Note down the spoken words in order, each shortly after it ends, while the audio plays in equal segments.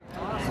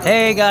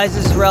Hey guys,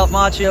 this is Ralph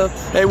Macchio.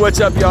 Hey, what's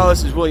up, y'all?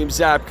 This is William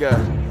Zabka.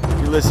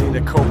 You're listening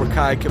to Cobra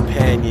Kai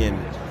Companion,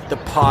 the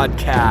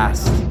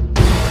podcast.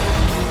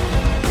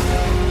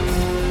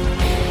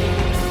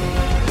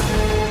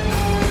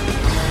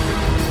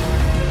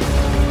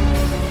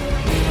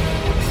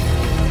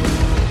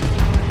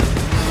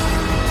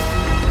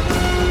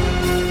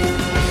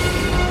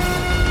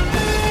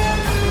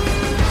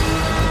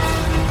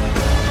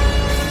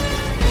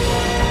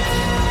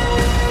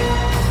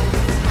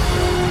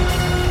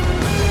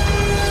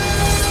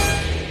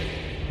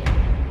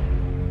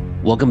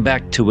 Welcome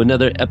back to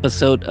another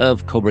episode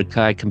of Cobra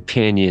Kai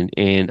Companion,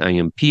 and I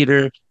am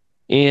Peter.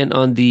 And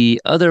on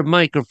the other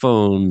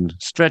microphone,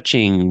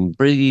 stretching,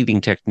 breathing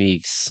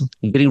techniques,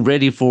 getting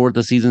ready for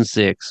the season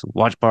 6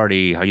 watch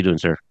party. How you doing,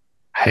 sir?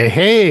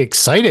 Hey,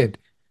 excited.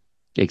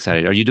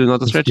 Excited. Are you doing all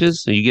the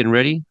stretches? Are you getting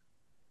ready?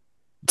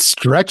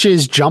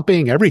 Stretches,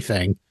 jumping,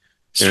 everything.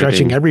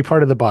 Stretching every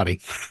part of the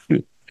body.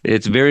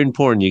 It's very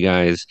important, you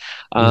guys.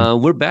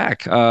 We're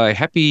back.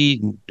 Happy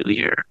New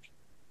Year.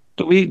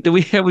 Have we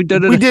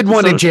done it? We did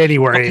one in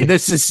January. Okay.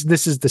 This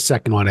is the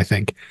second one, I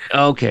think.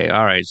 Okay,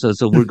 all right. So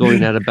we're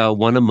going at about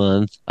one a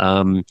month.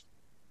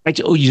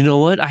 You know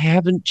what? I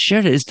haven't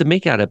shared it. It's the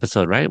makeout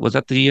episode, right? Was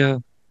that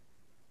the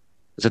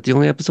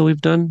only episode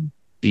we've done?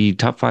 The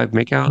top 5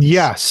 makeouts?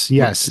 Yes.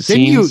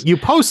 Then you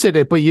posted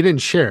it, but you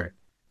didn't share it.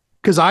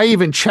 Because I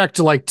even checked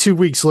like 2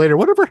 weeks later.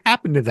 Whatever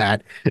happened to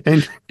that?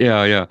 And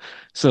yeah.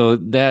 So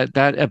that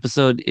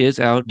episode is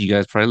out. You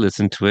guys probably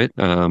listened to it.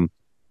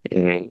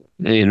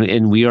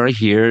 And we are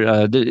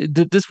here.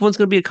 This one's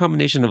going to be a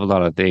combination of a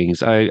lot of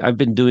things. I've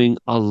been doing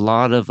a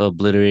lot of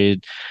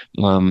obliterated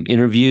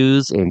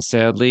interviews, and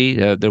sadly,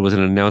 there was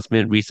an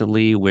announcement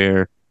recently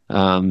where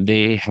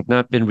they have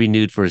not been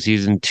renewed for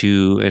season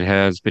 2. It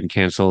has been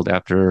canceled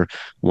after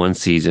one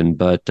season.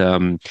 But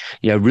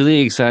really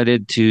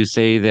excited to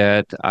say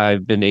that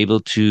I've been able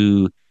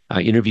to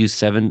interview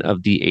 7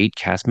 of the 8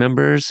 cast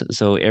members.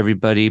 So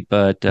everybody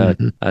but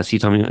C.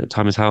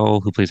 Thomas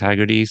Howell, who plays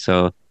Haggerty.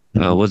 So.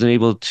 Wasn't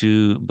able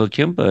to book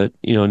him, but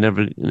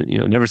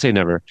never say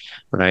never,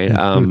 right?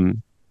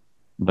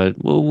 But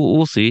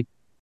we'll see.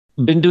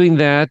 Been doing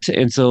that,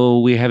 and so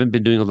we haven't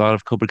been doing a lot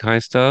of Cobra Kai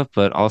stuff,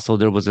 but also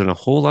there wasn't a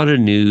whole lot of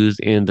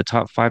news, and the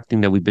top 5 thing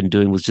that we've been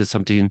doing was just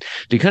something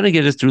to kind of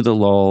get us through the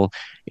lull.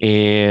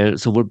 And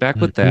so we're back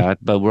with that,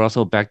 but we're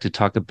also back to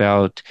talk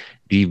about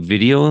the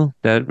video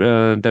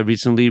that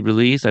recently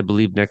released. I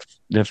believe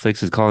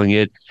Netflix is calling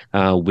it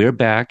 "We're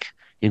Back,"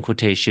 in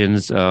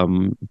quotations,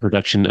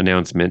 production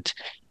announcement.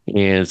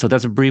 And so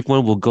that's a brief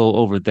one. We'll go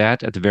over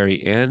that at the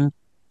very end,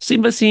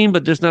 scene by scene,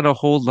 but there's not a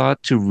whole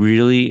lot to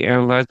really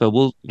analyze, but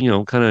we'll,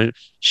 kind of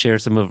share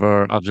some of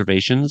our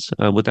observations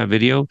with that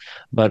video.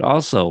 But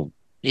also,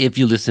 if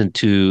you listen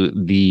to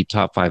the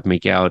top 5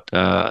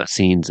 makeout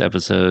scenes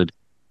episode,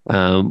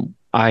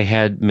 I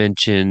had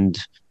mentioned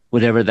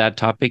whatever that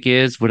topic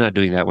is, we're not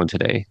doing that one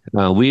today.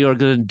 We are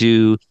going to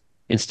do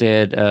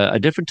instead, a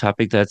different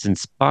topic that's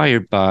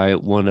inspired by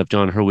one of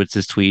John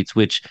Hurwitz's tweets,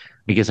 which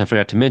I guess I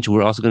forgot to mention.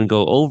 We're also going to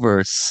go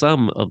over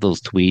some of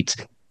those tweets,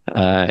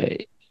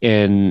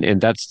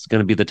 and that's going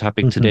to be the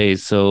topic today.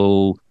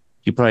 So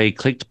you probably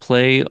clicked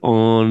play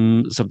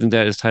on something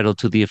that is titled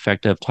to the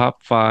effect of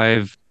top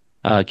 5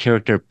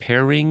 character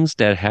pairings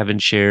that haven't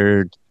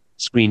shared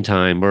screen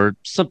time or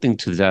something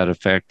to that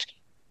effect.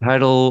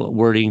 Title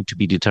wording to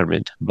be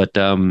determined. But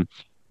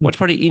watch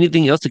party,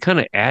 anything else to kind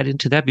of add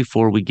into that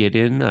before we get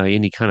in?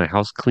 Any kind of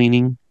house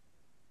cleaning?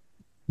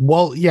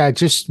 Well, yeah,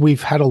 just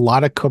we've had a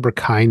lot of Cobra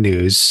Kai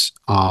news,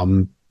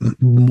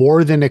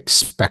 more than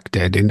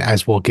expected, and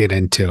as we'll get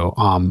into,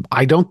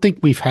 I don't think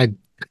we've had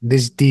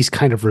these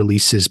kind of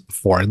releases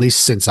before, at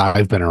least since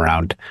I've been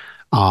around.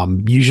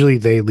 Usually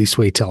they at least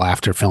wait till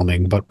after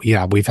filming, but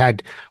yeah, we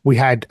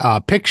had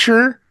a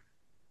picture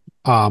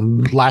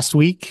last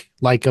week,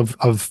 like of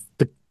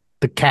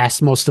the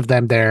cast, most of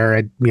them there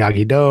at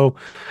Miyagi-Do.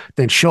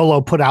 Then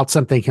Sholo put out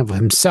something of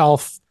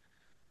himself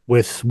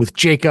with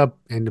Jacob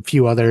and a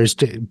few others,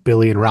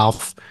 Billy and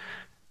Ralph.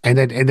 And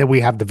then we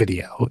have the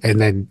video,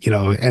 and then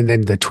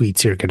the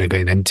tweets you're going to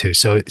get into.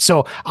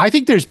 So I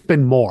think there's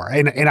been more,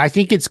 and I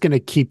think it's going to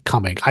keep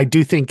coming. I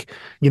do think,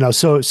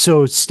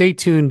 so stay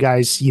tuned,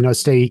 guys,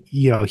 stay,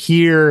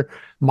 here,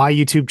 my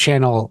YouTube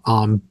channel,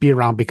 be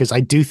around, because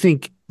I do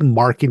think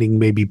marketing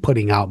may be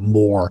putting out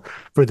more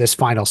for this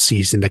final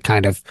season to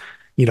kind of,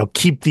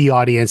 keep the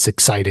audience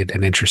excited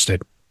and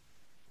interested.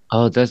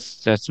 Oh,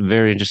 that's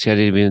very interesting.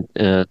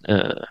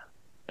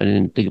 I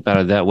didn't think about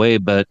it that way,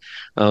 but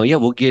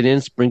we'll get in,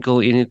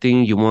 sprinkle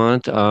anything you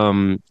want.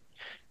 I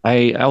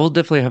will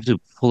definitely have to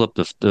pull up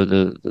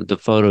the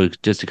photo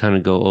just to kind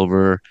of go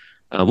over.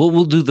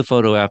 We'll do the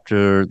photo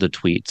after the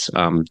tweets,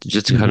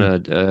 just to kind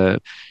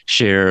of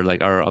share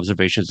like our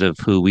observations of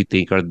who we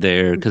think are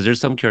there, because there's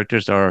some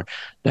characters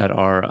that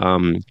are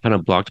kind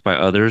of blocked by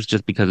others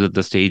just because of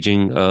the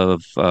staging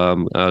of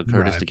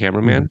Curtis the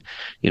cameraman,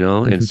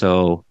 and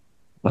so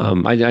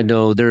I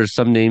know there's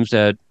some names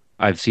that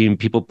I've seen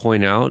people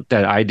point out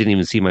that I didn't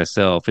even see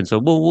myself, and so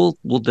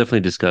we'll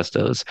definitely discuss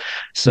those.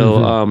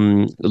 So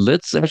Hmm.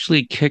 let's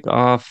actually kick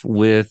off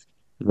with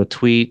the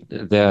tweet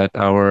that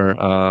our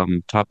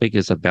topic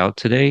is about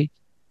today,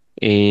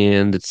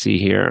 and let's see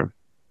here.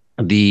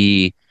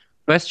 The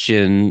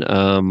question,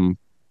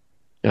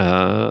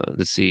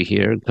 let's see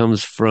here,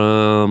 comes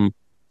from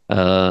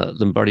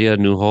Lombardia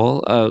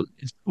Newhall.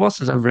 It's well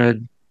since I've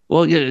read.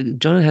 Well, yeah,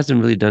 John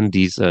hasn't really done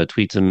these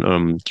tweets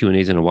and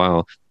Q&As in a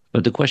while.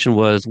 But the question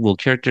was, will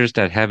characters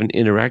that haven't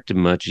interacted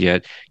much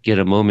yet get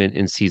a moment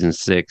in season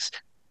six?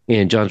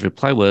 And John's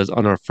reply was,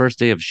 on our first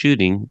day of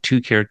shooting, two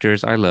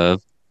characters I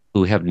love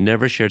who have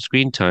never shared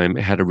screen time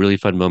had a really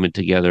fun moment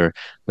together.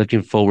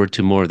 Looking forward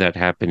to more of that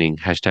happening.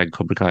 Hashtag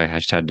Cobra Kai,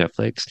 hashtag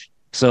Netflix.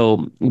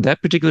 So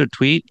that particular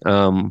tweet,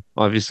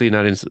 obviously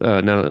not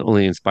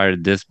only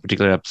inspired this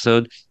particular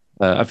episode,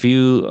 a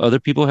few other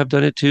people have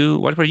done it too.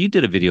 Whatever, you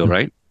did a video,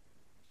 right?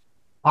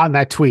 On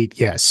that tweet,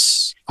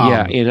 yes.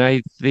 Yeah, and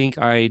I think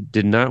I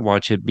did not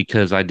watch it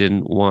because I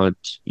didn't want,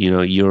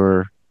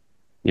 your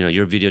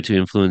video to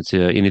influence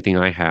anything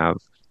I have.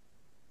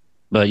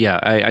 But yeah,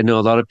 I know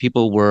a lot of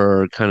people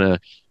were kind of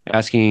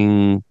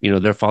asking,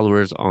 their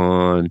followers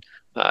on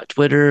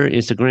Twitter,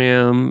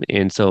 Instagram,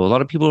 and so a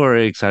lot of people are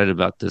excited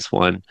about this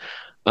one.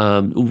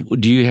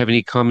 Do you have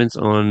any comments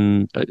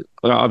on?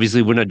 Well,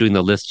 obviously, we're not doing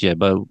the list yet,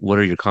 but what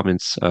are your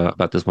comments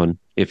about this one,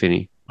 if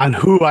any? On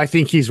who I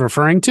think he's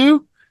referring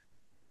to.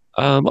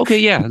 Okay,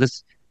 yeah,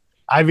 this.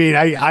 I mean,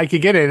 I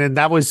could get it, and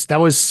that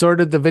was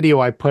sort of the video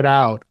I put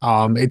out.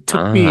 It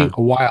took me Ah,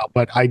 a while,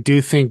 but I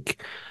do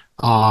think,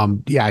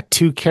 yeah,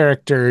 two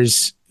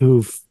characters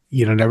who've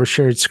never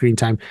shared screen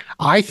time.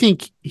 I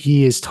think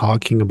he is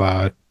talking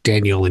about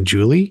Daniel and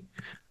Julie,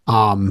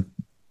 um,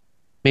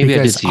 maybe I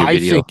did because see your I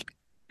video.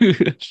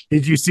 think.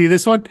 Did you see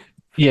this one?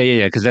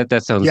 Yeah, because that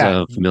sounds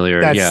Yeah,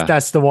 familiar. that's Yeah.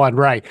 that's the one,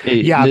 right?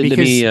 Yeah,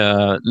 because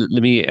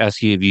Let me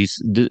ask you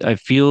if I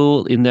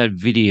feel in that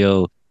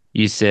video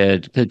you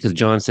said because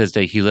John says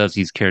that he loves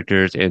these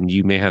characters, and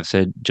you may have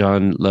said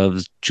John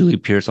loves Julie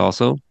Pierce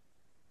also,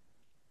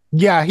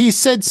 yeah, he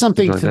said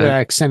something something like to that. that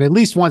extent. At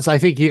least once, I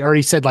think he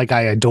already said like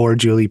I adore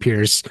Julie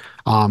Pierce.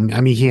 I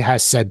mean, he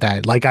has said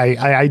that like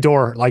I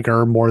adore like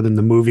her more than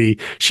the movie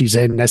she's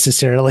in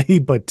necessarily,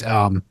 but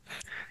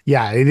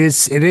yeah, it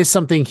is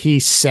something he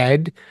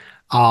said.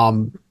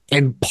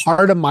 And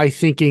part of my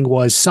thinking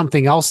was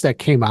something else that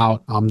came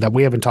out that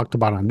we haven't talked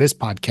about on this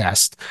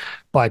podcast,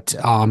 but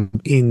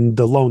in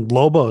the Lone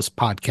Lobos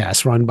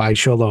podcast run by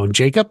Sholo and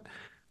Jacob,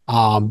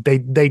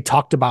 they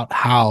talked about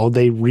how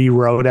they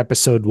rewrote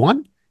episode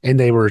one and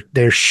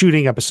they're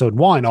shooting episode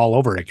one all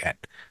over again.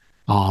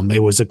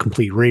 It was a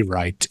complete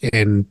rewrite.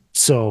 And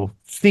so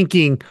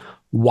thinking,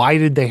 why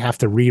did they have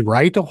to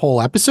rewrite a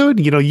whole episode?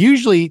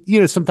 Usually,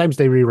 sometimes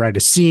they rewrite a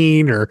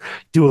scene or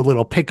do a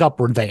little pickup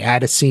where they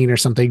add a scene or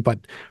something, but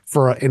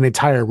for an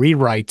entire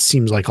rewrite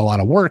seems like a lot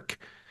of work.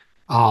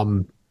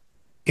 Um,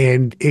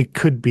 and it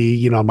could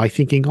be, my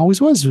thinking always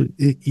was,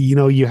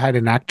 you had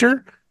an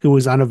actor who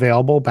was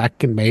unavailable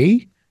back in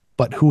May,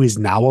 but who is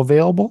now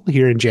available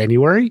here in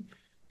January,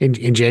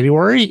 in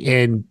January,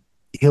 and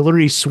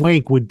Hilary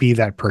Swank would be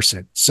that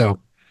person. So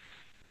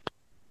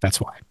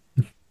that's why.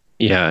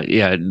 Yeah.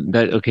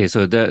 That okay.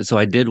 So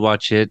I did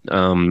watch it.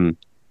 Hmm.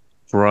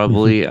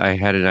 Probably I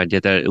had an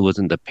idea that it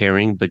wasn't the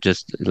pairing, but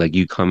just like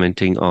you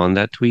commenting on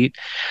that tweet.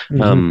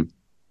 Hmm. Um,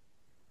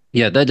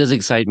 Yeah, that does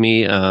excite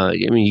me. I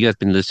mean, you guys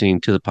been listening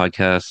to the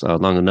podcast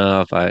long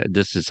enough.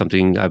 This is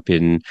something I've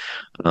been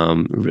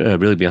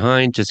really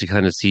behind, just to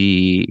kind of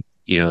see,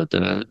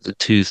 the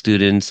two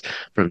students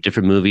from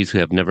different movies who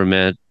have never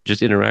met,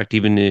 just interact,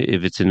 even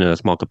if it's in a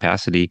small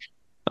capacity.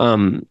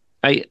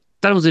 I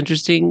thought it was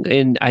interesting,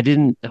 and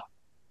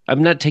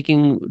I'm not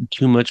taking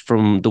too much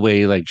from the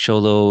way like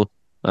Sholo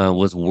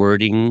was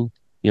wording,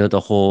 the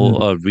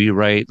whole Hmm.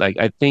 rewrite. Like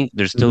I think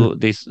there's Hmm. still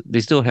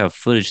they still have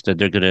footage that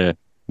they're gonna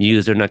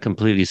use. They're not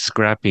completely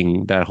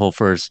scrapping that whole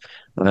first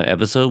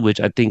episode, which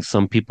I think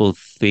some people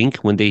think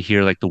when they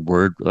hear like the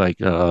word like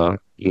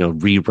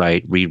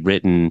rewrite,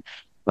 rewritten.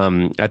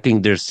 I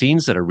think there's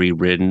scenes that are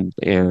rewritten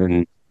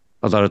and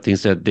a lot of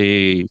things that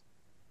they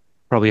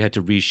probably had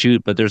to reshoot,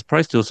 but there's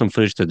probably still some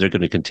footage that they're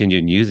going to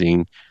continue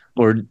using.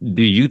 Or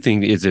do you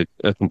think is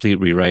a complete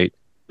rewrite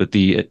with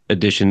the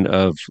addition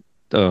of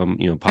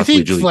I possibly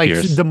think Julie like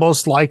Pierce? the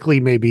most likely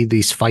maybe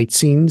these fight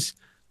scenes,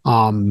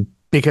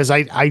 because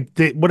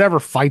whatever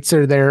fights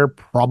are there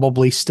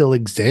probably still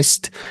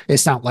exist.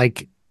 It's not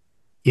like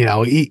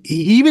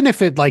even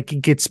if it like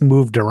gets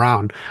moved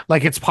around,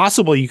 like it's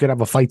possible you could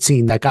have a fight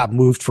scene that got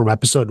moved from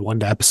episode one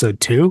to episode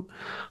two.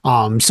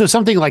 So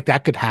something like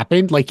that could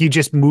happen. Like you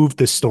just move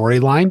the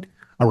storyline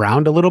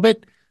around a little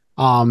bit.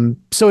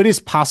 So it is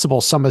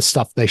possible some of the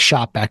stuff they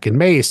shot back in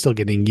May is still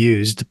getting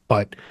used,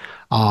 but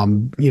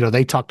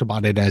they talked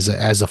about it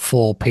as a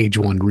full page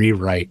one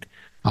rewrite.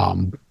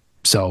 Um,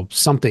 so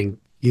something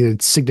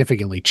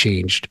significantly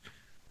changed.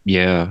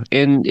 Yeah,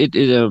 and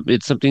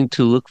it's something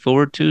to look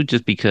forward to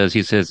just because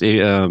he says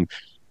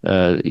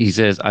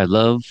I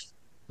love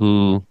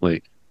who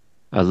wait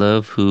I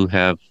love who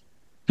have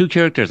two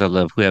characters I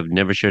love who have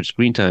never shared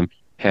screen time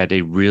had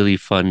a really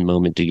fun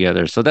moment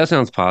together. So that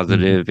sounds Hmm.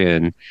 positive,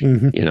 and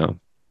Hmm. you know,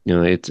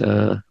 it's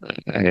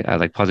I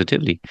like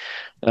positivity.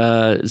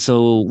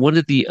 So one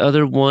of the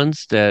other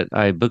ones that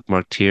I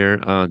bookmarked here,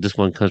 this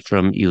one comes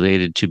from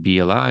Elated to Be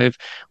Alive.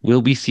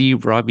 Will we see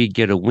Robbie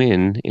get a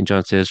win? And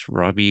John says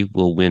Robbie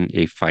will win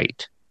a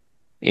fight.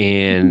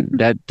 And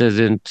that's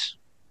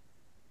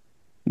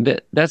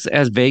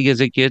as vague as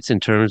it gets in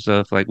terms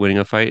of like winning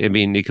a fight. I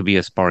mean, it could be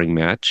a sparring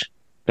match.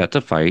 That's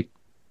a fight,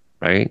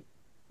 right?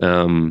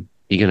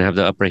 He can have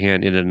the upper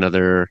hand in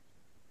another,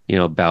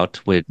 bout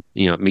with,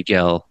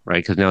 Miguel,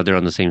 right? Because now they're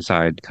on the same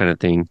side, kind of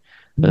thing.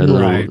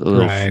 Right, A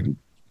little right.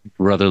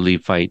 brotherly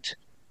fight,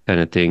 kind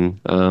of thing.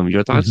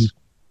 Your Mhm. thoughts?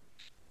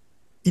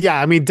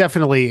 Yeah, I mean,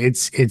 definitely,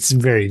 it's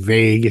very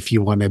vague if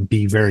you want to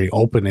be very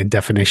open in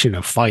definition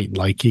of fight.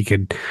 Like he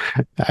could,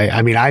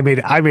 I mean, I made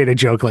a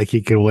joke like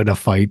he could win a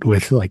fight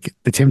with like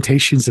the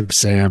Temptations of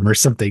Sam or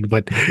something,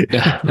 but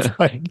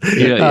but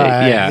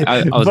Yeah.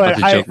 I was about but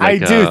to I joke I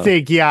like, do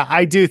think yeah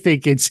I do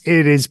think it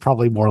is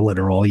probably more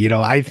literal.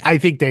 I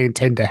think they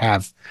intend to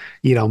have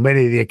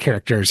many of the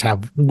characters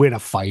have win a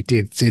fight.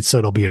 It's so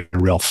it'll be a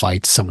real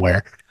fight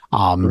somewhere.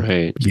 Um,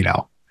 right, you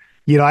know.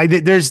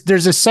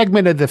 There's a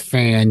segment of the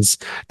fans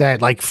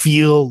that like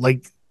feel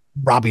like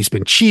Robbie's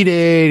been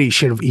cheated. He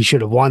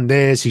should have won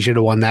this. He should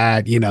have won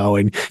that.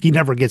 And he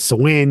never gets to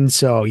win.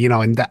 So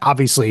and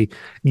obviously,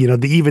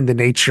 even the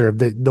nature of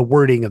the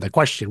wording of the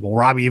question, will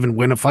Robbie even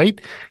win a fight?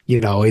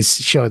 Is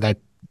show that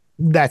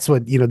that's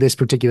what this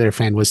particular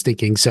fan was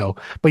thinking. So,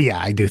 but yeah,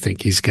 I do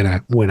think he's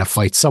gonna win a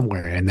fight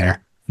somewhere in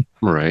there.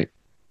 right.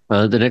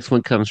 The next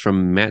one comes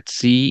from Matt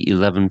C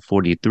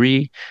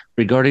 1143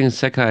 regarding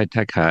Sekai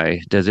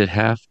Takai. Does it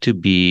have to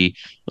be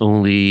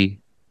only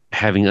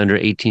having under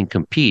 18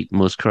 compete?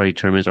 Most karate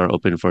tournaments are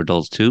open for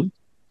adults too.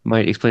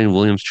 Might explain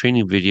Williams'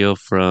 training video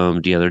from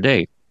the other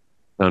day.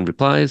 On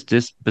replies,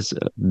 this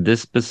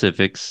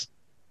specifics,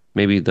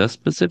 maybe the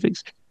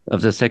specifics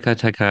of the Sekai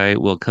Takai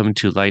will come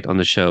to light on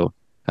the show.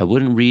 I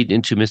wouldn't read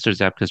into Mr.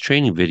 Zapka's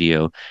training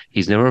video.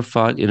 He's never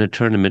fought in a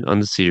tournament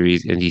on the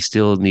series, and he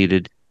still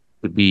needed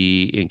to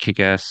be in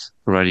kick-ass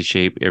karate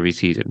shape every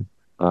season.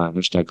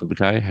 Hashtag Cobra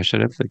Kai,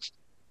 hashtag Netflix.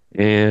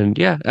 And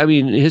yeah, I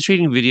mean, his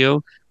training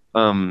video,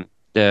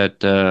 that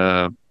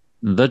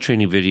the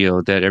training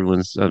video that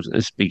everyone's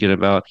speaking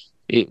about,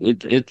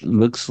 it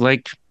looks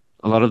like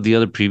a lot of the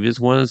other previous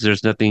ones.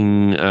 There's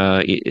nothing,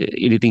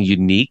 anything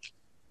unique,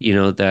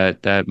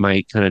 that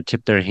might kind of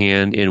tip their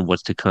hand in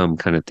what's to come,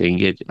 kind of thing.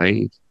 Yeah,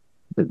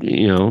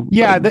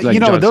 Like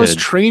John those said,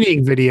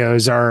 training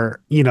videos are,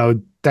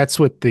 that's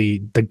what the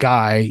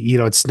guy,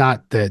 it's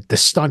not the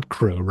stunt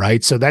crew,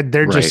 right? So that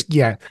they're right. just,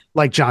 yeah,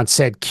 like John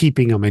said,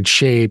 keeping them in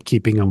shape,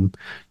 keeping them,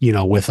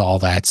 with all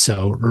that.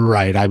 So,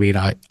 right. I mean,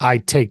 I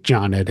take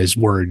John at his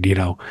word,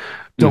 don't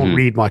Hmm.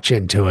 read much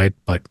into it,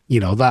 but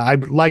I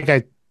like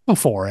I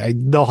before,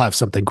 they'll have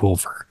something cool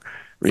for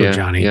Yeah,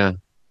 Johnny. yeah.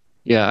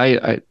 Yeah,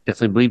 I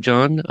definitely believe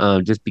John.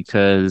 Just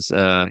because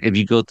if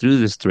you go through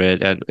this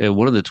thread at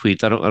one of the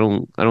tweets, I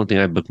don't think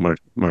I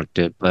marked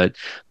it, but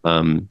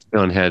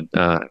John had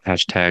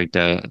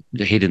hashtagged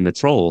Hayden the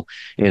troll,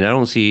 and I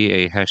don't see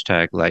a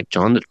hashtag like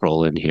John the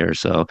troll in here,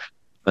 so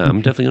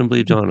I'm definitely gonna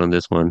believe John on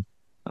this one.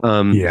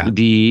 Yeah.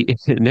 The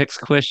next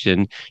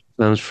question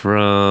comes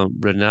from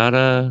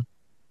Renata.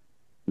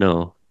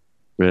 No.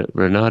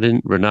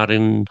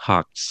 Renatin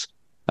Hawks.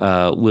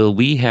 Will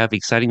we have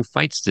exciting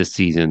fights this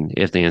season?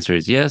 If the answer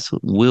is yes,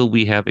 will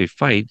we have a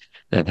fight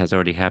that has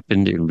already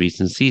happened in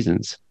recent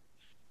seasons?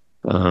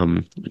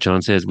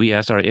 John says, we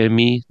asked our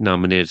Emmy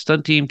nominated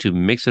stunt team to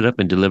mix it up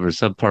and deliver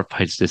subpar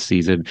fights this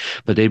season,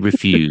 but they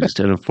refused.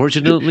 And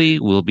unfortunately,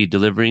 we'll be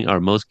delivering our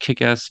most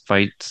kick-ass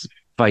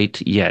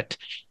fight yet.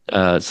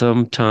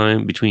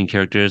 Sometime between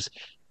characters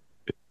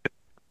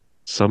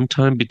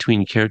Sometime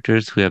between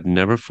characters who have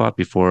never fought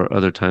before,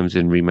 other times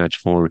in rematch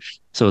form.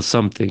 So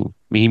something.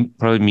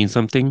 Probably means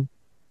something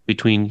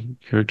between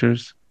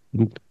characters.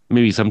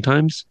 Maybe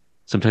sometimes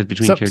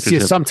between characters Yeah, who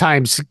have,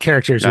 sometimes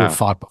characters who have ah,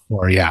 fought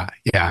before. Yeah.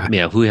 Yeah.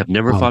 yeah, who have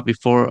never Um, fought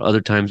before,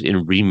 other times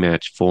in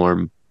rematch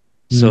form.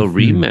 So mhm.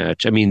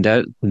 rematch, I mean,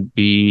 that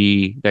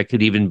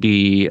could even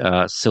be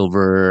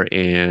Silver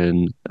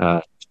and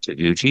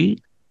Taguchi.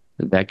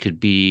 That could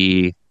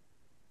be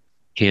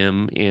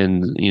Kim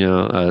and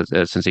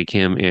Sensei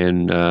Kim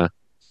and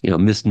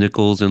Miss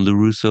Nichols and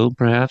LaRusso,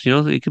 perhaps.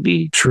 It could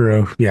be.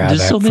 True. Yeah,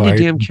 There's so that many fight.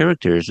 damn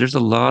characters. There's a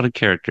lot of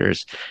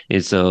characters,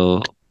 and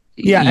so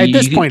Yeah, at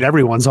this you point,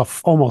 everyone's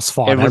almost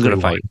fought everyone's gonna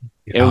everyone.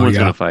 fight. Everyone's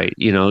gonna Yeah. fight.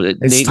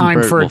 It's Nate and time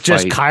Bert for will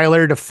just fight.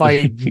 Kyler to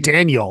fight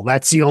Daniel.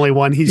 That's the only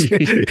one he's.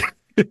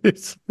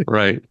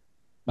 Right.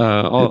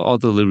 All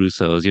the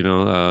LaRussos.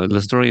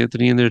 The story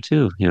Anthony in there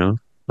too.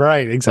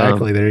 Right, Um,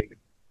 exactly. There.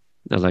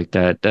 I like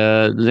that.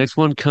 The next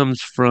one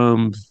comes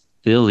from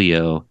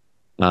Filio.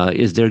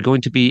 Is there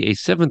going to be a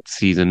seventh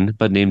season,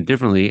 but named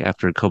differently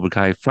after Cobra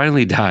Kai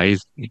finally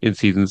dies in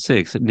season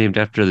six, named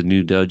after the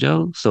new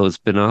dojo? So a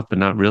spin-off, but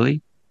not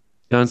really?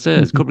 John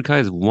says Cobra Kai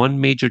is one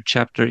major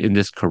chapter in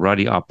this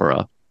karate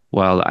opera.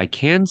 While I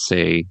can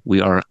say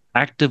we are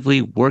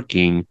actively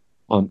working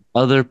on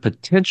other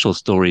potential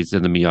stories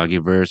in the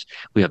Miyagi-verse,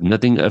 we have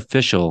nothing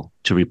official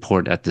to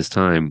report at this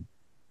time.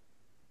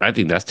 I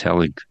think that's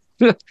telling.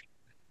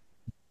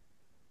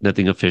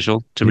 Nothing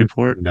official to Yep.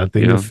 report. You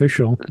Nothing know,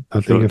 official.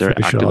 Nothing they're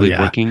official. actively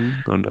Yeah. working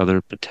on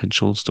other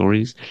potential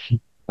stories.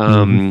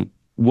 Mhm.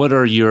 What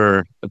are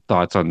your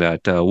thoughts on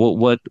that?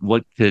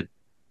 What could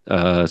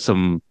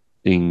some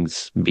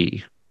things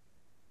be?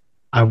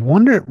 I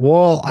wonder,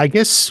 well, I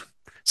guess,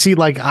 see,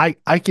 like,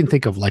 I can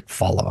think of like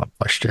follow-up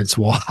questions.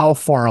 Well, how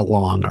far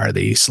along are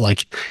these?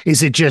 Like,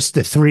 is it just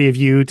the three of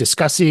you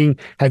discussing?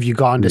 Have you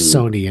gone to Mm,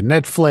 Sony and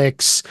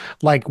Netflix?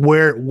 Like,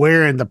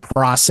 where in the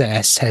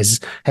process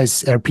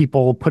are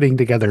people putting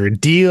together a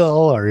deal,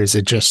 or is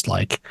it just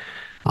like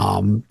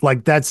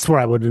that's where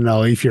I would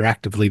know if you're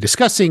actively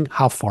discussing,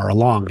 how far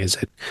along is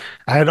it?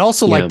 I'd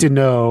also like yeah. to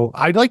know,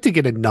 I'd like to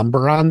get a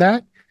number on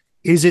that.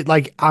 Is it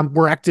like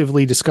we're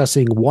actively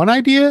discussing one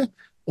idea,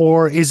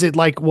 or is it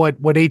like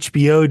what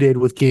HBO did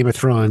with Game of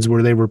Thrones,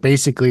 where they were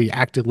basically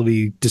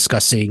actively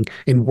discussing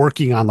and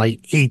working on like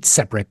 8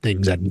 separate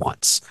things at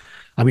once?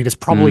 I mean, it's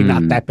probably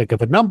not Mm, that big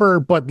of a number,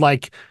 but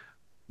like,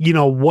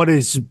 what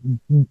is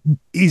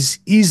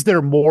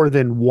there more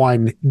than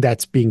one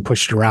that's being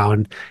pushed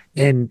around?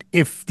 And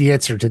if the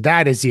answer to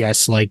that is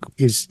yes, like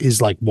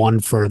is like one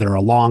further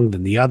along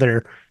than the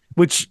other,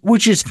 which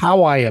is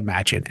how I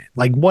imagine it.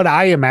 Like what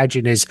I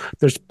imagine is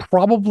there's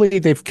probably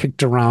they've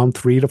kicked around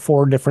 3 to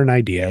 4 different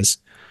ideas.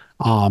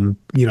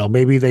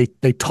 Maybe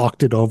they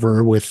talked it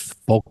over with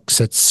folks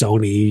at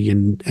Sony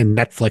and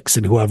Netflix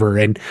and whoever,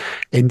 and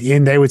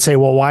they would say,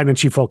 well, why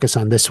don't you focus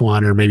on this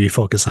one, or maybe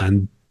focus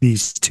on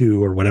these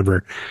two or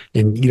whatever,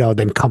 and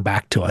then come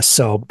back to us.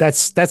 So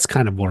that's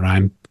kind of what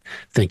I'm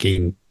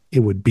thinking it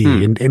would be,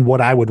 hmm. and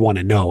what I would want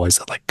to know as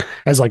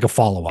like a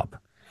follow up.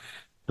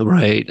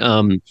 Right.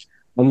 I'm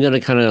gonna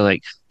kind of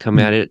like come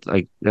at it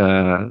like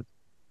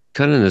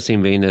kind of in the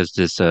same vein as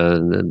this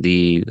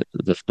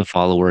the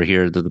follower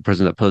here, the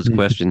person that posed the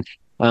question.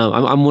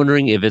 I'm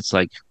wondering if it's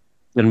like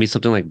gonna be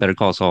something like Better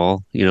Call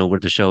Saul, where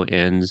the show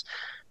ends.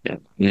 Yeah,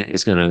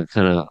 it's gonna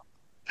kind of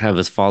have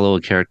us follow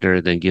a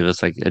character, then give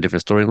us like a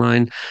different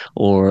storyline.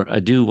 Or I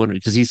do wonder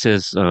because he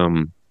says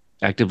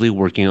actively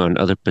working on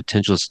other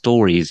potential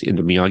stories in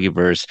the Miyagi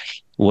verse.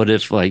 What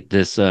if like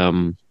this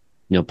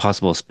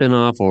possible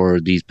spinoff or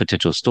these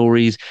potential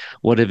stories?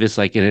 What if it's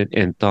like an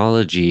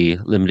anthology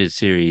limited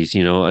series?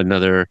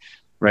 Another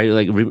right?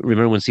 Like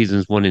remember when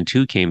seasons 1 and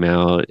 2 came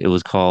out? It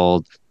was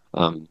called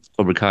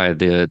Cobra Kai,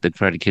 the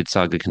Karate Kid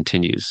saga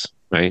continues,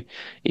 right?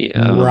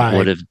 What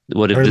Right. if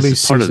Or at this is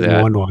least part of season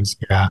that? one was.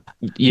 Yeah.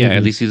 Yeah, at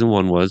Hmm. least season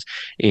 1 was.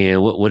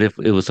 And what if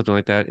it was something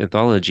like that?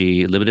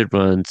 Anthology, limited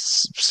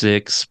runs,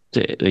 6,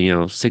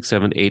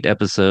 7, 8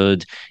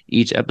 episodes.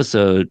 Each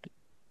episode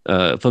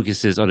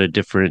focuses on a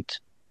different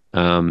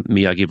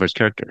Miyagi verse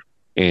character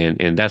and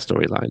that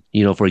storyline.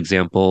 For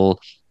example,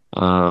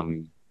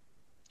 um,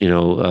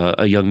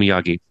 a young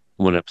Miyagi,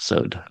 one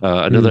episode.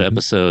 Another Hmm.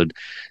 episode,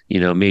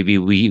 maybe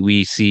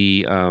we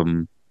see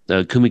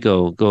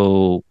Kumiko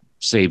go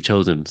save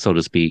Chosen, so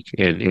to speak,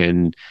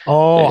 and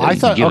Oh, I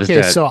thought, give us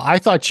okay, that. so I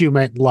thought you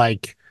meant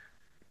like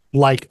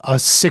a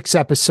 6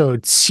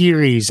 episode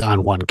series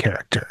on one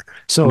character.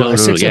 So No, a no, no.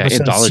 six Yeah,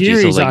 episode anthology. So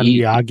series like, on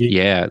Miyagi,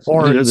 yeah.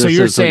 or so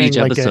you're So saying each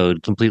like a.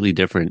 episode completely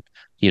different,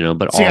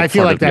 but See, all I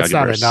feel part like of that's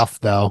not Miyagi-verse. enough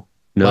though.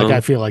 Like I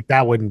No, feel like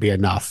that wouldn't be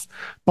enough.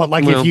 But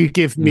like if well, you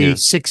give me yeah,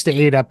 6 to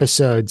 8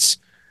 episodes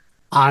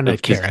on a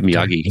of just character,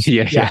 Miyagi.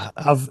 Yeah, yeah. yeah,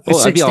 of Oh,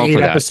 I'd be six to all eight for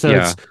that. Yeah,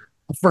 episodes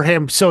for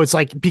him. So it's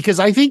like, because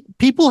I think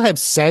people have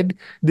said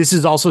this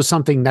is also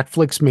something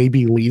Netflix may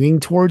be leaning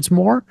towards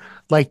more,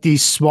 like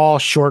these small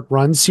short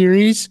run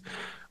series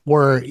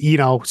were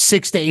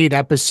 6 to 8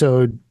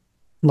 episode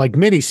like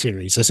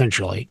miniseries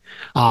essentially.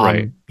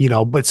 right.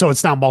 But so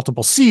it's not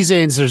multiple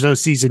seasons, there's no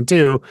season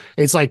two,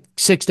 it's like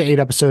 6 to 8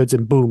 episodes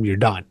and boom, you're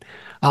done.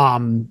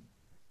 um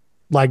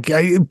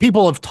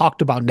People have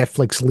talked about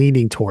Netflix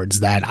leaning towards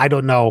that. I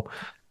don't know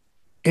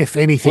if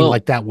anything Well,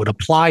 like that would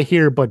apply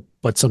here, but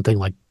something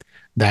like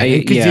that,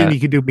 because then yeah, you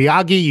could do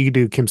Miyagi, you could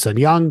do Kim Sun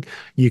Young,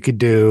 you could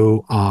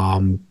do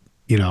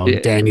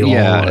Daniel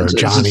yeah. or So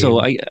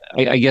Johnny.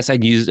 I guess I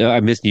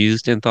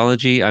misused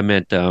anthology. I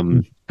meant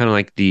kind of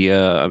like the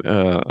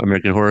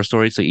American Horror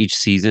Story. So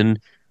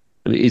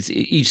it's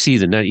each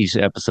season, not each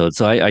episode.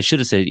 So I should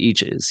have said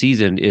each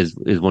season is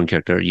one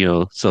character.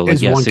 So like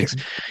Is yeah, one six.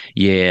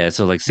 Yeah,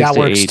 so like six That to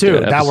works eight too.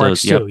 That episodes.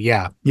 works Yep. too.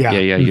 Yeah. Yeah,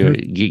 Yeah. yeah.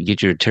 Hmm.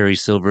 Get your Terry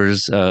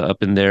Silvers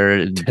up in there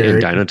and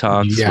Terry,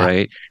 Dinotox, yeah.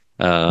 right?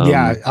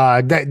 Yeah.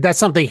 Um, That's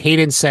something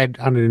Hayden said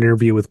on an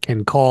interview with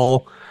Ken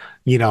Cole.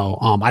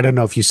 I don't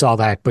know if you saw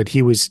that, but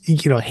he was,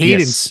 yes.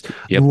 Hayden's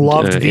Yep.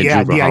 loved the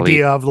Andrew the Brahali.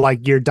 idea of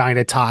like your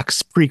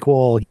Dynatox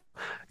prequel,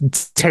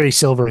 Terry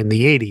Silver in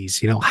the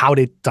 80s. How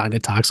did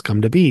Dynatox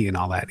come to be and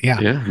all that? Yeah.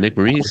 Yeah, Nick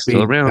That Marie's would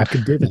still be, around. that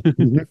could do that.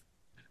 Mhm.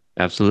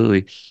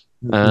 Absolutely.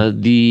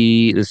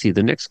 Mhm. Let's see.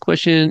 The next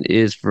question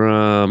is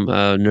from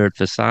Nerd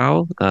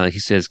Fasal. He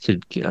says,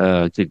 could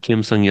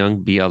Kim Sung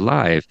Young be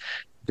alive?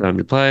 John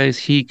replies,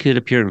 he could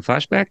appear in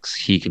flashbacks.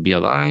 He could be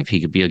alive.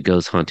 He could be a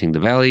ghost haunting the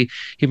valley.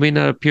 He may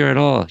not appear at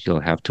all. You'll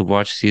have to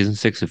watch season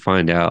 6 to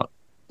find out.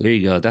 There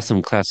you go. That's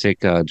some classic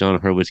John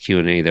Hurwitz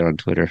Q&A there on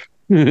Twitter.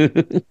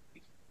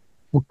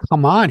 Well,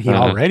 come on, he uh,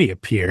 already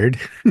appeared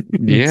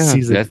in yeah,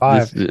 season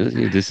 5.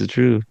 this is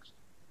true.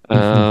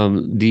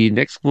 The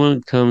next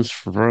one comes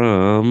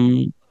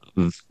from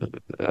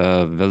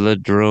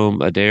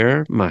Velodrome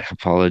Adair. My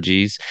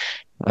apologies.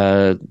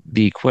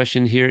 The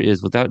question here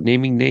is, without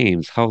naming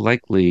names, how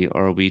likely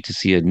are we to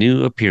see a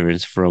new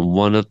appearance from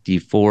one of the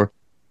four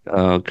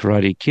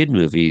Karate Kid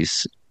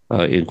movies?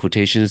 In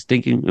quotations,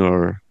 thinking,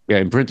 or yeah,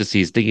 in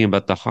parentheses, thinking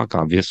about the hawk,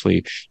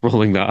 obviously,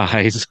 rolling the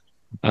eyes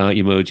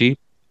emoji.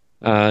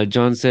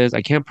 John says,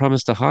 I can't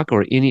promise the Hawk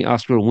or any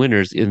Oscar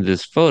winners in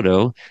this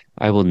photo.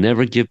 I will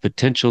never give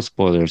potential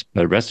spoilers,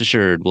 but rest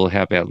assured we'll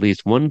have at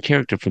least one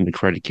character from the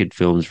Karate Kid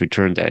films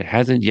return that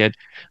hasn't yet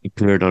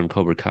appeared on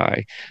Cobra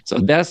Kai. So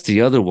that's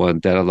the other one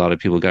that a lot of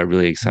people got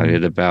really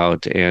excited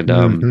about. And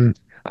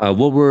Mm-hmm.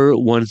 what were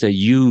ones that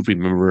you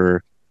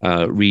remember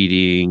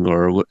reading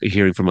or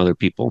hearing from other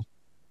people?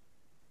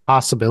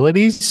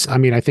 Possibilities. I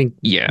mean, I think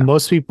Yeah,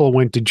 most people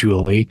went to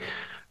Julie.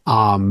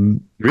 I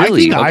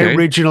really? think I Okay.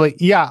 originally,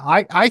 yeah,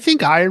 I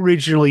think I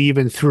originally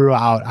even threw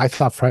out, I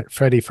thought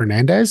Freddie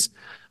Fernandez.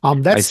 I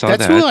That's saw who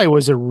that. I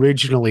was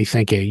originally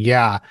thinking.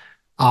 Yeah,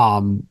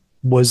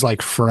 was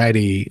like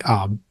Freddie,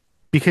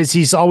 because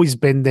he's always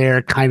been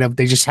there. Kind of,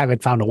 they just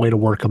haven't found a way to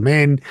work him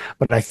in,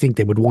 but I think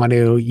they would want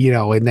to,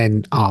 and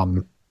then,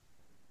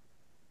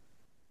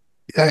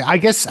 I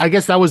guess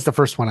that was the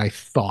first one I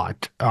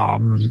thought.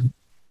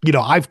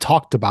 I've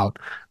talked about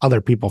other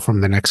people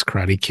from the next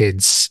Karate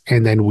Kids,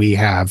 and then we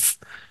have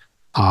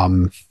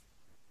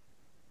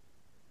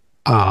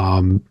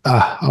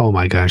oh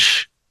my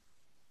gosh,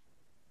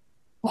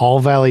 All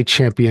Valley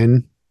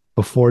champion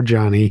before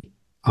Johnny.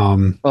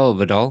 Oh,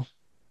 Vidal?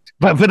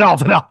 But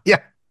yeah.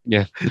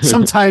 Yeah.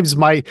 Sometimes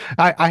I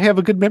have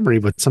a good memory,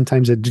 but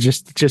sometimes it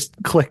just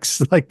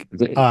clicks. Like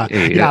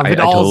Hey, yeah, I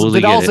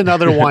totally get Vidal's it.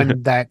 another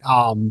one that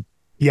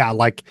yeah,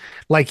 like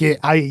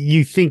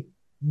you think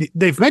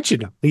they've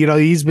mentioned him.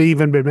 He's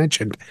even been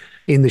mentioned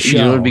in the You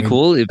know, it'd show be and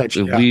cool if, such.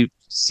 if Yeah. we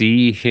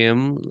see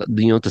him,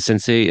 the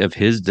sensei of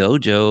his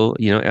dojo,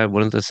 at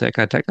one of the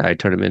Sekai Tekai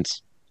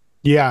tournaments.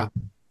 Yeah.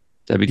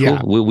 That'd be cool.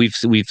 Yeah.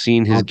 We've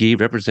seen his Um, gi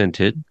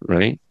represented,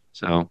 right?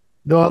 So,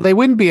 well, they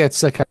wouldn't be at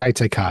Sekai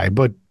Tekai,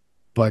 but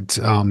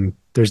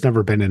there's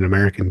never been an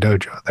American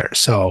dojo there.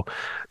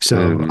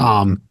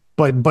 um,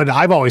 But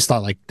I've always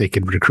thought like they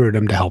could recruit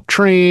him to help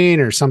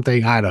train or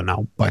something. I don't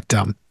know. But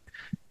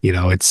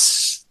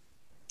it's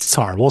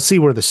hard. We'll see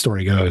where the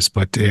story goes.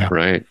 But yeah.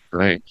 right,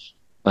 right.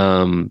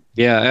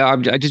 Yeah,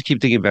 I just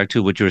keep thinking back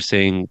to what you were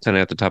saying kind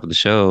of at the top of the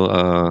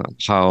show,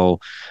 how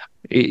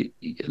it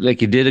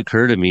like it did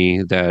occur to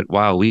me that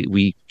wow,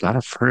 we got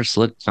a first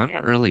look kind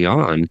of early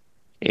on,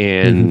 Mhm.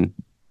 and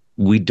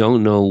we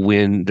don't know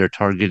when they're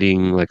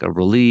targeting like a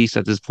release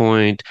at this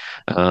point.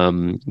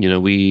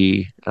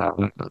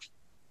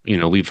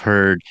 We've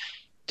heard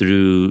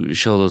through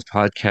Sholo's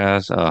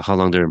podcast how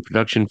long they're in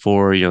production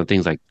for,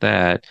 things like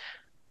that.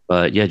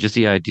 But yeah, just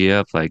the idea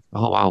of like,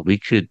 oh wow, we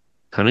could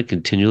kind of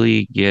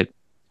continually get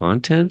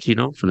content,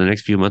 for the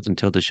next few months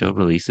until the show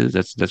releases.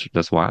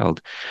 That's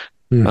wild.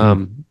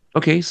 Mhm.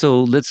 Okay,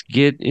 so let's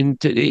get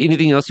into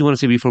anything else you want to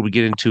say before we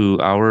get into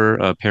our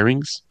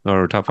pairings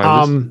or top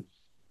five list. Um.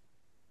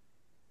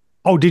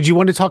 Oh, did you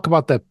want to talk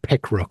about the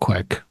pick real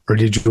quick, or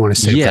did you want to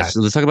save Yes, that?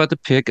 so let's talk about the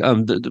pick.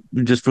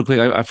 Just for quick,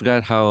 I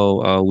forgot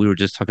how we were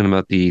just talking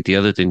about the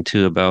other thing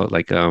too about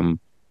like the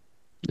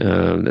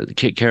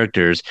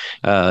characters.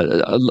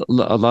 A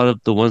lot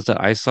of the ones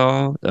that I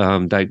saw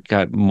that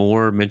got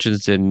more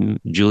mentions than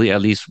Julie,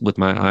 at least with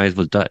my eyes,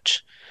 was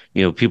Dutch.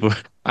 People.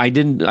 Oh,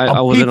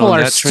 I wasn't on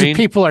that train.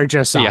 people are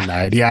just on Yeah,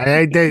 that. Yeah,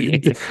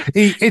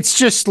 it's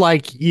just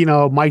like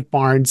Mike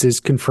Barnes is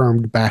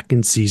confirmed back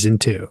in season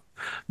 2.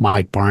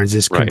 Mike Barnes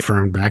is right.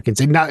 confirmed back in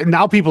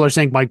now people are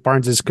saying Mike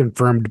Barnes is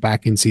confirmed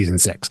back in season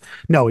 6.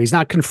 No, he's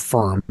not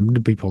confirmed.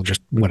 People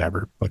just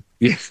whatever. But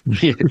Yeah,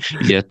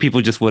 yeah.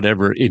 People just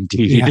whatever. yeah,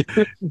 Indeed,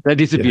 that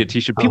needs to be yeah. a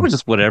t-shirt. People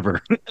just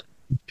whatever. I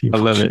People.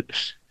 love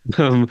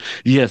it.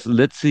 Yes.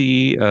 Let's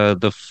see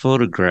the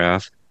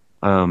photograph.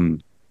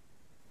 Um,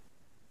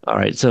 all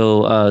right.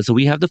 So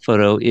we have the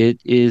photo. It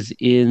is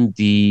in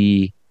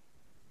the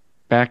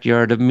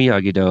backyard of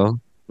Miyagi-Do,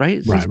 right?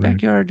 It says Right, right.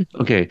 backyard.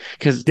 Okay,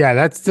 because Yeah,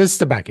 that's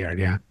the backyard.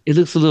 Yeah. it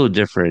looks a little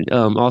different.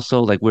 Also,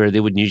 like where they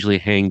would usually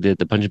hang the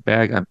punching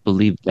bag, I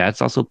believe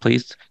that's also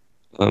placed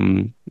a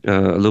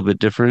little bit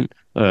different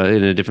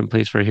in a different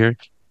place right here.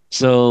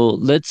 So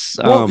let's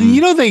Well,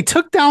 they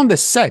took down the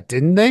set,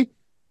 didn't they?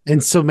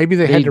 And so maybe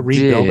they they had to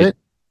rebuild did. it.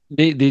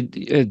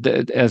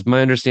 As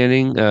my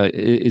understanding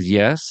is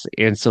yes,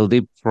 and so they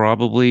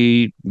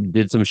probably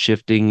did some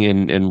shifting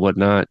and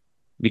whatnot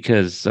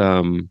because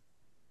yeah,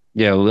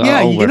 Yeah,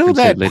 I'll reference it that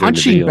later in the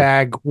punching video.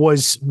 bag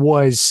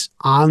was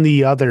on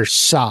the other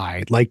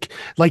side. Like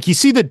you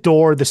see the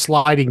door, the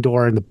sliding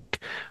door and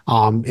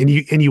and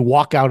you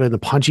walk out and the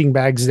punching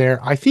bag's there.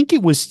 I think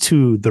it was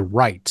to the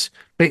right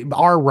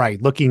our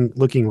right,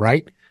 looking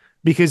right,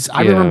 because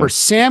I remember Yeah.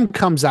 Sam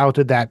comes out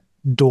of that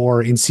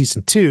door in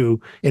season 2,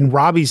 and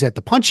Robbie's at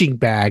the punching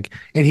bag,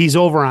 and he's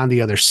over on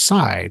the other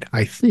side,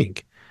 I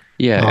think.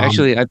 Yeah,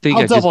 actually, I think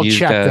I'll I just double used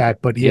check that.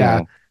 that, but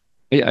Yeah,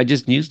 yeah. I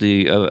just used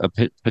the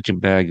punching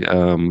bag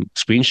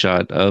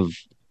screenshot of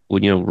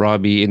when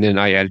Robbie, and then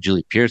I added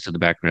Julie Pierce to the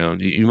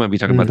background. You might be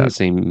talking about that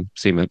Mhm.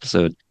 same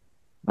episode.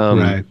 Um,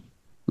 Right.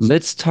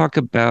 let's talk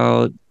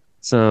about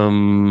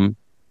some.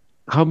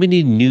 How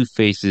many new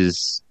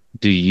faces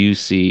do you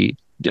see?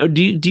 Do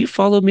you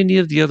follow many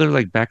of the other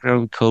like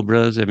background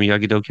Cobras and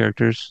Miyagi-Do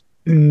characters?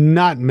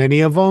 Not many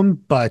of them,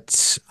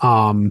 but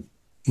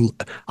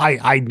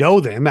I know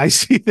them. I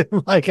see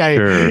them, like I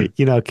Sure.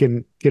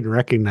 can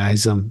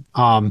recognize them.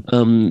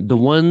 The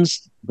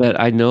ones that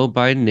I know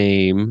by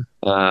name,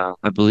 I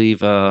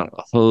believe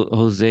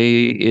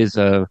Jose is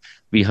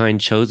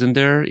behind Chosen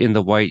there in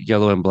the white,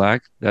 yellow, and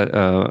black. That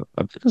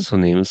I think his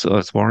name is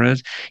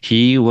Suarez.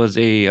 He was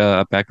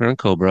a background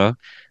Cobra.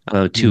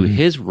 To Mhm.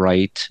 his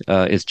right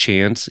is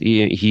Chance.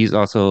 He's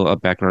also a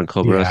background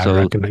Cobra. Yeah, I So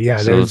reckon. Yeah,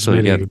 so there's so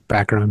yeah. many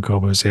background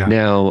Cobras. Yeah.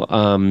 Now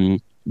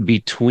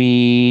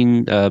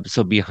between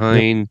Yep.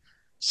 behind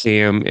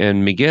Sam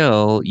and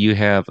Miguel, you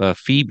have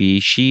Phoebe.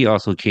 She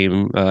also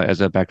came as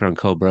a background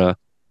Cobra,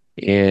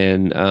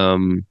 and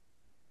um,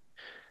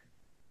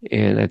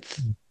 and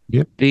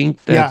Yep. think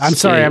Yeah, I'm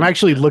that's sorry. I'm it.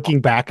 actually looking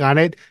back on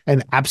it,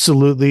 and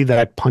absolutely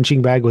that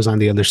punching bag was on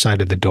the other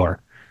side of the door.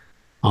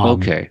 Um,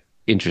 Okay,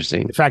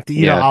 interesting. in fact,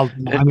 Yeah, I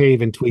and, may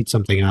even tweet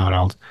something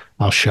out.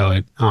 I'll show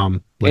it and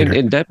later.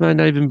 and that might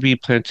not even be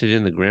planted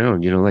in the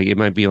ground. Like it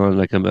might be on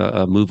like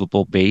a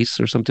movable base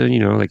or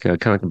something. Like a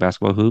kind of like a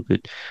basketball hoop.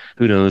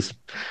 Who knows?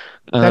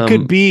 That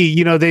could Um,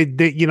 be,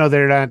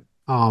 they're not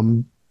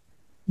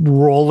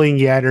rolling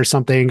yet or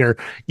something, or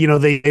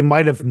they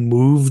might have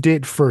moved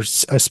it for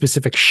a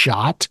specific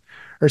shot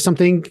or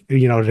something, to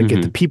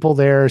get the mhm. people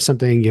there or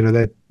something.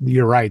 That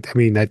you're right. I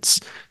mean,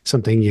 that's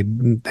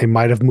something they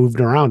might have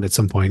moved around at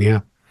some point. Yeah.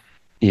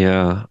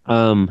 Yeah.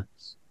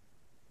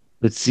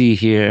 Let's see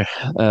here.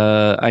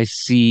 I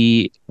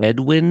see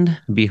Edwin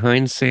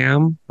behind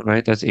Sam,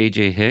 right? That's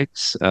AJ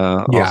Hicks.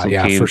 Yeah, Also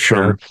yeah, came for from,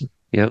 sure.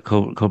 yeah,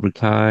 Cobra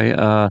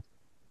Kai.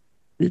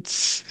 Let's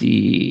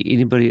see.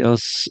 Anybody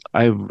else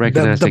I The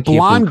recognize the that came from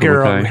blonde Cobra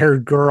girl, Kai?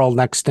 haired girl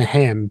next to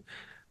him,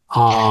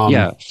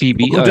 Yeah,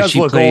 Phoebe. who does She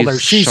look older.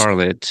 plays She's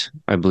Charlotte,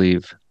 I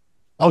believe.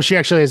 Oh, she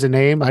actually has a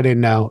name. I didn't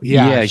know.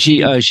 Yeah,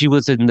 Yeah, she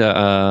was in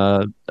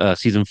the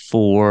season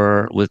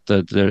 4 with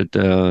the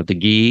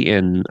Gi,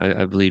 and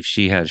I believe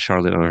she had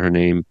Charlotte on her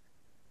name,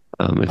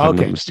 if I'm not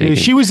okay. mistaken.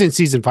 She was in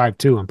season 5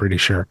 too. I'm pretty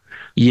sure.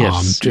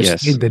 Yes, Just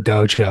yes. in the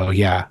dojo.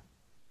 Yeah.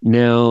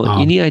 Now,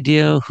 Um. any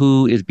idea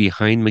who is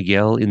behind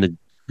Miguel in the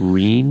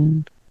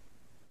green?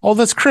 Oh,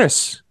 that's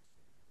Chris.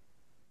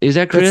 Is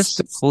that Chris?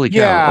 That's Holy cow.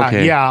 yeah,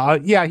 Okay. yeah,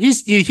 yeah.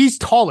 He's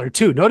taller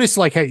too. Notice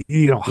like height,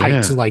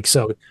 Yeah. like,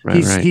 so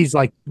Right, right. he's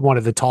like one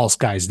of the tallest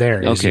guys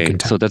there, as you Okay. can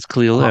tell. So that's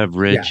Khalil Yeah,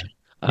 Everidge.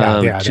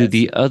 yeah, yeah. To That's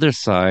the other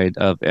side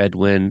of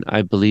Edwin,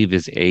 I believe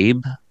is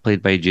Abe,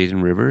 played by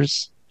Jason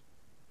Rivers.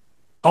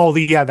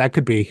 yeah, that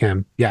could be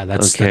him. Yeah,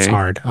 that's Okay.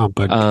 hard.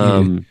 But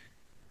Um,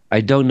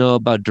 I don't know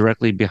about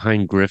directly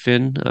behind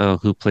Griffin,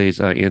 who plays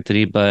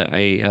Anthony, but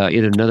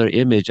in another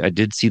image, I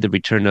did see the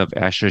return of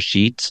Asher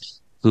Sheets,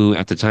 who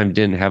at the time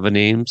didn't have a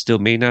name, still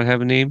may not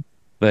have a name,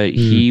 but mm,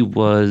 he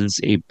was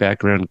a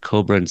background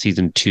Cobra in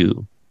season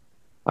 2.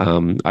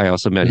 I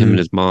also met him and mm,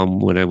 his mom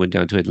when I went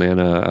down to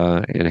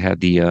Atlanta and had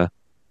mhm.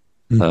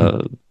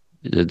 uh,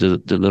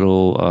 the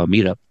little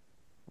meetup.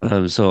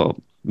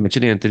 So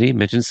mention Anthony,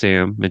 mention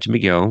Sam, mention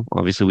Miguel.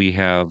 Obviously, we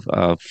have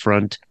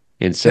front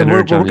and And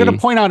center we're going to Johnny.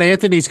 point out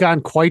Anthony's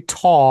gotten quite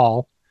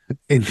tall.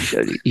 And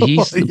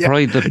He's yeah,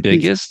 probably the he's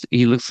biggest.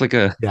 He looks like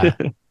a yeah,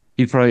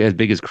 he's probably as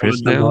big as one Chris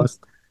of the now, most.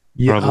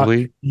 Yeah,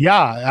 probably.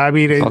 yeah. I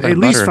mean, It's all at that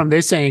least butter. from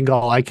this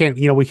angle, I can't.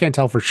 We can't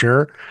tell for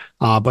sure.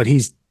 But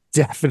he's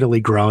definitely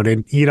grown,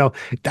 and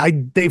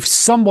they've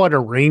somewhat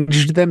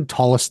arranged them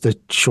tallest to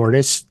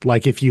shortest.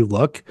 Like if you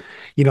look,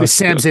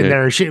 Sam's in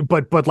Okay. there,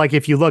 but like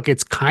if you look,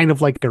 it's kind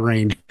of like a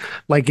range,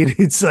 like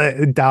it's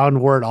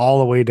downward all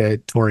the way to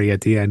Tori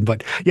at the end.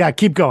 But yeah,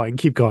 keep going,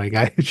 keep going.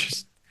 I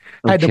just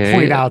had to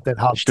point Okay. out that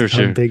Sure, how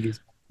sure. big is.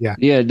 Yeah.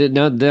 Yeah,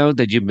 now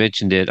that you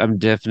mentioned it, I'm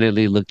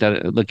definitely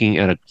looking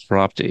at a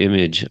cropped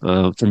image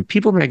from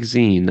People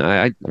magazine.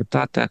 I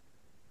thought that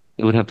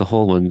it would have the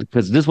whole one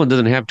because this one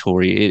doesn't have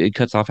Tori. It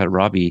cuts off at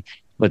Robbie,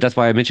 but that's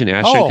why I mentioned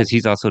Asher because Oh,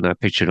 he's also not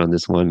pictured on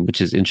this one, which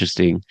is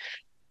interesting.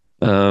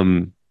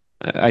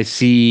 I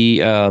see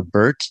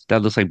Bert.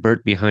 That looks like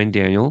Bert behind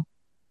Daniel,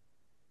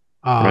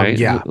 right?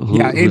 yeah,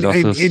 yeah. Who's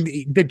also And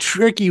the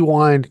tricky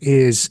one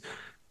is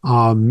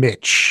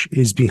Mitch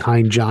is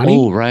behind oh,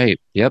 Johnny. right.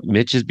 Yep,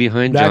 Mitch is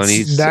behind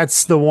Johnny's,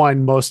 That's the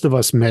one most of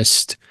us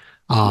missed.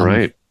 Um,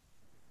 right.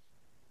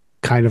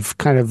 kind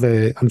of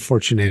a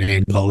unfortunate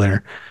angle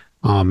there.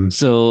 Um,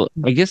 So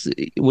I guess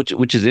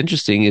which is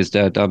interesting is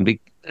that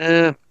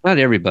Not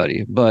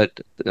everybody, but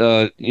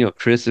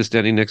Chris is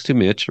standing next to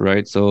Mitch,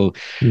 right? So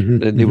Hmm.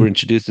 then they were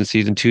introduced in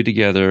season two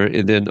together,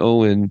 and then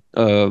Owen,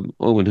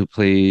 who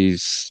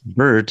plays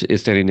Bert,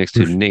 is standing next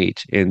to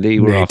Nate, and they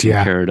were Nate, often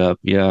yeah. paired up,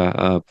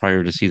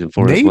 prior to season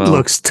four as Nate well.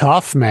 looks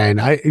tough, man.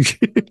 I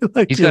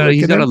like He's you got a look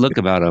he's at got a him. look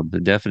about him,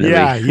 definitely.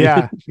 Yeah,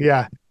 yeah,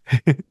 yeah.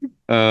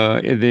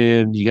 And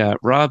then you got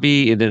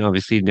Robbie, and then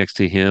obviously next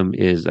to him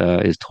is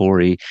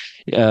Tori.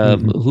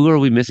 Hmm. Who are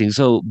we missing?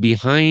 So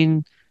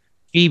behind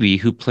Phoebe,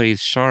 who plays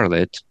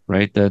Charlotte,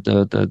 right?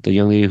 The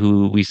young lady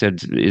who we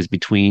said is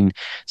between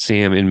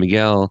Sam and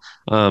Miguel.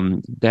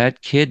 That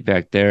kid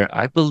back there,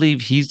 I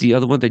believe he's the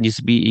other one that used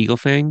to be Eagle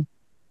Fang.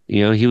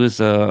 He was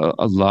a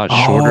lot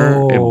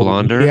shorter and Oh,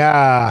 blonder.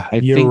 yeah, I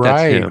you're think that's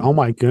right. Oh him.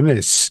 my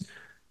goodness.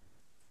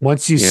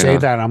 Once you say Yeah.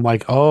 that, I'm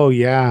like, oh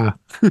yeah.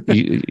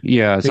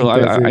 Yeah, I so think I,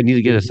 that's I it. need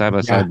to get a side by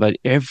Yeah, side, but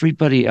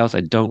everybody else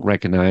I don't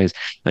recognize.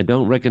 I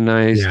don't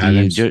recognize yeah.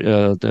 There's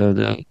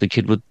the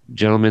kid with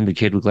gentleman, the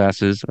kid with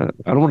glasses. I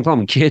don't want to call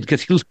him kid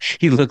because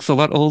he looks a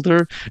lot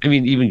older. I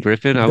mean, even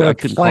Griffin, I the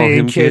couldn't call playing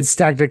him kid. kids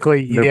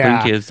technically. They're playing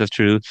Yeah, kids, that's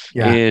true.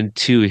 yeah. And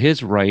to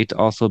his right,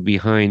 also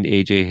behind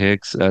AJ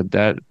Hicks,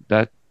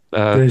 that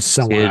uh There's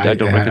someone kid I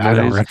don't I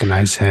don't recognize.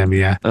 recognize him.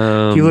 Yeah,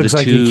 he The looks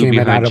like he two came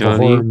in out behind of a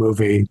horror Johnny.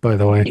 movie. By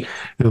the way,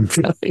 Um,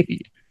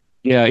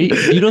 Yeah,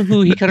 you know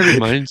who he kind of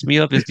reminds me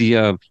of is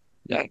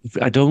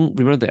I don't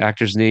remember the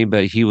actor's name,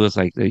 but he was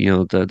like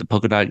the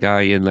polka dot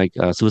guy in like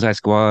Suicide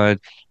Squad.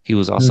 He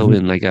was also mhm.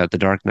 in like The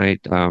Dark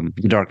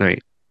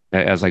Knight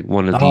as like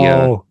one of the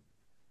Oh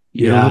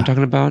you know who I'm yeah.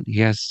 talking about? He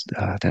has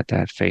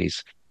that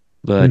face.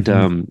 But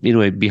Hmm.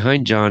 anyway,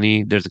 behind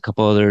Johnny, there's a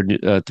couple other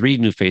three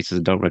new faces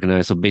I don't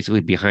recognize. So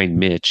basically, behind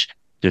Mitch,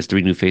 there's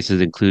three new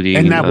faces, And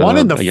including that one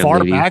in the a young far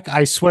lady. back,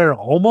 I swear,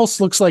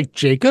 almost looks like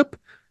Jacob,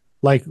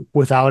 like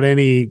without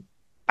any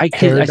I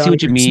hair see dye.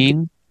 what you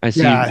mean. I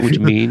see Yeah. what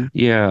you mean.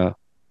 Yeah.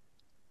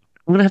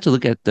 I'm gonna have to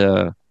look at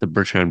the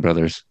Bertrand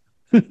brothers.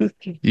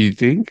 You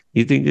think?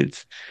 You think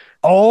it's?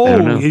 I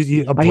don't Oh, know. is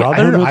he a I don't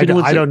brother? know if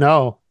anyone's. I don't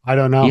know. I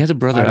don't He know. has a I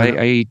brother. don't I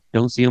know. I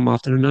don't see him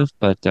often enough,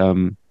 but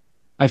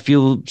I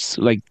feel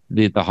like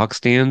the Hawk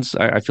stands.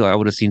 I feel I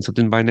would have seen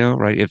something by now,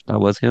 right? If that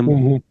was him,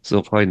 Mhm.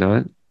 so probably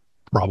not.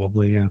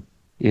 Probably, yeah.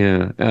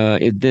 Yeah.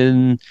 And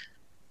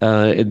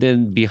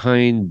then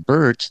behind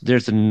Bert,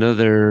 there's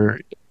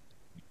another.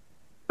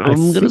 I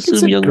I'm gonna think it's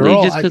assume a young lady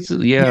girl. just because,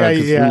 Yeah,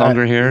 because yeah,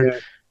 longer hair. yeah.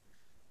 I'm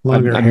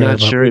Longer I'm hair, not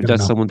but sure we if don't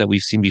that's know. someone that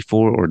we've seen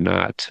before or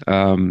not.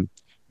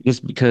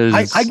 Just I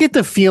because. get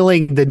the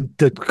feeling that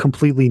the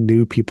completely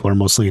new people are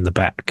mostly in the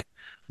back,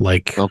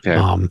 like Okay.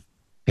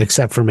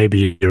 except for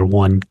maybe your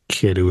one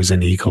kid who was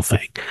an Eagle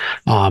thing.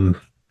 Um,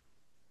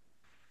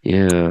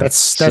 Yeah. that's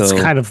So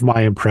kind of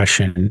my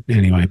impression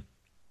anyway.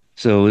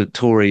 so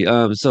Tori,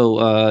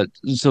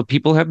 so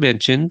people have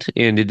mentioned,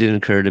 and it didn't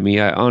occur to me.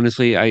 I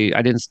honestly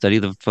I didn't study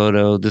the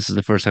photo. This is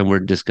the first time we're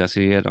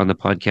discussing it on the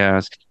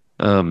podcast.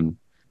 Um,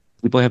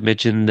 People have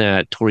mentioned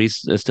that Tori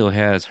still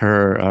has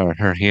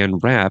her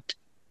hand wrapped,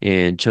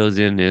 and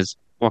Chosen is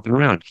walking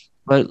around.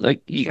 But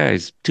like you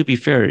guys, to be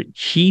fair,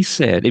 he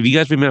said, if you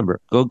guys remember,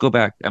 go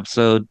back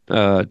episode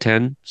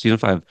 10, season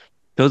 5.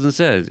 Chosen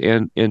says,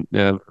 and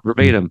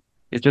verbatim,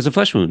 it's just a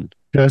flesh wound,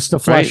 Just a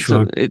right? flesh So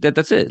wound.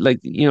 that's it. Like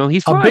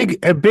he's fine.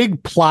 A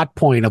big plot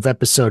point of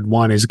episode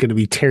one is going to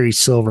be Terry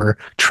Silver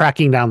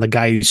tracking down the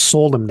guy who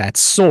sold him that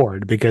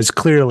sword because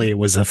clearly it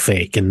was a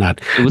fake and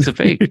not. It was a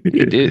fake.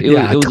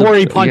 Yeah, It was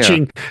Tori yeah.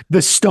 punching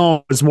the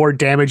stone was more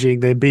damaging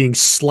than being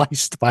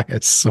sliced by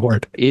a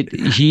sword.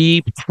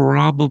 He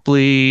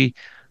probably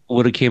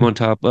would have came on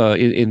top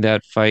in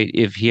that fight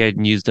if he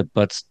hadn't used the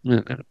butts.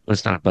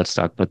 It's not a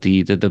buttstock, but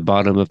the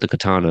bottom of the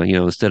katana.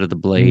 Instead of the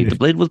blade. The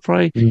blade was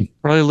probably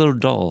a little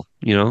dull.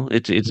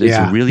 It's a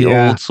Yeah, really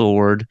yeah, old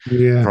sword.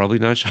 yeah. Probably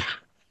not sharp.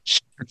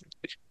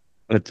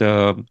 But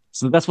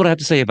so that's what I have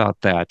to say about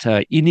that.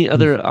 Any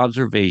other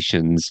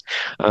observations?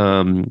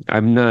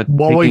 I'm not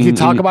Well, we could picking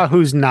talk any. about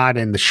who's not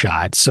in the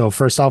shot. So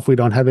first off, we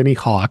don't have any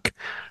Hawk.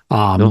 No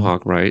Um,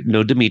 Hawk, right?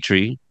 No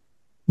Dimitri.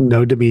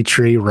 no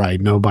Dimitri, right?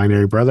 No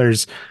Binary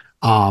Brothers.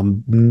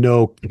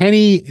 No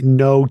Kenny,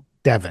 no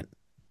Devin.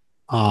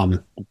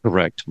 Um,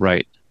 Correct,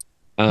 right.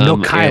 No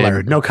And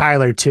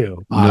Kyler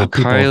too. no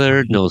People,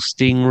 Kyler, no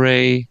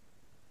Stingray,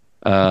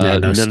 yeah,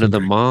 no none of the Stinger.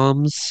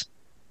 moms.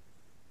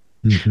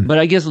 Mhm. But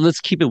I guess let's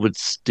keep it with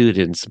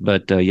students.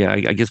 But yeah,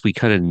 I guess we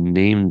kind of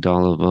named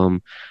all of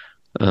them.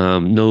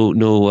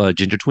 No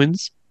ginger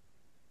twins.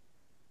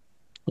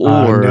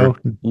 Or No,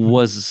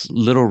 was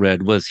Little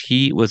Red? Was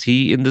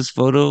he in this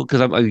photo?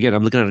 Because I'm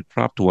looking at a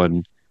cropped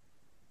one.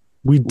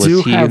 we Was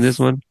do he in have. this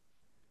one?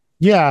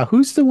 Yeah,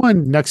 who's the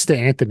one next to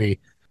Anthony?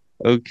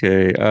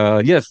 Okay.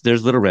 Yes,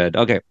 there's Little Red.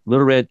 Okay,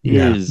 Little Red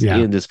Yeah, is yeah,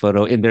 in this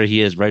photo, and there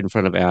he is, right in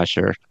front of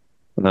Asher.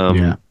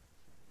 yeah. Um,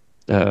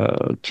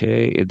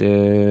 okay, and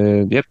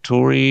then yep,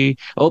 Tori.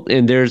 Oh,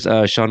 and there's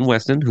Sean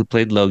Weston who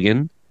played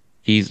Logan.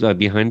 He's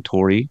behind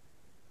Tori,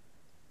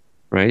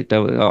 right? That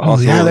was Oh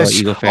yeah, also that's.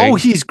 Eagle Oh, Fang.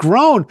 he's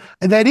grown,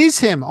 and that is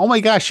him. Oh my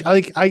gosh,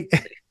 like I.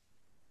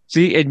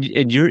 See, and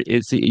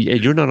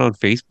you're not on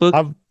Facebook.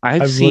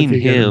 I've I'm seen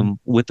looking at him. him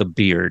with a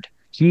beard.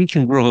 He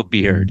can grow a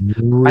beard.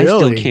 I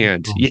still Really?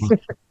 can't. Oh,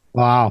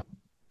 wow,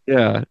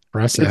 Yeah.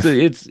 impressive.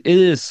 It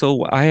is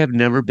so I have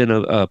never been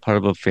a part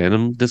of a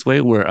fandom this way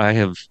where I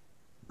have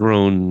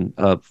grown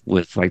up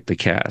with like the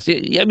cast.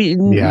 I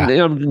mean, Yeah.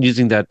 I'm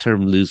using that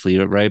term loosely,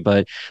 right?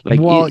 But like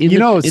Well, in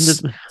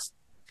the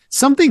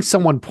something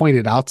someone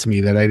pointed out to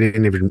me that I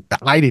didn't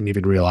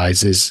even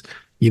realize is,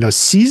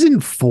 season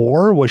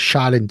 4 was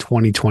shot in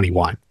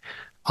 2021.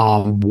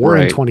 We're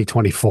in right.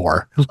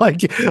 2024.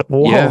 Like,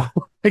 whoa. Yeah.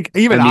 Like I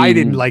even I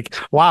didn't mean, like,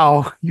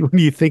 wow, when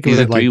you think of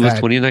season it three like was that.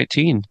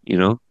 2019, you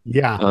know?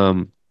 Yeah.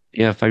 Um,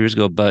 yeah, 5 years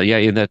ago. But yeah,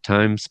 in that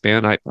time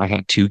span, I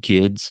had two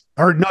kids,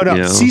 Or no, you no,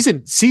 know.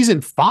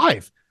 season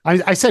 5.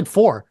 I said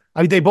 4.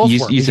 I mean, they both were You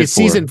said because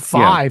four. season Yeah.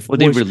 5 Well,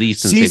 they was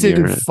released in the same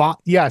season year. 5.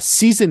 Yeah,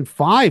 season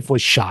 5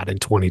 was shot in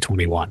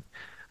 2021.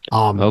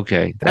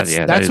 Okay. That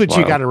That's is what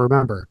you got wild. to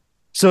remember.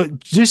 So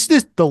just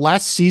the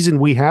last season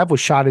we have was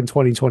shot in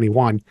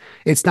 2021.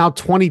 It's now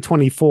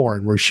 2024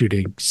 and we're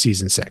shooting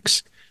season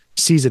 6,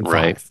 season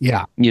Right. 5.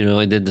 Yeah. You know,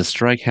 and then the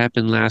strike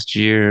happened last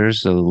year,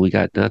 so we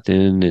got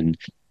nothing. And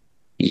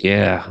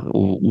yeah,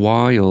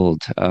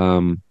 wild.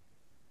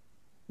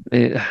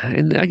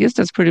 And I guess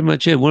that's pretty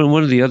much it.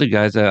 One of the other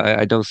guys that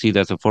I don't see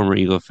that's a former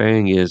Eagle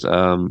Fang is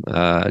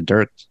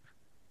Dirk,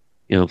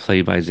 you know,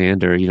 played by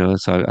Xander, you know,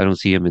 so I don't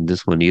see him in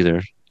this one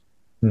either.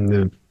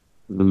 Mm,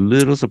 A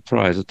little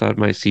surprised. I thought I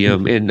might see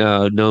him. mhm. And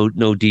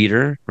no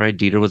Dieter, right?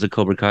 Dieter was a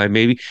Cobra Kai.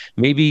 Maybe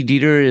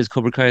Dieter is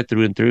Cobra Kai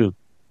through and through.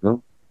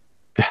 No?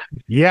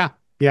 Yeah.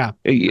 Yeah.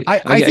 I,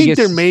 I I think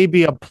there guess may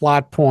be a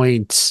plot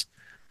point.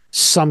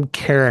 Some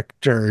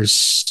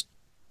characters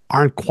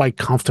aren't quite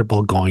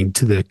comfortable going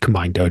to the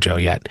combined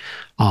dojo yet.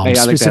 I like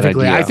that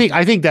Specifically, idea.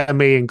 I think that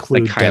may Like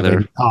include Kyler,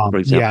 Devin. for Yeah,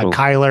 example.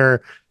 Kyler,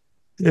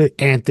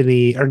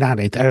 Anthony, or not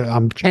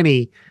Anthony,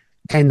 Kenny,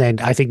 and then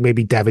I think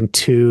maybe Devin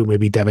too.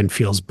 Maybe Devin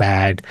feels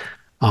bad,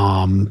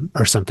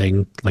 or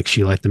something like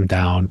she let them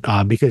down.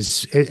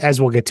 Because as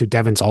we'll get to,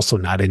 Devin's also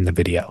not in the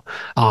video.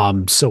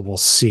 So we'll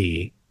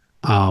see.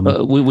 Um,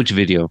 Which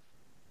video?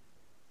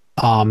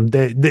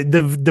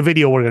 the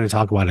video we're going to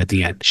talk about at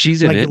the end,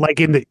 She's in it. like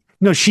in the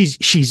no, she's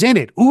in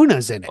it.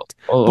 Una's in it,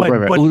 Right,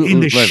 right. but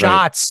in the Right, right.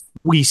 shots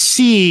we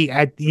see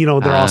at they're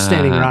all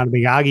standing Ah, around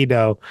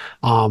Miyagi-Do.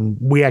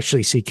 We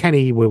actually see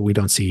Kenny. We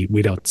don't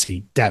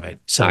see Devin.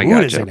 So I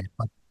Una's gotcha. in it,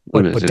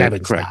 Una's but in it.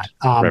 Devin's not.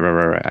 Correct.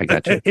 Right. I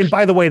gotcha. And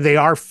by the way, they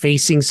are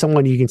facing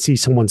someone. You can see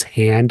someone's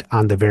hand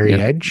on the very Yeah,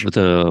 edge. with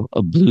a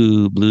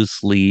blue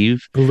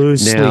sleeve. Blue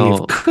sleeve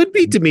Now, could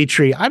be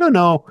Dimitri. I don't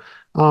know.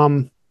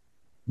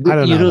 I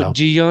don't you know know, though.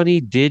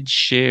 Gianni did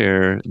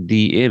share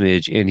the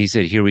image, and he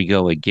said, "Here we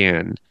go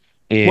again."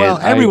 Well,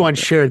 And everyone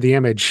shared the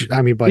image.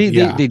 I mean, but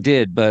yeah, they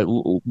did,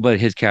 but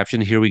his caption,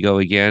 "Here we go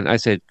again." I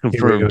said, here we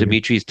 "Confirm, go again.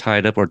 Dimitri's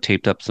tied up or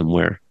taped up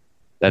somewhere."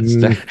 That's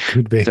that.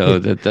 Could be. So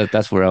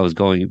that's where I was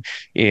going,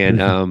 and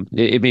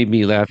it made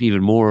me laugh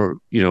even more.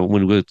 You know,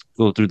 when we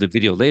go through the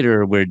video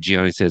later, where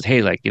Gianni says,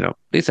 "Hey, like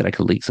they said I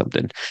could leak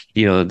something,"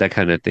 you know, that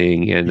kind of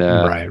thing, and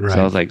Right, so I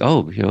right. was like,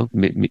 "Oh, you know,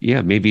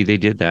 yeah, maybe they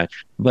did that."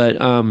 But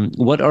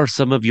what are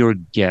some of your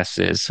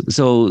guesses?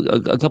 So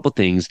a couple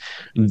things.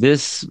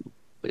 This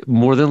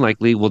more than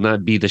likely will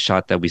not be the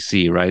shot that we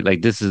see, right?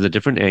 Like this is a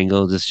different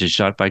angle. This is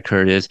shot by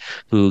Curtis,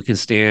 who can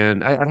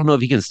stand. I don't know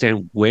if he can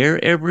stand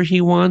wherever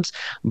he wants,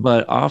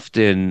 but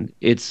often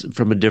it's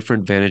from a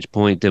different vantage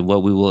point than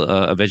what we will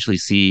eventually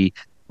see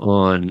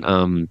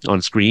on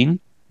screen.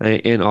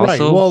 And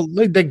Right. also, Well,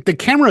 the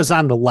camera's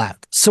on the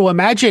left. So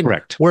imagine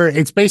correct, where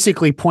it's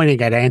basically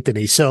pointing at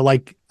Anthony. So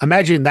like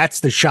imagine that's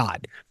the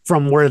shot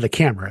from where the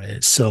camera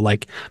is. So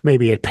like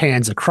maybe it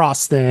pans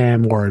across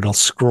them or it'll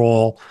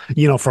scroll,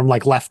 from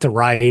like left to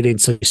right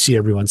and so you see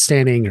everyone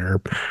standing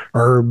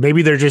or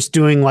maybe they're just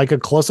doing like a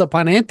close up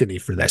on Anthony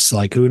for this.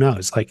 Like who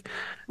knows? Like this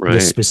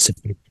right.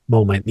 specific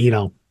moment,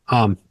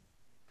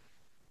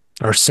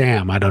 or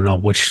Sam, I don't know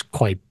which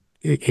quite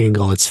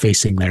angle it's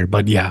facing there,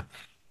 but yeah.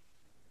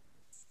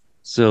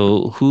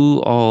 So who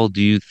all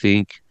do you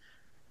think?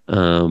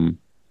 Um,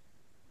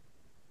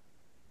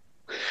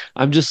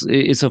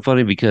 it's so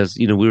funny because,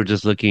 you know, we were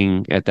just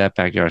looking at that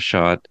backyard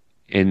shot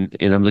and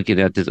I'm looking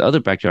at this other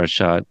backyard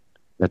shot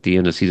at the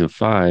end of season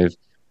five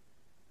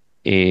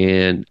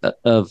and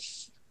of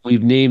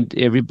we've named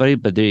everybody,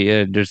 but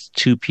there's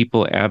two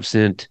people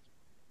absent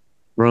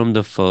from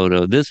the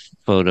photo. This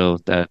photo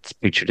that's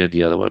pictured in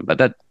the other one, but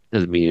that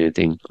doesn't mean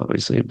anything,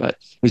 obviously. But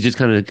it's just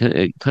kind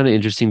of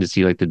interesting to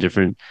see like the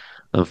different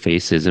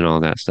faces and all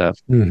that stuff.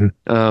 Mhm.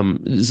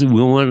 So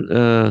we want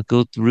to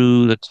go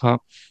through the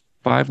top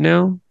five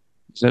now.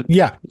 Is that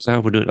Yeah. is that how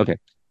we're doing? Okay.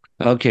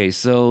 Okay,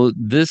 so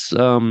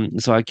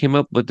so I came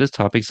up with this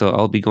topic, so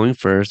I'll be going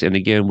first. And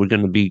again, we're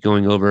going to be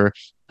going over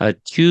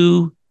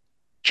two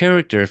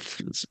characters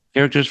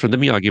from the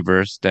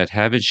Miyagi-verse that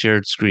haven't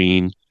shared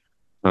screen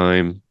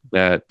time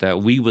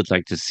that we would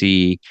like to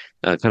see,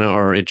 kind of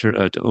our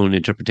own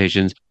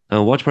interpretations.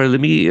 Watch party.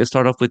 Let me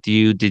start off with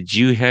you. Did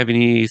you have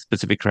any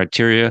specific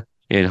criteria,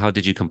 and how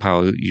did you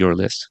compile your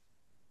list?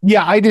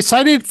 Yeah, I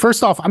decided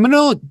first off, I'm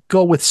gonna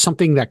go with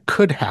something that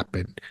could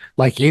happen,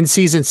 like in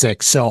season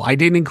 6. So I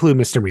didn't include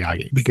Mr.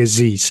 Miyagi because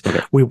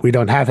Okay. we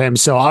don't have him.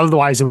 So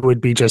otherwise, it would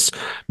be just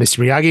Mr.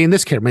 Miyagi in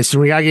this character, Mr.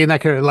 Miyagi in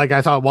that character. Like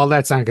I thought, well,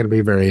 that's not going to be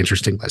a very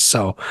interesting list.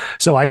 So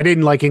I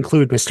didn't like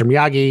include Mr.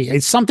 Miyagi.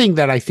 It's something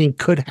that I think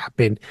could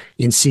happen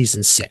in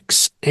season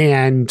 6,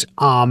 and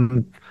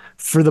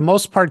for the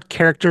most part,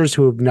 characters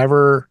who have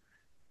never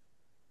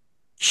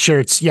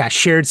shared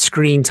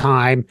screen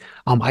time.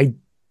 I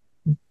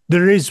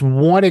There is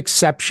one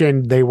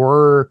exception. They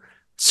were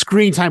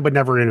screen time but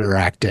never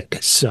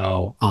interacted.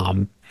 So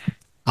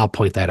I'll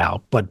point that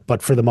out.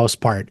 But for the most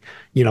part,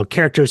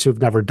 characters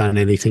who've never done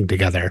anything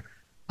together,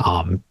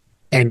 um,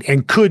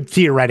 and could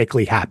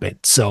theoretically happen.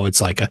 So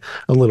it's like a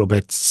little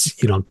bit,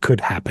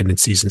 could happen in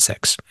season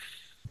 6.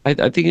 I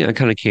think I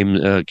kind of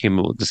came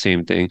up with the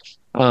same thing.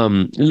 Let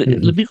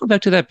Mhm. me go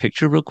back to that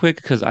picture real quick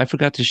because I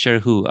forgot to share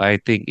who I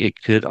think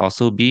it could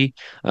also be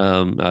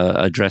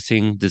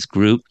addressing this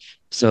group.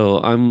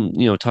 So I'm,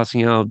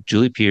 tossing out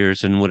Julie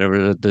Pierce and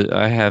whatever.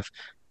 I have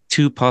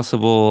two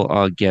possible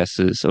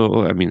guesses.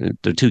 Oh, I mean,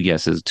 there are two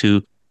guesses,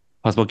 two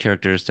possible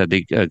characters that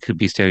they could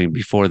be standing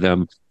before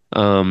them.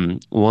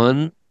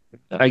 One,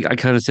 I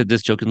kind of said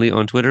this jokingly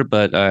on Twitter,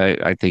 but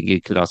I think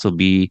it could also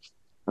be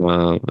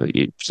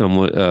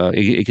somewhat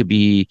it could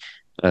be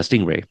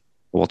Stingray,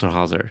 Walter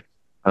Hauser.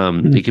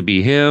 It could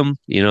be him,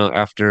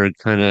 after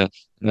kind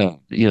of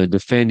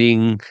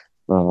defending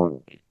uh,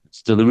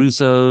 the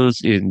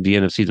Russos in the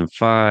end of season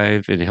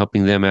 5 and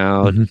helping them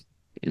out. Mhm.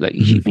 Like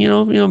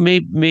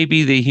Mhm.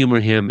 maybe they humor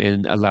him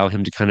and allow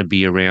him to kind of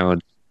be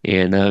around,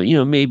 and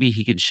maybe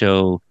he could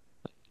show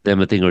them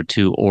a thing or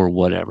two or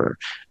whatever.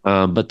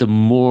 But the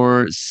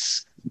more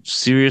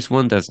serious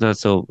one that's not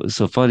so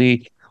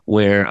funny,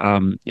 where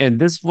and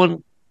this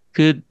one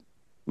could,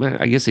 well,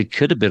 I guess it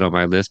could have been on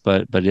my list,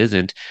 but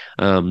isn't.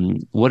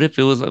 What if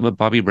it was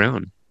Bobby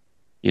Brown?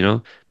 You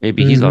know,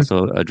 maybe he's Mhm.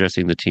 also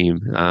addressing the team,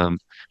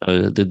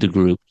 the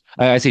group.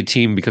 I say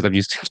team because I'm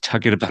used to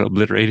talking about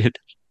obliterated.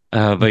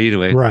 But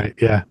anyway, Right.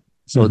 Yeah.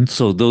 so Mhm.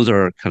 so those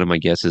are kind of my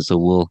guesses. So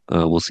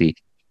we'll see.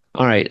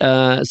 All right.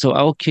 So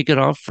I'll kick it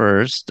off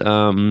first.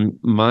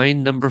 My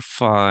number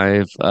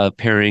 5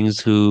 pairings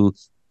who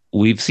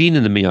we've seen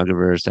in the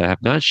Miyagiverse that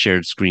have not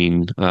shared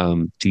screen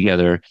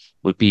together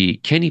would be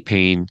Kenny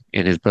Payne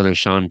and his brother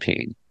Sean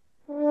Payne.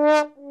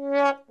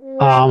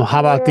 How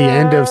about the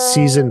end of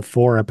season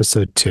 4,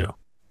 episode 2?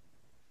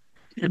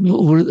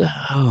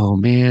 Oh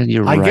man,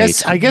 you're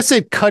right. I guess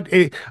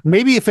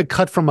maybe if it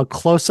cut from a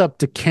close up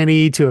to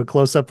Kenny to a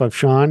close up of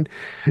Sean,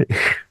 but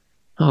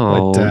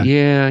Oh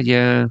yeah,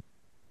 yeah.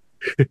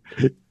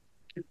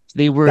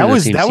 They were in that the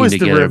was same scene the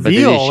together, but they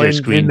didn't reveal share in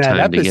screen that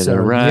time together.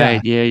 episode.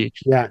 Right? Yeah. Yeah.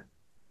 Yeah.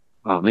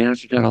 Oh man, I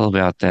forgot all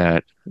about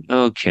that.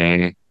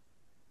 Okay.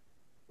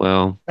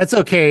 Well, That's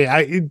okay.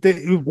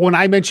 When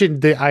I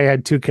mentioned that I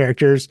had two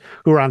characters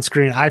who were on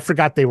screen, I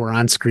forgot they were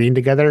on screen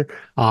together.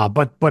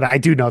 But I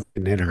do know they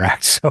didn't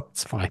interact, so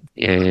it's fine.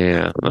 yeah,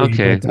 yeah, yeah.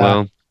 Okay. But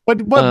Well,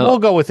 but uh, we'll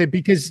go with it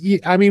because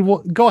I mean,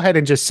 go ahead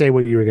and just say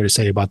what you were going to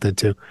say about that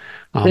too.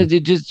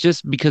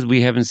 just because we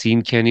haven't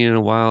seen Kenny in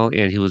a while,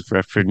 and he was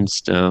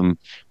referenced in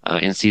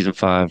season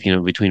 5,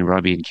 between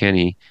Robbie and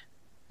Kenny.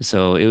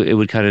 So it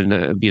would kind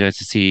of be nice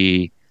to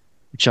see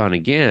Sean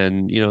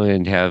again,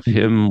 and have Mhm.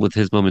 him with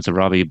his moments of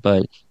Robbie,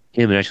 but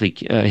him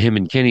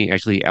and Kenny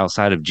actually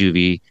outside of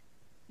juvie,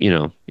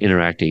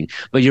 interacting.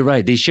 But you're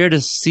right, they shared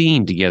a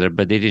scene together,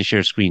 but they didn't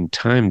share screen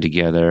time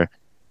together.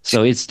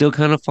 So it still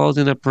kind of falls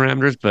in the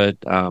parameters, but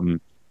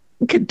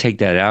we could take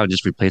that out and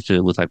just replace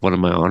it with like one of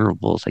my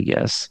honorables, I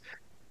guess.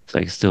 It's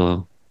like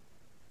still,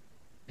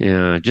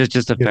 yeah,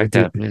 just the Gonna fact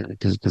do that man,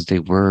 because they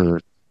were,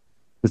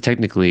 because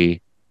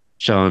technically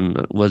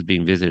Sean was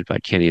being visited by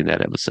Kenny in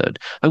that episode.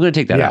 I'm gonna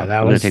take that Yeah, out. that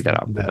I'm gonna was take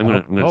that out. that.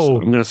 Oh,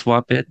 oh. I'm gonna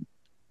swap it,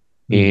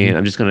 Mhm. and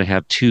I'm just gonna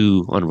have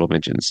two honorable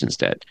mentions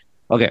instead.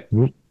 Okay,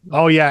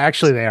 Oh yeah,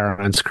 actually they are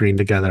on screen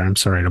together. I'm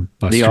sorry to they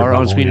bust your are on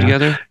bubble. screen Yeah.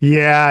 together.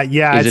 Yeah,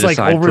 yeah. Is It's it a like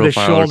side over the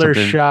profile or shoulder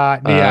something?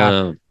 shot. Yeah.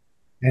 Uh,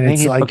 And Dang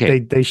it's it. like Okay.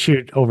 they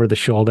shoot over the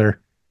shoulder.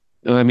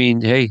 I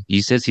mean, hey,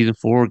 you said season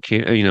 4,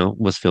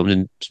 was filmed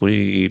in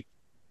 2020,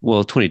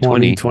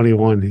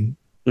 2021.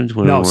 No,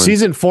 2021.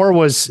 season 4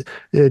 was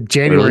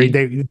January,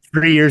 Early.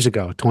 3 years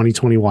ago,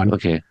 2021.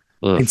 Okay.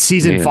 Ugh, And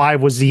season man.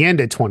 5 was the end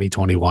of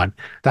 2021.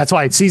 That's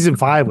why season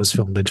 5 was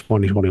filmed in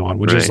 2021,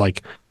 which is Right.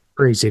 like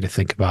crazy to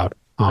think about.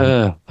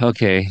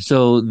 Okay.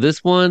 So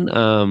this one,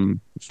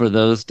 for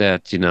those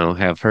that,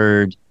 have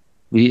heard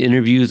the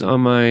interviews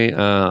on my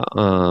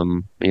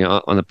on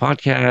the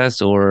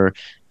podcast, or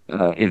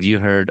if you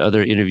heard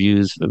other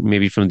interviews,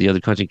 maybe from the other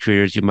content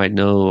creators, you might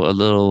know a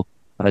little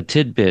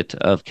tidbit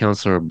of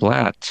Counselor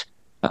Blatt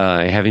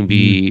having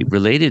be Mhm.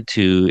 related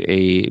to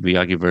a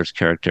Miyagi-verse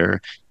character,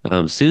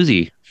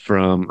 Susie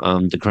from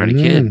The Karate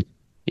Mm, Kid.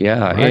 Yeah,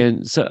 right,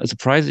 and so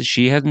surprised that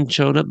she hadn't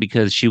shown up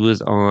because she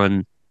was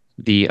on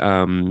the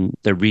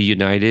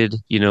reunited,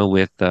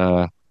 with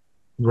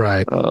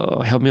right.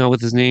 help me out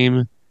with his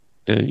name,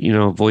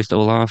 voiced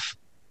Olaf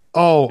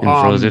Oh, in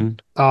Frozen.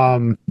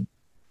 um,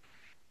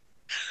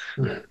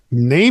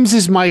 Names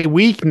is my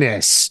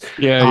weakness.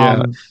 Yeah,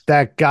 yeah.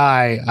 That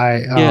guy, I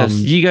Yes,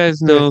 you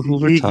guys know who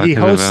we're he talking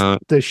hosts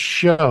about. the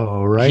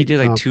show, He right? did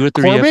like two or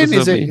three Corbin, is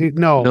episodes. it?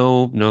 No,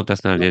 No, no,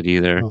 that's not it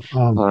either.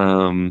 no,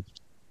 Um,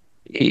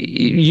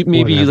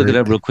 maybe you look it whatever.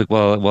 up real quick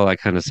while I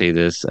kind of say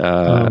this.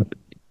 Um,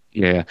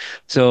 Yeah.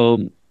 So,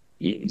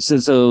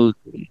 so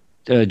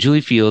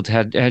Julie Fields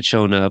had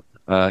shown up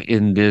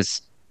in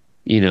this,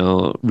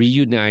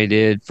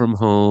 reunited from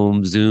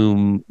home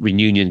Zoom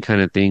reunion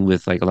kind of thing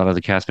with like a lot of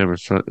the cast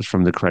members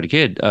from the Karate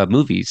Kid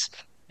movies.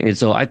 And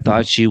so I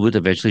thought she would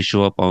eventually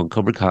show up on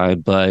Cobra Kai,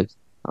 but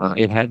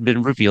it had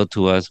been revealed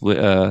to us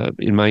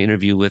in my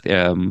interview with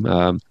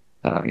Aaron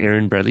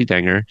Bradley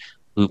Danger,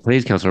 who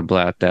plays Counselor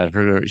Blatt,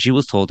 that she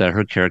was told that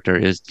her character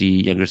is the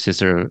younger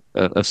sister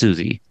of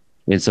Susie.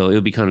 And so it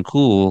would be kind of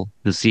cool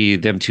to see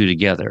them two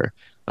together.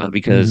 mhm,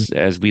 Because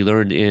as we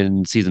learned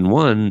in season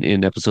one,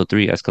 in episode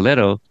three,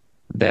 Escaleto,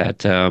 that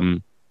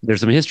there's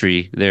some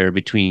history there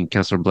between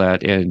Counselor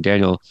Blatt and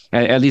Daniel.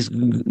 At least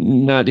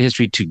not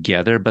history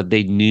together, but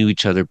they knew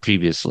each other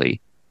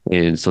previously.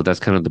 And so that's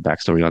kind of the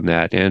backstory on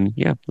that. And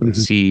yeah, let's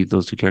mhm. see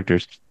those two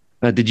characters.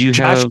 Did you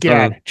Josh have,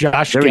 Gad,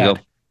 Josh there we go.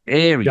 Gad,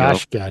 There we go.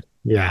 Josh Gad.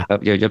 Yeah,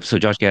 Yeah, yep. So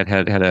Josh Gad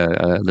had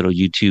a little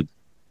YouTube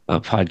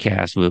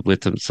podcast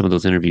with some of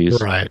those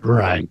interviews. right,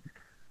 right. Um,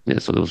 yeah,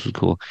 so those were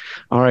cool.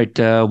 All right,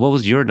 what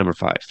was your number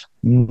five?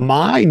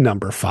 My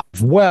number five.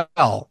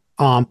 Well,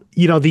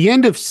 the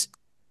end of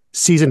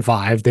season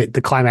five,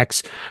 the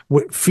climax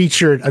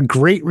featured a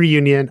great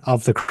reunion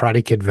of the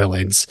Karate Kid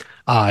villains.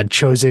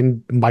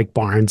 Chosen Mike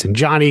Barnes and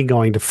Johnny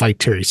going to fight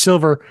Terry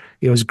Silver.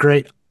 It was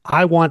great.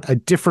 I want a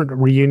different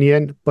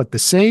reunion, but the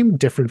same,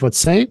 different but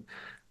same.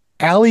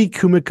 Ali,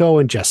 Kumiko,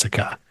 and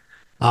Jessica.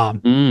 Um,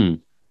 Mm,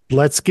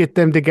 let's get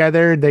them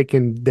together. They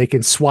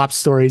can swap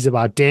stories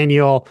about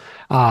Daniel.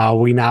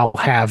 We now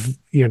have,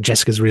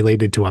 Jessica's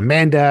related to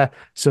Amanda,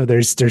 so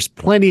there's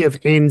plenty of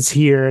ends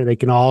here. They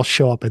can all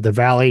show up at the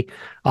Valley.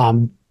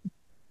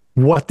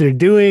 What they're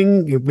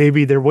doing,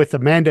 maybe they're with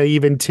Amanda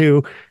even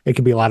too. It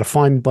can be a lot of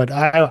fun, but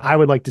I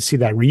would like to see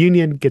that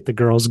reunion, get the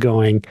girls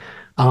going.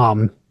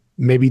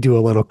 Maybe do a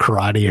little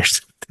karate or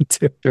something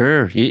too.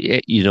 sure.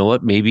 You know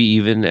what? Maybe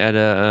even at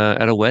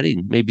a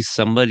wedding. Maybe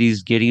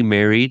somebody's getting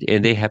married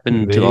and they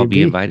happen to all be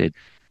Maybe. invited.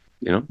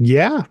 You know?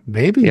 Yeah,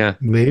 maybe. Yeah, I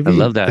Maybe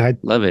love that.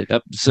 that. Love it.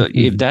 So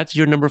if that's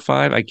your number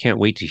five, I can't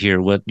wait to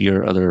hear what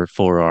your other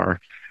four are.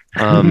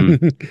 Um,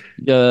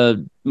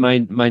 my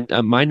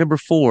number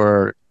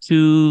four,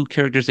 two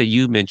characters that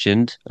you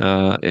mentioned,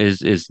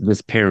 is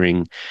this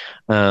pairing.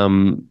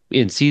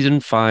 In season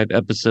five,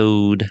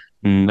 episode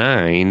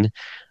nine,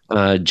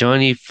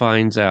 Johnny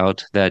finds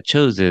out that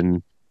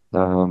Chosen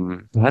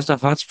has the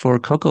hots for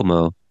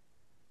Kokomo,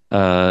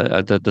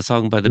 the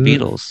song by the Mm,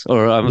 Beatles,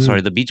 or I'm mm,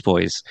 sorry, the Beach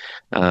Boys.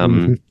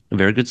 mhm. A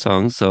very good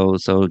song. So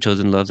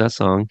Chosen loves that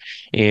song,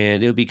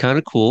 and it would be kind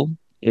of cool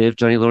if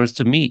Johnny Lawrence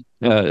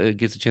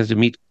gets a chance to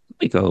meet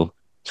Miko,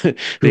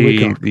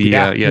 Kumiko.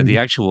 Yeah. the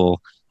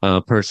actual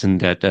person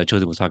that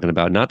Chosen was talking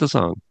about, not the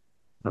song.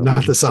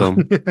 Not the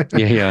song. So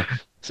yeah, yeah.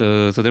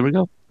 So there we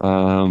go.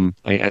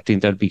 I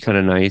think that'd be kind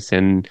of nice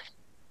and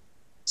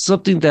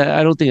something that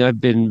I don't think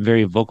I've been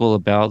very vocal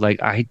about.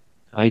 Like I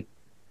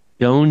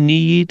don't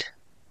need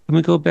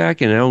Kumiko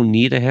back, and I don't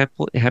need a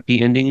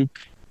happy ending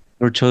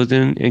for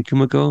Chosen and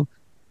Kumiko.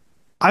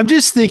 I'm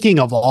just thinking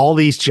of all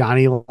these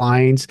Johnny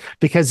lines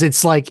because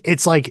it's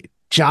like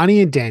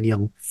Johnny and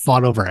Daniel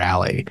fought over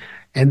Allie,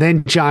 and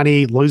then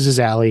Johnny loses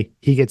Allie,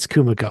 he gets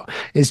Kumiko.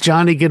 Is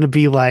Johnny gonna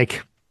be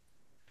like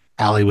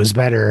Allie was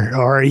better,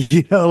 or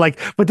like?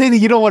 But then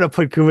you don't want to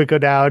put Kumiko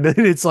down.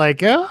 It's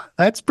like, oh,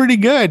 that's pretty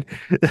good.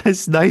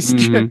 That's nice.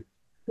 Hmm.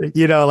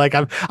 Like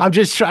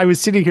I was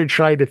sitting here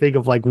trying to think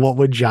of like what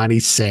would Johnny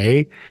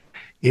say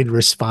in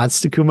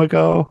response to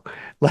Kumiko.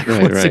 Like,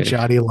 Right, what's the right.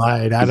 Johnny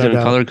line? I He's don't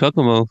gonna call know. her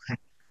Kokomo.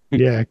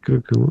 Yeah,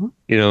 Kumiko.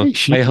 Hey,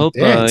 she I can hope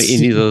dance.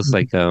 any of those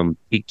like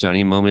peak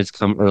Johnny moments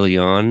come early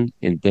on,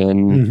 and then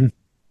Mhm.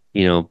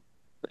 you know,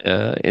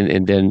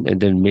 and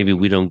then maybe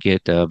we don't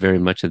get very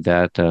much of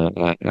that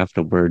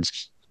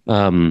afterwards.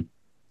 Um,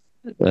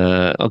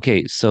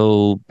 okay,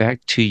 so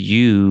back to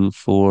you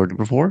for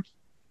number four.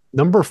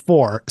 Number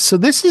four. So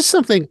this is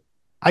something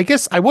I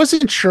guess I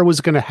wasn't sure was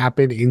going to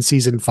happen in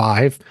season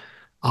five,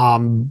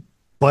 um,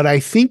 but I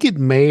think it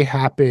may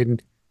happen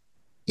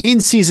in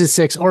season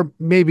six, or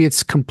maybe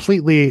it's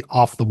completely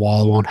off the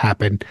wall. It won't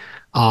happen.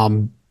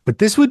 But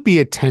this would be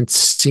a tense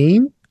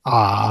scene.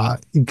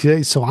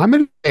 Okay, so I'm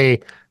going to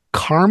say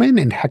Carmen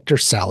and Hector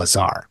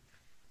Salazar.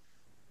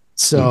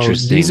 So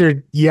these Interesting.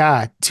 are,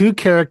 yeah, two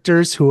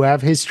characters who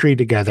have history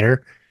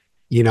together,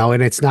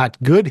 and it's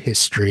not good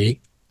history.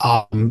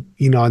 And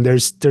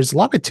there's a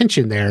lot of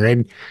tension there.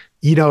 And,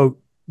 you know,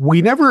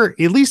 we never,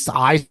 at least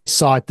I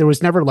saw it, there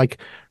was never like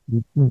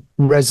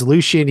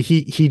resolution.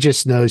 He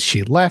just knows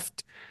she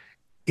left.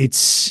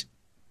 It's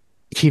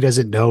he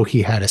doesn't know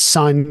he had a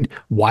son.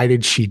 Why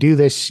did she do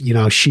this?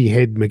 She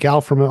hid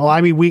Miguel from him. Well, I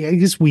mean, I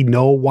guess we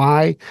know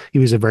why. He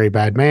was a very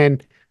bad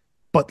man.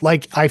 But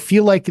like I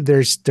feel like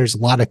there's a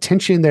lot of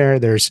tension there.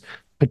 There's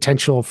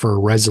potential for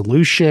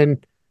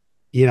resolution.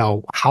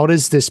 how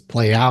does this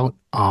play out?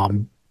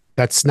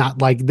 That's not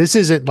like, this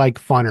isn't like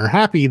fun or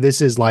happy. This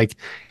is like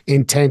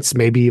intense,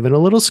 maybe even a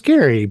little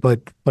scary,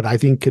 but I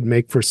think could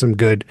make for some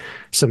good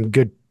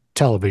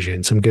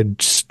television, some good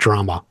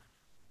drama.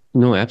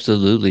 No,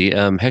 absolutely.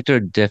 Hector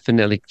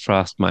definitely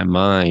crossed my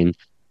mind,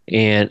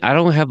 and I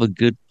don't have a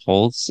good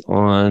pulse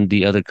on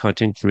the other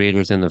content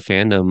creators in the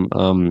fandom,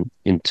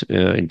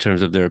 in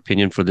terms of their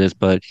opinion for this.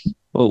 But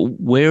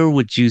where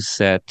would you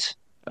set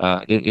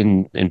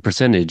in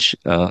percentage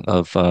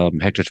of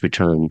Hector's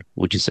return?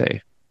 Would you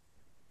say?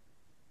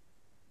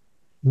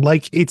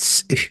 Like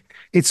it's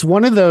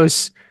one of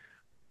those,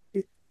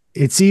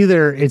 it's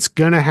either it's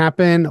gonna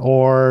happen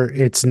or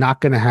it's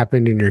not gonna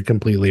happen and you're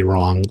completely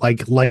wrong.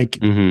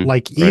 Hmm.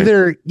 Like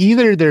Right.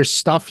 either there's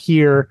stuff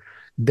here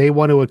they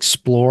want to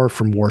explore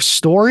for more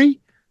story,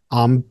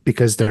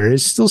 because there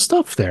is still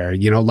stuff there.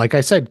 Like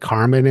I said,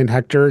 Carmen and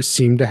Hector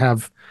seem to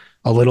have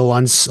a little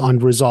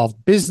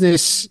unresolved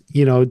business,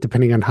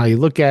 depending on how you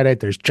look at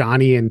it. There's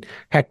Johnny and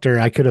Hector.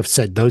 I could have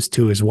said those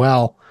two as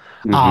well.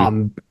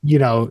 Hmm. You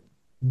know,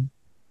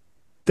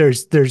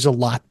 there's a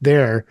lot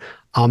there.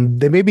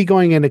 They may be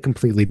going in a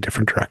completely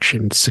different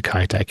direction.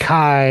 Sakai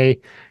Kai,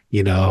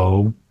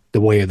 the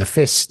way of the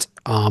fist.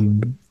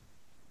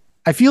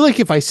 I feel like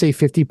if I say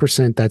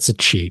 50%, that's a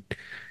cheat.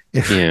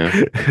 If Yeah.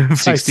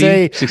 if I 60,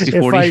 say 60, if I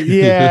 40,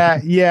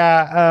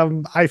 yeah,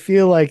 I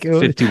feel like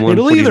 51,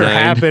 it'll either 49.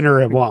 happen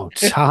or it won't.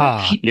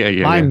 Haha. Yeah,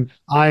 yeah, yeah.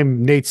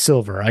 I'm Nate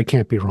Silver. I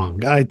can't be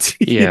wrong.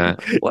 Yeah.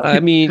 Well, I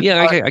mean,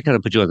 yeah, Uh, I kind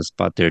of put you on the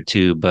spot there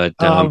too, but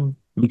um,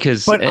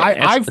 because but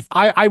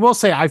I will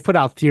say I've put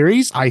out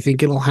theories. I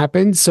think it'll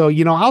happen. So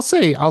I'll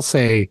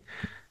say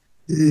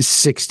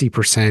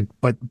 60%.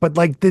 But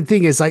like the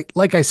thing is,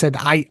 like I said,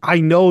 I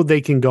know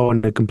they can go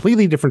in a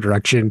completely different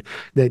direction.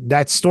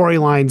 That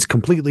storyline's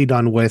completely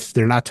done with.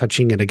 They're not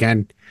touching it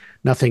again.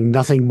 Nothing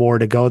more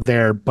to go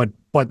there. But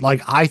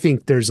like I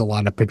think there's a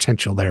lot of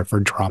potential there for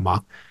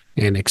drama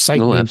and no,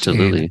 excitement and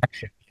absolutely.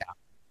 action.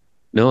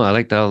 No, I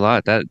like that a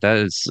lot. That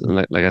is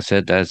like I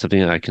said, that is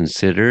something I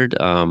considered.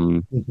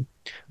 Mhm.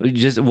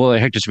 Just well,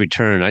 Hector's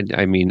return.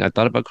 I mean, I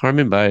thought about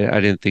Carmen, but I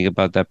didn't think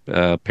about that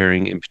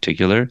pairing in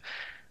particular.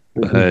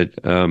 Mhm.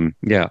 But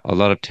yeah, a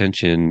lot of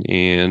tension,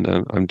 and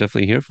I'm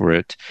definitely here for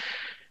it.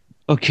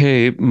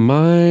 Okay,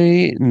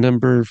 my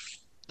number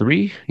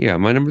three. Yeah,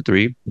 my number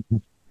three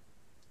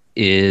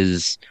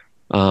is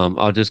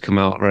I'll just come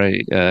out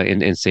right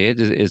and say it.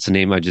 It's a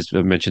name I just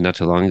mentioned not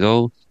too long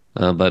ago.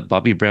 But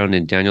Bobby Brown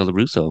and Daniel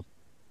LaRusso.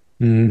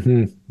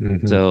 Mhm.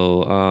 Mhm.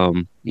 So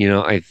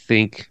I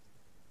think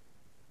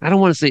I don't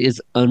want to say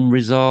it's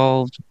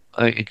unresolved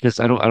because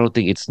I don't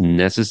think it's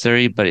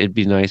necessary, but it'd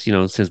be nice,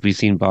 since we've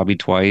seen Bobby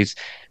twice,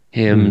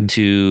 him Mhm.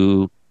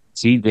 to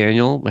see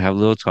Daniel, have a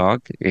little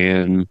talk,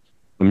 and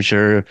I'm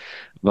sure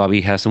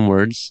Bobby has some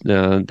words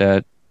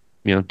that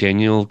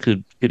Daniel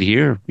could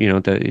hear.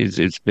 That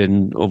it's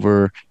been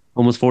over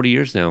almost 40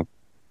 years now.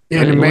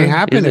 And it may Well,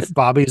 happen is it? if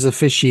Bobby's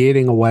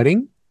officiating a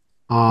wedding,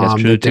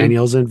 That's true that too.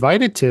 Daniel's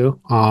invited to.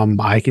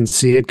 I can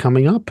see it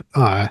coming up.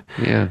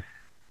 Yeah.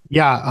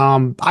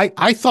 Yeah,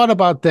 I thought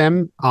about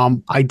them.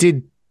 I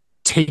did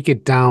take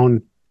it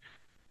down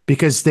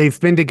because they've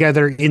been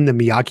together in the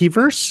Miyagi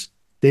verse.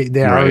 They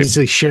Right.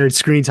 obviously shared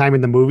screen time in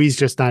the movies,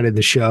 just not in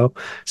the show.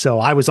 So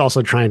I was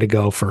also trying to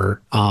go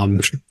for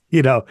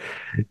you know,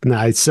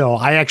 nice. So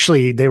I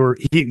actually they were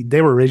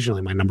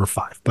originally my number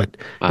five, but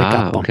that got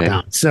Ah, bumped okay.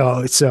 down.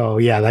 So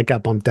yeah, that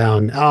got bumped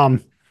down.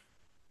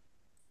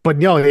 But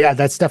no, yeah,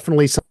 that's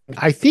definitely something.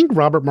 I think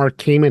Robert Mark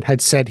Kamen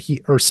had said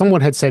he or someone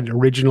had said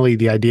originally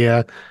the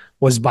idea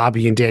was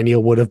Bobby and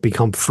Daniel would have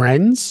become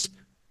friends,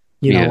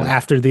 Yeah.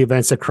 after the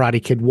events of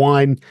Karate Kid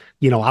 1.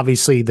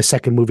 Obviously the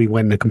second movie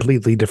went in a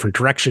completely different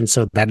direction,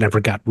 so that never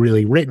got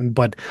really written.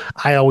 But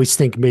I always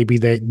think maybe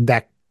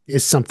that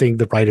is something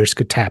the writers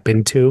could tap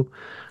into,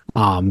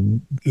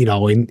 and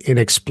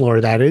explore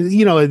that. At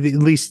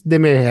least they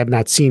may have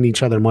not seen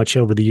each other much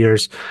over the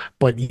years,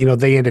 but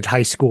they ended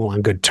high school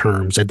on good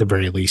terms at the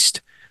very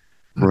least.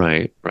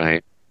 Right.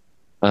 Right.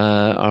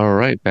 All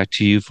right. Back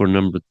to you for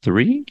number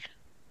three.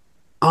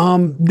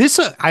 This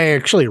I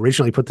actually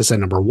originally put this at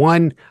number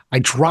one. I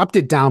dropped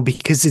it down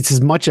because it's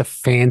as much a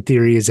fan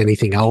theory as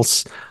anything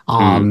else.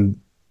 Hmm.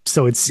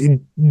 So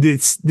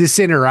this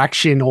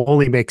interaction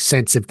only makes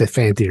sense if the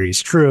fan theory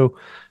is true.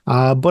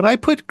 But I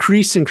put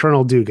Kreese and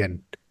Colonel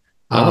Dugan.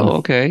 Um, Oh,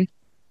 okay.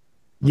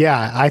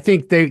 yeah, I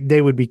think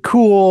they would be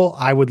cool.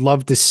 I would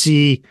love to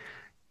see,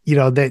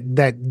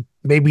 that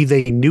maybe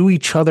they knew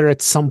each other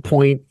at some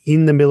point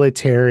in the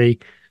military.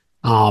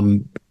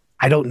 um,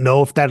 I don't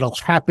know if that'll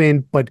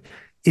happen, but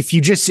if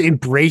you just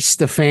embrace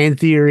the fan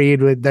theory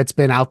that's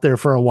been out there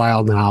for a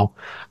while now,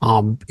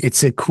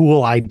 it's a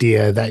cool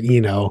idea that,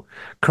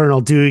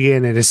 Colonel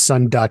Dugan and his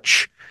son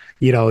Dutch,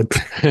 you know,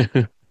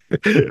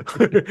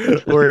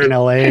 were in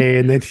LA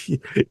and then he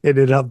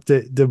ended up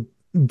to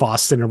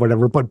Boston or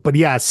whatever. But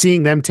yeah,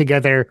 seeing them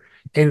together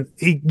and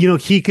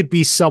he could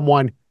be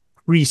someone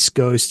Reese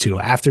goes to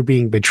after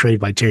being betrayed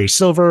by Terry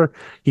Silver.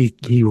 He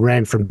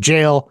ran from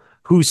jail.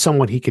 who's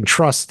someone he can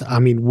trust. I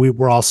mean,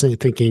 we're also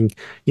thinking,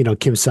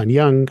 Kim Sun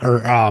Young or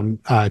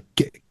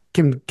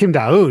Kim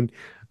Da-eun.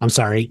 I'm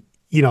sorry,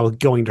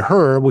 going to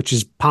her, which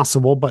is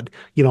possible, but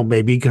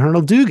maybe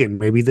Colonel Dugan.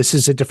 Maybe this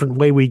is a different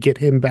way we get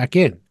him back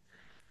in.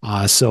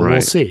 So we'll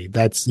Right. see.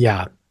 That's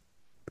yeah.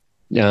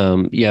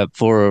 Yeah,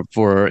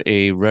 for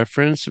a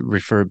reference,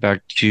 refer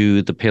back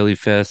to the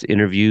PaleyFest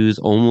interviews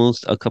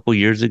almost a couple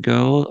years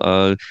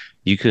ago.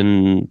 You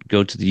can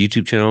go to the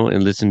YouTube channel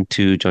and listen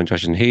to John,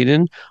 Josh, and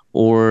Hayden,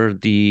 or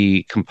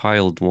the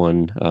compiled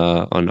one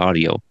on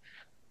audio.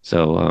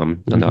 So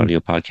on the Mhm. audio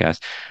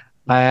podcast.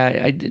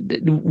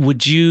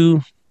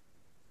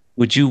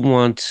 Would you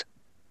want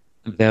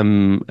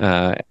them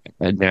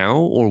now,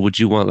 or would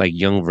you want like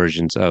young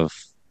versions of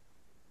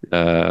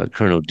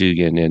Colonel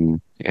Dugan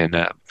and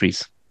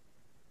Priest?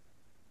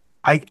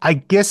 I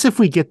guess if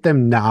we get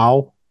them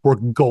now, we're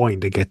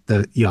going to get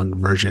the young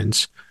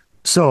versions.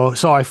 So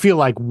I feel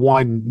like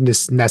one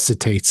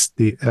necessitates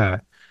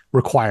the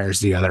requires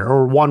the other,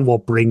 or one will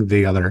bring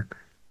the other.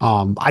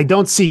 I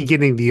don't see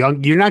getting the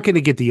young. You're not going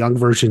to get the young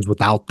versions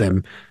without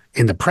them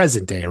in the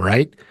present day,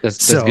 right?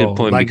 That's a good So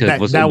point like because that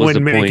what's the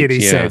wouldn't make point? any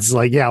Yeah, sense.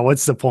 Like, yeah,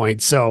 what's the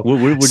point? So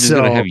we're just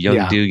gonna have so young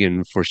yeah.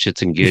 Dugan for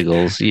shits and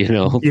giggles, you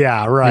know.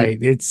 Yeah, right.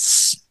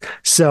 It's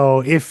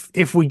so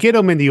if we get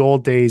them in the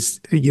old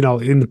days,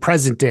 in the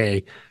present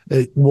day,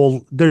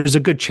 there's a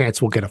good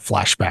chance we'll get a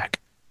flashback.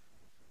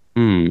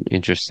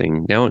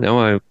 Interesting.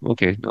 Now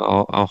okay.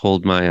 I'll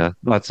hold my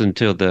thoughts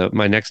until the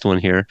my next one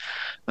here.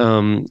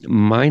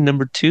 My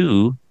number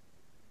two,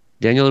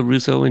 Daniel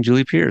Russo and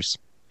Julie Pierce.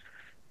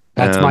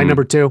 That's my Um,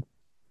 number two.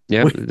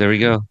 yep, We, there we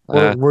go.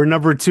 we're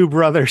number two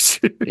brothers.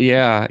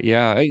 Yeah.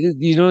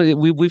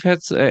 We've had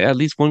at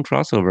least one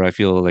crossover. I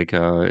feel like I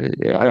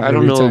don't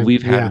Every know if time.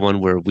 we've had Yeah. one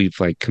where we've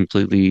like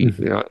completely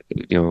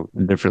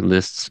Mhm. different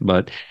lists,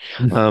 but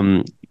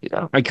um,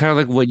 I kind of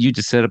like what you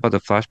just said about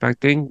the flashback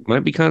thing.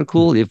 Might be kind of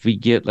cool if we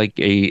get like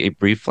a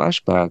brief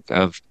flashback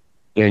of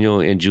Daniel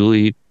and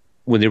Julie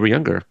when they were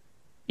younger.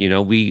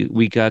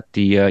 We got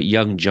the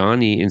young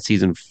Johnny in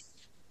season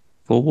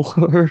 4,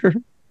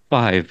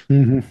 5,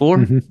 Mhm. 4,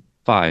 Mhm.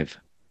 5,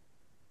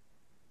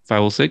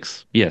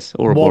 506. Yes,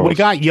 or Well, we 406.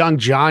 got young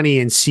Johnny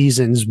in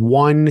seasons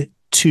 1,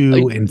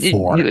 2, and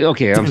 4.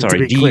 Okay, I'm To sorry.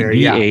 be D clear, D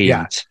yeah,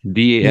 yeah. eight,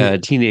 the Yeah.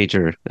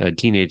 teenager,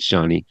 teenage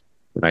Johnny,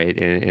 right?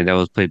 And that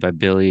was played by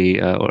Billy,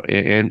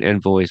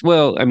 and voice.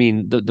 Well, I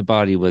mean, the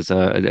body was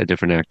a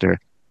different actor.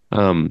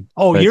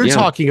 Oh, But you're yeah,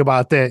 talking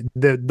about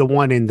the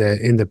one in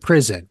the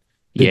prison,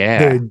 the yeah,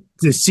 the talking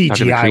to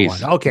CGI one.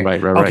 Kreese, Okay,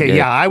 right, okay, yeah,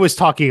 yeah. I was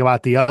talking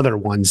about the other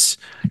ones,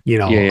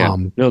 yeah.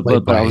 No,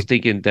 played but I was by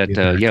thinking that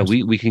the other yeah,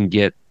 actors. we can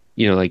get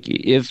like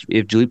if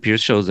Julie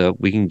Pierce shows up,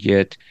 we can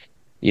get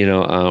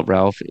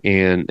Ralph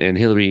and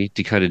Hillary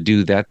to kind of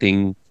do that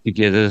thing to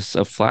get us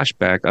a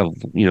flashback of,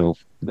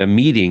 the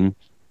meeting,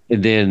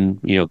 and then,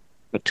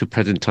 to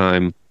present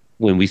time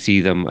when we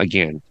see them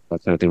again,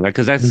 that kind of thing, right?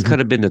 Because that's Mhm,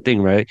 kind of been the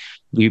thing, right?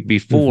 We mhm.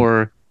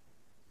 before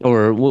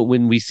or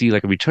when we see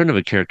like a return of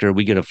a character,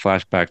 we get a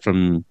flashback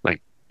from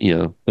like,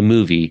 the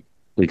movie.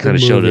 They The kind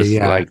of showed movie,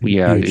 us yeah, like,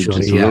 yeah, usually,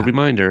 just a little yeah.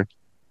 reminder,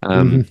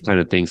 Hmm. kind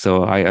of thing.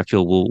 So I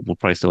feel we'll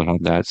probably still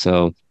have that.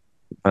 So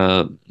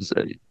uh, s-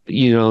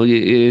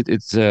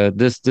 it's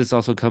this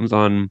also comes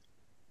on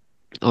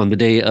the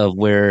day of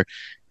where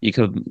you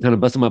kind of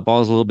busted my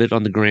balls a little bit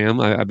on the gram.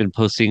 I've been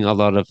posting a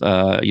lot of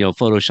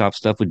Photoshop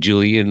stuff with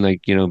Julie and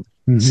like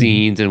Hmm.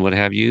 scenes and what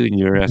have you. And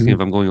you're asking if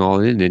Hmm. I'm going all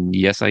in, and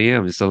yes, I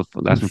am. It's the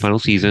last and final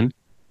season.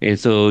 And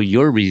so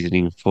your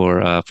reasoning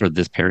for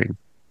this pairing.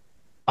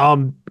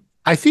 Um,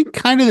 I think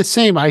kind of the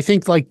same. I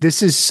think like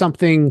this is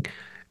something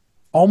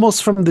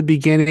almost from the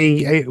beginning.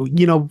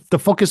 The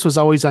focus was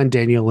always on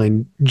Daniel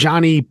and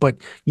Johnny, but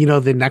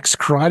the next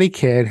Karate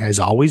Kid has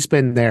always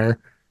been there,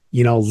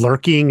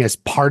 lurking as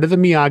part of the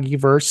Miyagi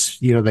verse.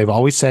 They've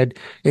always said,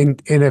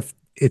 and if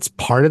it's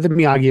part of the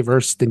Miyagi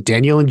verse, then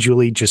Daniel and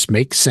Julie just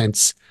make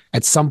sense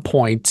at some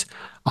point.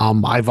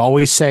 I've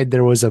always said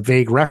there was a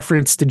vague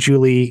reference to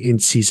Julie in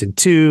season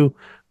 2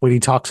 when he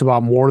talks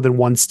about more than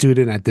one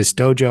student at this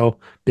dojo,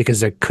 because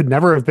there could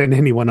never have been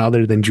anyone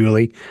other than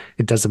Julie.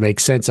 It doesn't make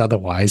sense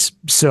otherwise.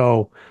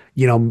 So,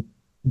 you know,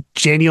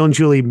 Daniel and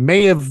Julie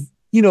may have,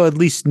 at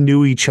least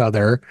knew each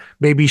other.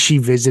 Maybe she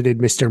visited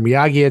Mr.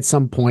 Miyagi at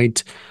some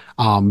point.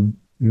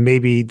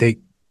 Maybe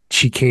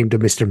she came to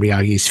Mr.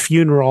 Miyagi's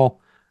funeral.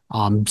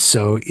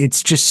 So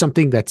it's just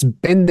something that's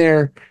been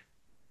there,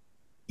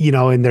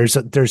 and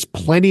there's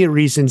plenty of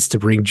reasons to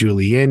bring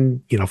Julie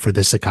in, for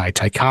the Sakai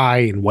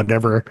Taikai and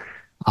whatever.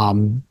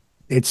 Um,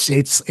 it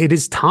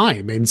is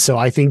time. And so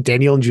I think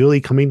Daniel and Julie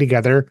coming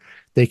together,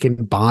 they can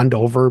bond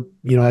over,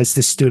 as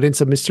the students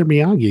of Mr.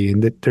 Miyagi,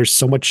 and that there's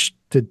so much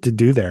to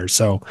do there.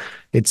 So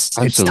it's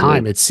time.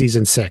 Absolutely. It's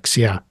season 6.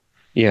 Yeah.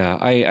 Yeah,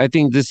 I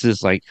think this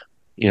is like,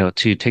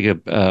 to take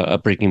a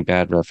Breaking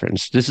Bad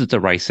reference. This is the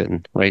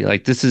ricin, right?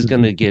 Like this is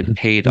going Hmm. to get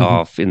paid Hmm.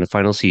 off in the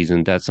final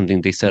season. That's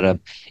something they set up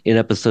in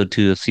episode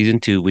 2 of season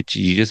 2, which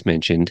you just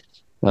mentioned.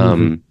 Hmm.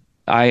 Um,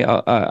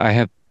 I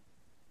have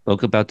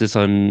spoke about this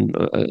on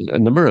a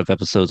number of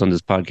episodes on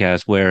this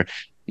podcast where,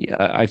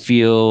 yeah, I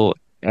feel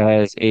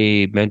as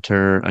a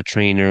mentor, a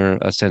trainer,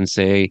 a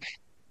sensei,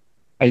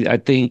 I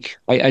think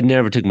I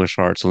never took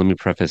martial arts, so let me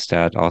preface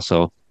that also.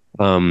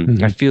 I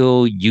Hmm.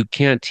 feel you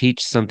can't teach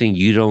something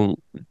you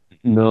don't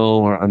know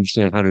or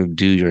understand how to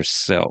do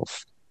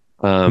yourself.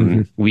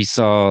 Hmm. We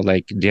saw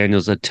like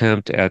Daniel's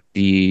attempt at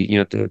the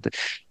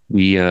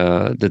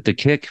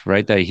kick,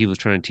 right, that he was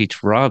trying to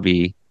teach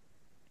Robbie.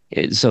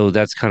 So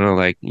that's kind of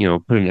like,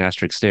 put an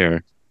asterisk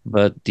there.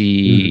 But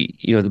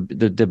Hmm.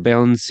 the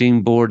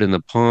balancing board and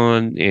the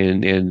pawn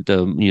and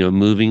the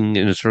moving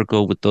in a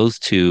circle with those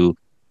two,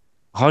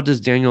 how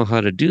does Daniel how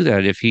to do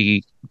that if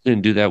he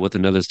couldn't do that with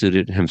another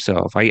student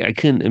himself? I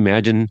couldn't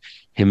imagine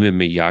him and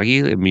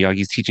Miyagi. If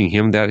Miyagi's teaching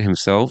him that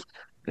himself.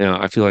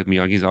 I feel like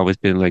Miyagi's always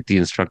been like the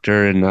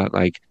instructor and not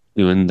like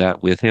doing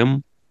that with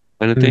him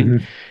kind of thing. Hmm.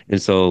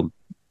 And so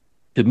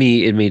to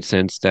me, it made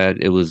sense that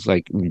it was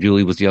like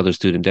Julie was the other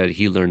student that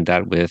he learned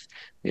that with,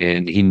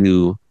 and he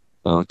knew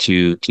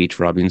to teach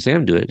Robbie and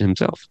Sam do it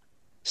himself.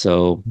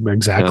 So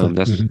Exactly.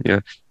 that's Hmm. yeah.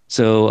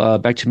 So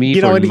back to me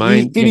You for know,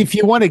 mine. and Yeah, if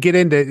you want to get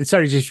into,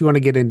 sorry, just if you want to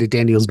get into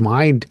Daniel's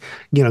mind,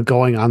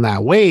 going on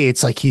that way,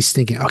 it's like he's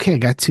thinking, okay, I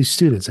got two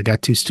students.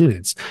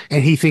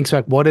 And he thinks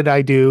like, what did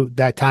I do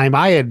that time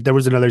there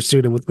was another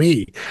student with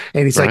me.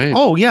 And he's like, right.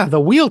 oh yeah, the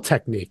wheel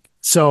technique.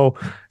 So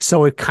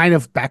it kind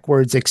of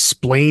backwards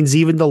explains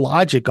even the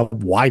logic of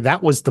why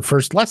that was the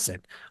first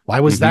lesson. Why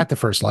was Hmm. that the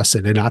first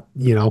lesson and not,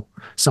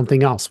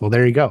 something else? Well,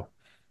 there you go.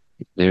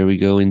 There we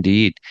go,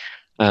 indeed.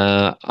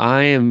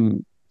 I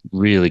am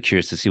really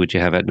curious to see what you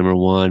have at number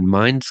one.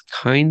 Mine's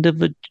kind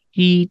of a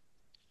cheat,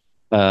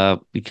 Kind of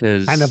a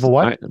because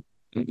what?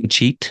 a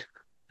cheat.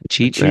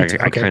 Cheat. I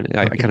Okay. kind of,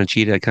 I Okay. kind of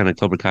cheated. I kind of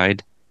Cobra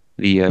Kai'd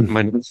the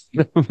my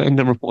my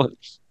number one.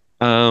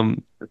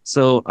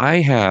 So I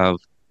have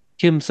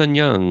Kim Sun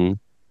Young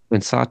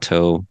and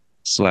Sato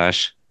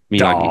slash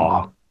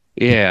Miyagi. Duh.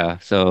 Yeah,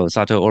 so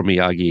Sato or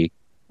Miyagi.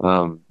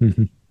 Um,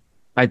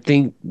 I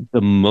think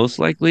the most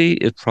likely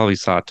is probably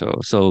Sato.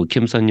 So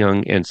Kim Sun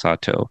Young and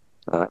Sato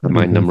are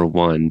my Hmm. number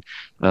one.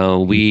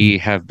 Hmm. We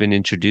have been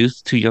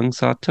introduced to young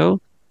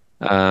Sato,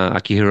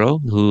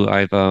 Akihiro, who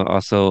I've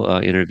also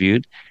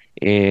interviewed,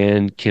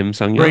 and Kim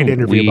Sung Great Young.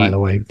 interview, by the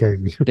way.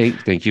 Okay.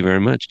 Thank you very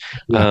much.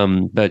 Yeah.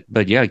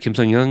 But yeah, Kim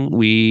Sung Young,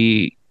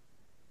 we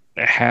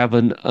have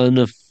an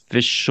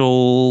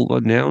unofficial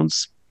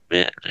announcement.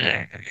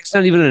 It's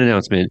not even an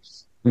announcement.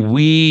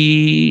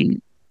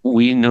 We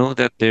we know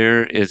that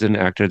there is an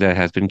actor that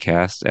has been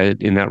cast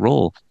in that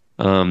role.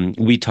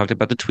 We talked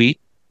about the tweet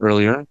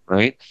earlier,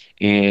 right?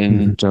 Hmm.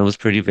 And John was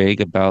pretty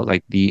vague about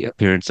like the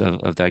appearance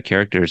of that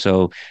character.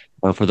 So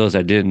for those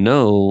that didn't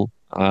know,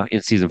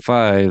 in season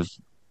five,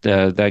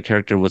 that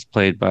character was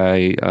played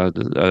by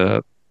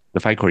the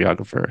fight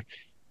choreographer,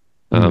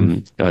 Hmm.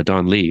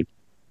 Don Lee.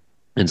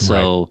 And Right.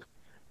 so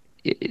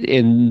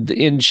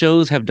in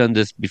shows have done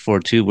this before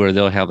too, where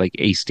they'll have like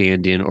a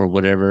stand-in or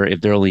whatever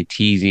if they're only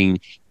teasing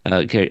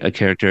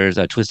characters.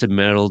 Twisted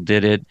Metal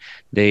did it.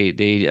 They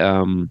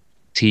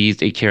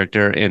teased a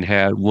character and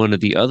had one of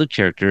the other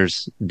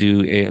characters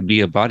be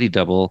a body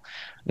double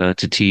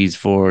to tease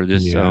for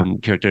this Yeah.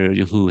 character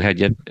who had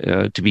yet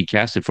to be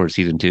casted for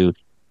season two.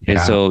 And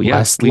Yeah. so yeah,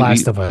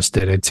 Last of Us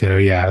did it too.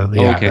 Yeah. oh,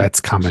 Yeah. okay.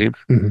 That's coming.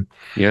 See? Mhm.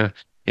 Yeah.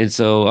 And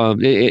so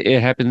it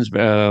happens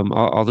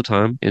all the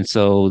time. And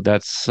so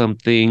that's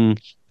something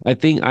I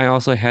think I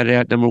also had it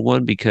at number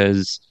one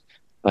because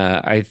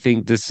I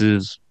think this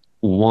is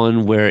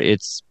one where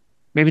it's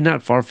maybe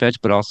not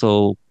far-fetched, but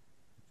also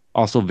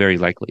very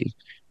likely.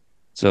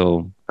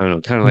 So I don't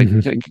know,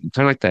 Mhm. kind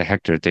of like the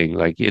Hector thing.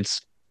 Like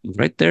it's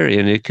right there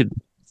and it could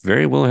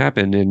very well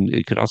happen and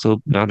it could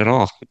also not at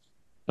all.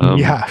 Um,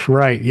 Yeah.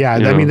 Right. Yeah.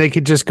 you I mean, know, they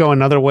could just go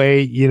another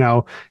way.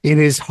 It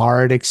is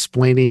hard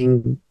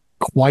explaining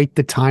quite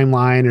the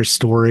timeline or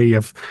story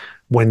of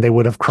when they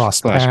would have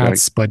crossed flashback.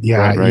 paths. But Right,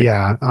 yeah. right.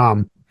 Yeah.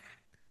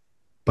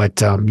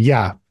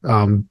 Yeah.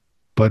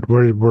 But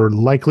we're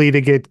likely to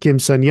get Kim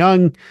Sun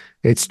Young.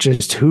 It's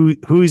just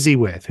who's he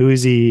with?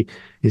 Is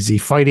he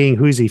fighting?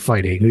 Who's he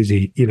fighting? Who's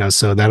he,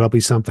 so that'll be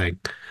something.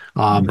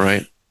 Um,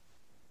 Right.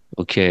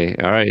 Okay.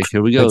 All right.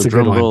 Here we go. that's a good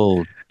Drum one.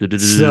 roll. So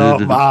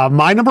Du-du-du-du-du-du.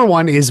 my number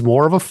one is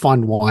more of a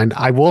fun one.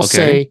 I will Okay.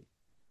 say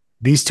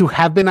these two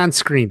have been on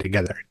screen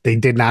together. They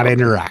did not Okay.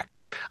 interact.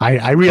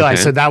 I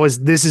realized so Okay.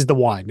 this is the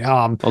one.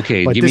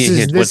 Okay. But Give me a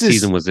hint. What this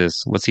season is was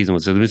this? What season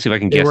was it? Let me see if I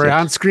can they guess were it.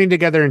 on screen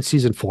together in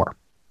season 4.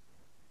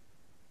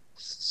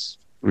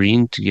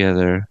 Screen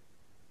together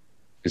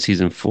in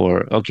season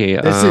four. Okay.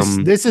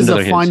 This is a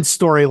Another fun hint.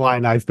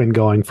 storyline I've been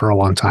going for a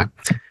long time.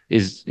 What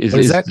is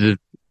Is that? the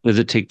does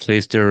it take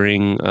place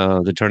during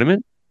the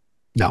tournament?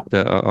 No,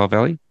 The All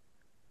Valley?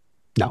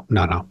 no,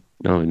 no, no.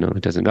 No, no,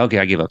 it doesn't. Okay,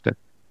 I give up then.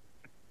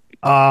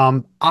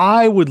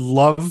 I would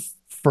love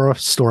for a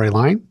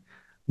storyline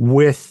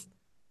with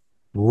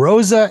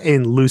Rosa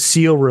and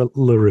Lucille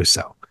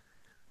LaRusso.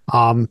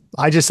 I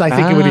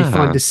think it would be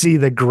fun Ah, to see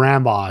the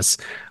grandmas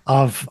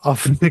of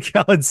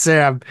Miguel and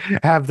Sam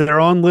have their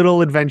own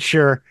little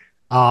adventure.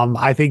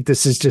 I think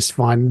this is just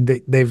fun.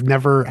 They've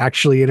never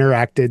actually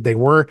interacted. They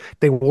were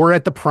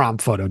at the prom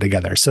photo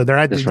together, so they're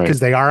at That's right. because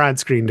they are on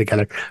screen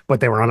together, but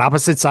they were on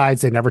opposite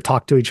sides. They never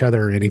talked to each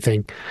other or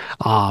anything.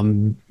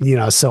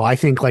 So I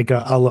think like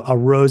a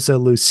Rosa,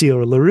 Lucille,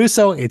 or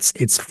Larusso,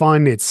 it's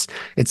fun. It's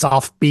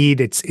offbeat.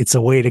 It's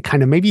a way to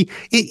kind of maybe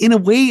in a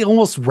way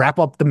almost wrap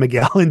up the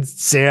Miguel and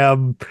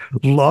Sam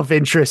love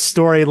interest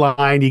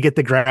storyline. You get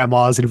the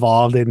grandmas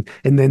involved, and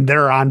then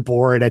they're on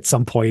board at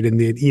some point,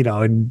 and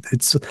and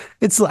it's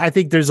I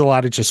think there's a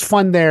lot of just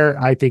fun there.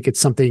 I think it's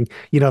something,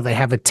 they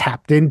haven't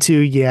tapped into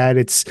yet.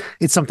 It's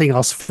something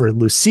else for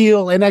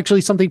Lucille and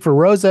actually something for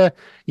Rosa,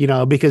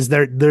 because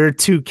they're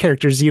two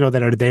characters,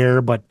 that are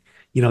there, but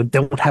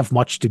don't have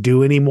much to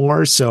do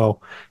anymore. So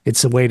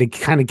it's a way to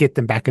kind of get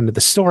them back into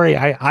the story.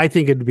 I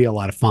think it'd be a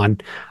lot of fun.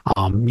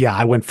 Yeah,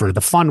 I went for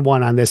the fun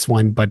one on this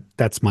one, but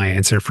that's my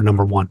answer for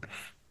number one.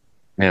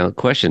 Now,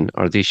 question: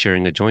 Are they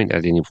sharing a joint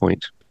at any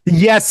point?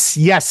 Yes,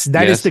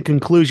 that is Yes. the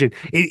conclusion.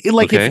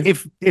 Like if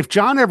Okay. if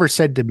John ever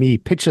said to me,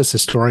 pitch us a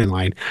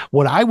storyline,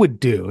 what I would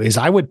do is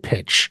I would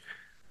pitch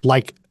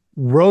like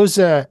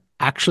Rosa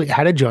actually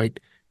had a joint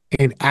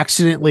and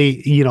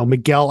accidentally,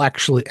 Miguel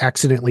actually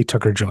accidentally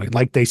took her joint.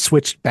 Like they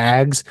switched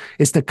bags.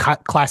 It's the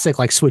classic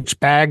like switch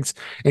bags.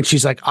 And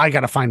she's like, I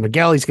gotta find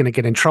Miguel. He's gonna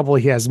get in trouble.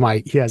 He has my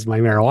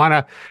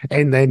marijuana.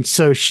 And then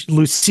so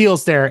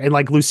Lucille's there, and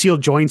like Lucille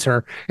joins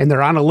her, and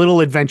they're on a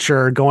little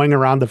adventure going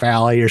around the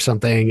valley or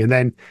something. And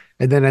then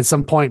at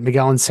some point,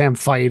 Miguel and Sam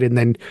fight, and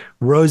then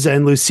Rosa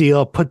and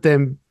Lucille put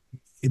them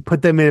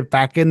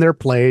back in their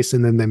place,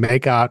 and then they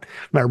make out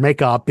or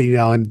make up,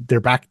 and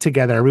they're back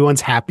together. Everyone's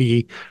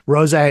happy.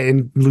 Rosa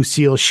and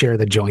Lucille share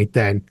the joint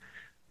then,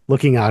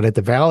 looking out at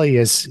the valley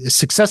as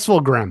successful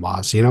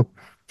grandmas. Yeah,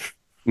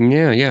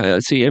 yeah.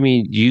 See, I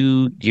mean,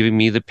 you giving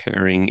me the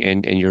pairing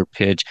and your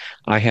pitch.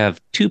 I have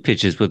two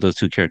pitches with those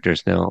two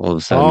characters now. All of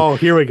a sudden, Oh,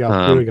 here we go.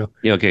 Here we go.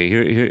 yeah. Okay,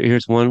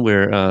 here's one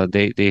where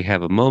they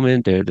have a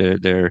moment.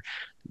 They're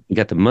you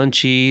got the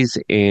munchies,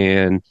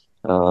 and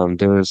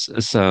there's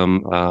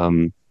some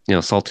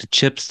salted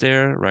chips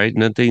there, right?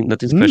 Nothing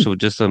Mm. special,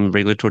 just some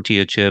regular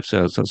tortilla chips,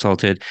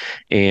 salted,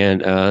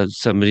 and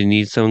somebody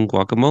needs some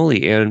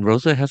guacamole, and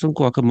Rosa has some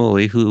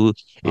guacamole. Who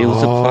it was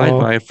supplied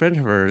by Oh, a friend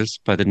of hers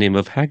by the name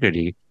of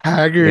Haggerty, and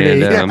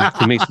Haggerty.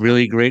 he makes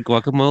really great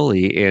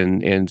guacamole,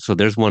 and so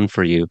there's one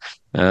for you.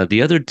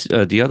 The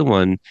other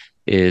one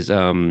is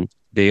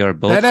they are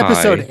both That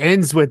episode high.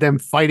 ends with them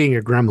fighting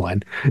a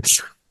gremlin.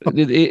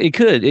 It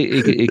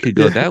could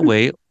go that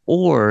way,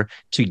 or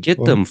to get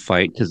Oh, them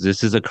fight because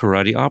this is a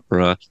karate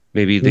opera.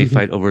 Maybe they mhm.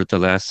 fight over the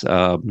last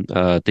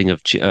thing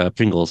of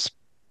Pringles.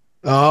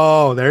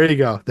 Oh, there you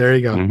go. There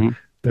you go. Hmm.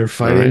 They're All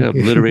right, fighting.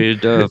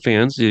 obliterated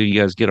fans, you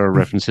guys get our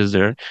references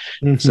there.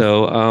 Mhm.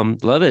 So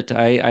love it.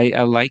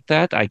 I like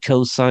that. I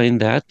co-sign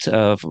that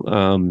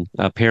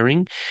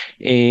pairing.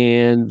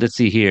 And let's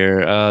see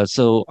here.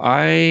 So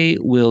I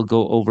will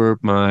go over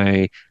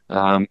my.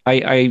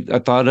 I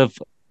thought of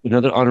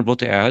another honorable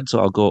to add, so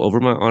I'll go over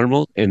my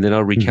honorable and then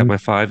I'll recap Mhm. my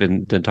five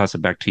and then toss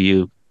it back to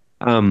you.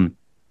 Um,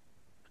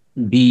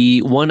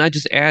 the one I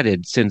just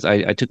added, since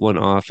I took one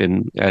off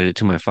and added it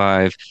to my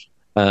five.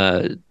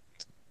 Uh,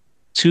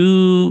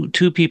 two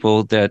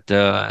people that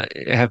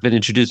have been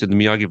introduced in the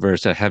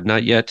Miyagi-verse that have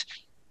not yet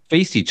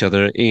faced each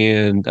other,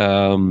 and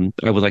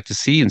I would like to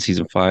see in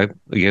season five.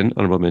 Again,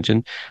 honorable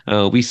mention.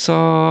 We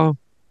saw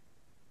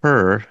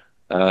her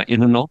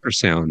in an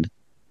ultrasound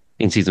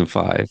in season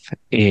five,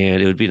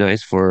 and it would be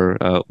nice for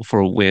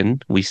when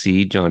we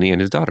see Johnny and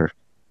his daughter,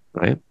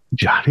 right?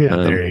 John, yeah,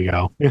 Um, there you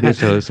go. yeah,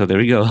 so there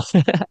we go.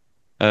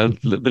 A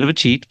little bit of a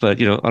cheat, but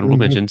honorable Mhm.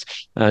 mentions.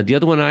 The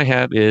other one I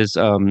have is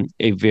a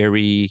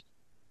very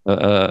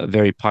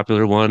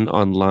popular one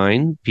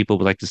online. People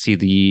would like to see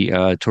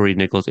the Tori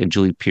Nichols and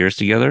Julie Pierce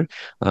together.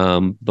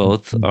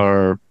 Both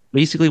are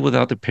basically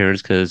without their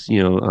parents because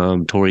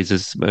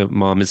Tori's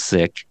mom is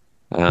sick.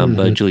 But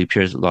Mhm. Julie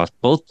Pierce lost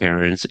both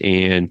parents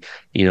and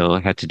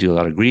had to do a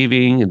lot of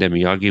grieving. And then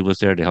Miyagi was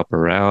there to help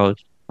her out.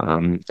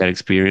 That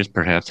experience,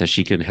 perhaps, that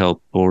she can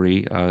help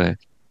Tori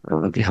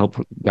help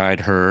guide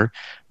her.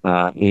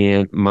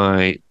 And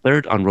my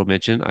third honorable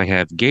mention, I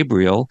have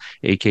Gabriel,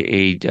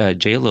 aka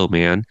J-Lo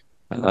Man,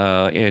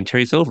 and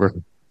Terry Silver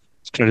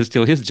trying to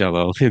steal his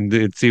Jello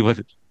and see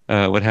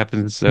what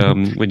happens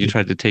when you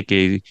try to take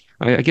a.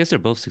 I guess they're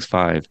both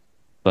 6'5",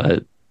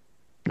 but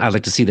I'd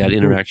like to see that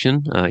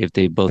interaction if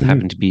they both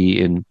happen to be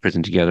in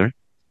prison together.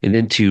 And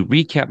then to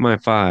recap my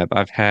five,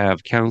 I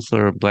have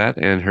Counselor Blatt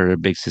and her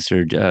big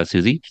sister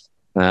Susie,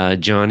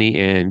 Johnny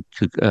and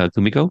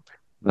Kumiko,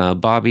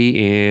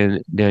 Bobby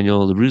and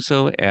Daniel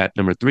LaRusso at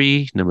number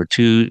three, number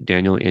two,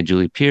 Daniel and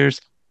Julie Pierce,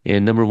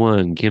 and number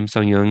one, Kim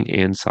Sung Young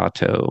and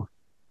Sato.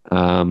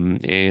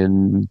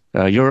 And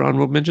your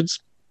honorable mentions?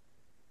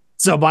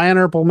 So my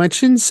honorable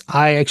mentions,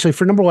 I actually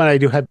for number one, I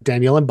do have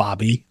Daniel and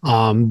Bobby.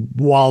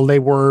 While they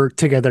were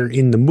together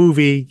in the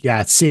movie,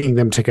 yeah, seeing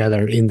them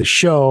together in the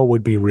show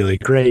would be really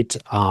great.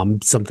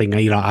 Something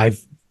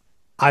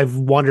I've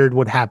wondered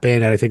would happen,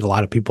 and I think a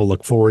lot of people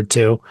look forward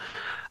to.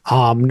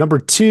 Number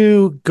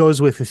two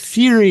goes with a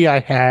theory I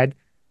had.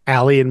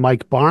 Allie and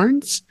Mike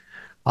Barnes.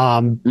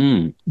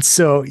 Mm.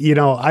 So,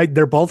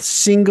 they're both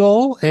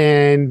single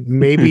and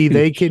maybe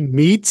they can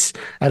meet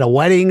at a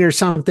wedding or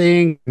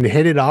something and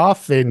hit it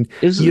off and,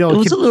 It was a can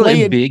little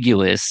play it.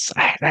 ambiguous.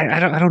 I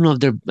don't know if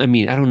they're. I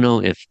mean, I don't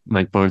know if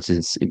Mike Barnes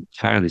is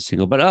entirely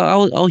single, but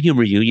I'll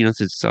humor you.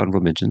 Since it's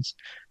honorable mentions.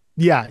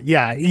 Yeah.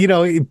 Yeah.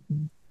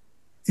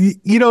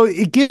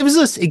 It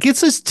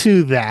gets us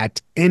to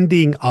that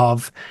ending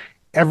of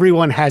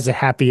everyone has a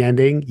happy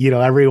ending.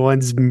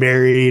 Everyone's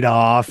married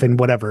off and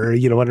whatever,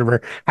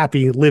 whatever,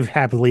 live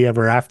happily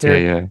ever Yeah, after.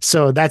 yeah.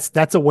 So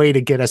that's a way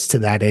to get us to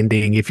that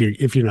ending if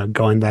you're not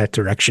going that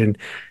direction.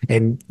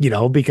 And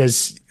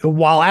because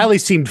while Allie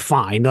seemed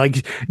fine,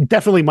 like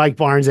definitely Mike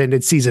Barnes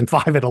ended season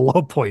 5 at a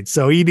low point.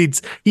 So he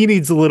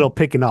needs a little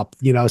picking up,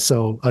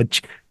 so a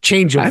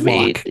change I of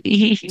mean, luck,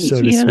 so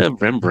to he had a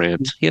speak.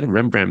 Rembrandt. He had a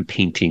Rembrandt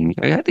painting.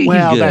 I think he's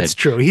Well, that's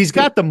good. true. He's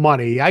got the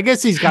money. I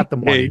guess he's got the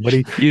money, Hey, but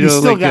he's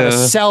still like got to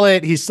sell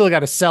it. He's still got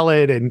to sell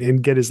it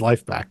and get his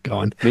life back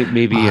going.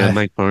 maybe Uh,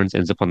 Mike Barnes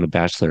ends up on The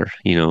Bachelor.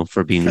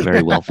 For being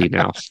very wealthy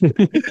now.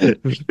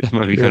 That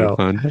might be you kind of know,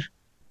 fun.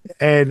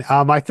 and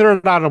my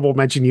third honorable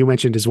mention you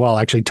mentioned as well,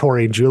 actually,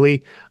 Tori and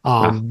Julie.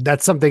 Ah,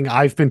 That's something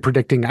I've been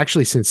predicting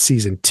actually since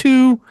season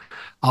 2.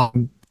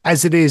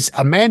 As it is,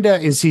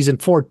 Amanda in season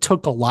 4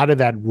 took a lot of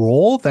that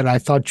role that I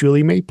thought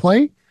Julie may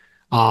play.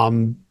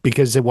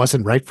 Because it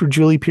wasn't right for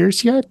Julie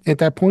Pierce yet at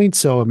that point.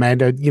 So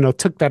Amanda,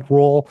 took that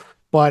role.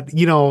 But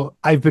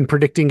I've been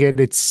predicting it.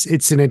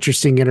 It's an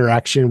interesting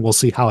interaction. We'll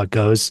see how it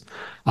goes.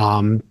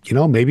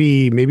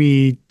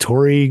 Maybe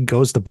Tori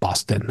goes to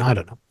Boston. I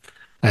don't know.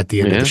 At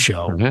the end of the yeah.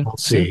 show, Okay. we'll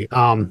see.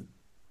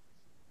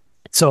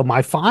 So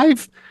my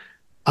 5,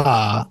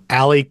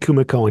 Allie,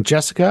 Kumiko, and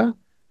Jessica.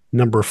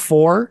 Number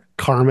 4,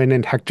 Carmen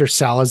and Hector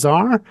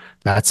Salazar.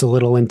 That's a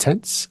little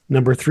intense.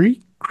 Number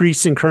 3,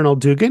 Kreese and Colonel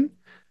Dugan.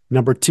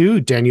 Number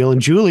 2, Daniel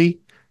and Julie.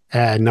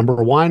 And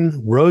number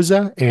 1,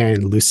 Rosa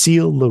and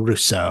Lucille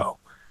LaRusso.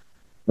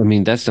 I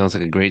mean, that sounds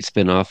like a great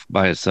spin-off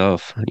by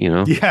itself.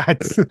 Yeah.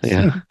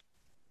 Yeah.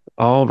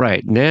 All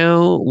right.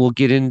 Now we'll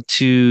get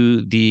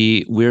into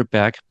the We're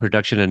Back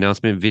production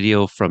announcement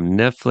video from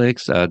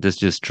Netflix. This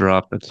just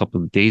dropped a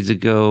couple of days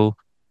ago.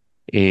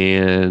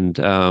 And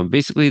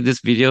basically,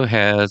 this video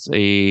has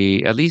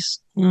at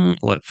least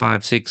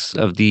five, six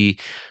of the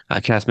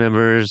cast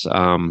members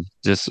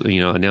just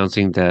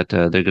announcing that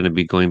they're going to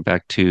be going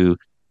back to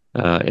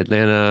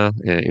Atlanta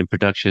in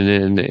production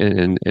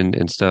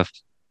and stuff.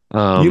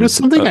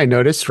 Something I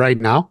noticed right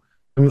now?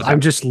 What's I'm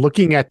that? just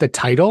looking at the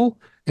title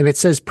and it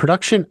says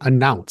production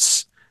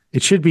announce.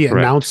 It should be Correct.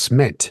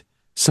 announcement.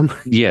 Some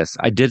Yes,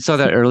 I did saw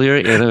that earlier,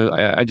 and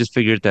I just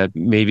figured that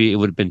maybe it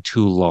would have been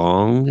too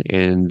long,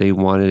 and they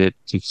wanted it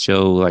to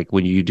show like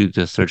when you do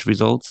the search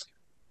results.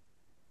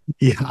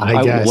 Yeah, I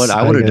What guess. I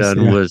I would have guess.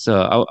 done Yeah. was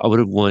I would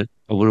have went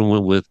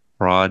with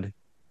prod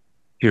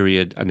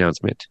period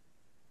announcement.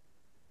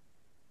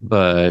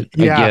 But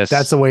I Yeah, that's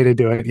guess the way to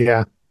do it.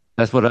 Yeah.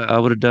 that's what I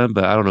would have done.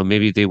 But I don't know.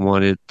 Maybe they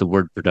wanted the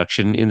word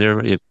production in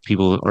there if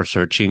people are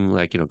searching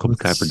like Cobra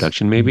Kai Let's-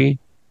 production maybe.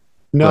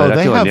 No, But I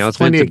they feel have announcement's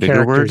plenty a of bigger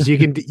characters. word.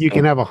 You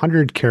can Oh, have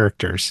 100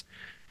 characters.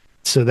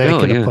 So they oh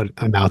could have yeah, put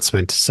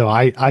announcement. So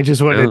I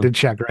just wanted oh to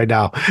check right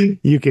now.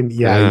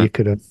 yeah. You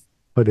could have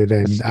put it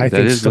in. I That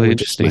think is really someone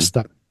just interesting. messed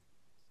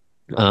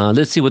up.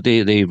 Let's see what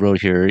they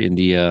wrote here in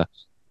the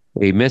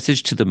a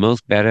message to the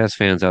most badass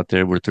fans out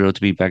there. We're thrilled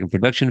to be back in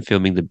production,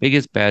 filming the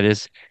biggest,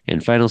 baddest,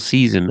 and final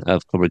season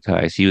of Cobra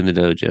Kai. See you in the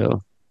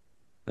dojo.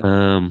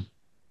 Um,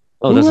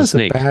 oh, Who that's a was a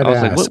snake. I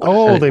was like, badass?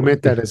 Oh, they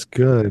meant that as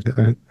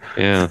good.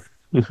 Yeah.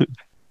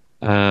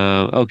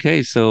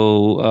 Okay,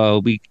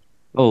 so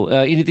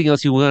anything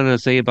else you want to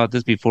say about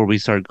this before we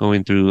start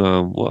going through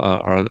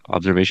our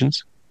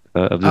observations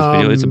of this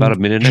video? It's about a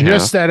minute and a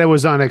Just half. that it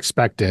was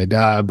unexpected.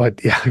 But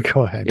yeah,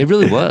 go ahead. It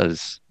really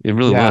was. It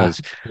really Yeah, was.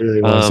 it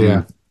really was. Yeah.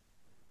 Um,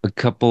 a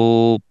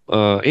couple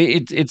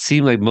it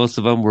seemed like most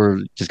of them were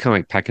just kind of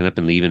like packing up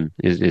and leaving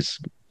is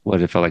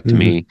what it felt like to hmm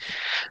me.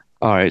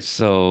 All right,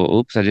 so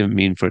oops, I didn't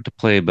mean for it to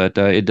play, but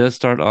it does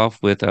start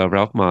off with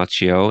Ralph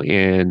Macchio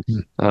and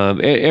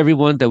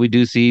everyone that we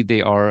do see,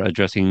 they are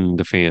addressing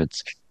the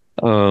fans.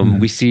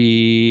 We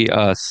see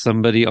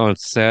somebody on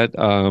set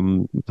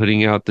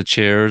putting out the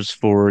chairs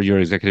for your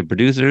executive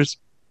producers,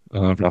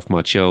 Ralph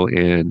Macchio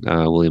and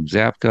William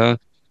Zabka.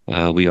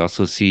 We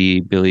also see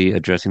Billy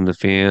addressing the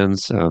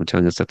fans,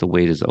 telling us that the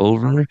wait is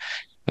over.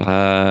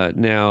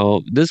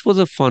 Now, this was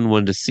a fun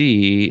one to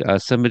see.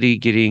 Somebody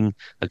getting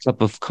a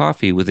cup of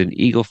coffee with an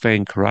Eagle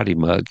Fang karate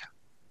mug.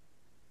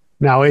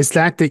 Now, is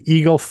that the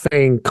Eagle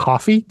Fang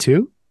coffee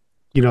too?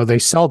 They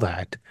sell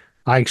that.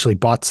 I actually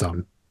bought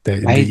some.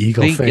 The I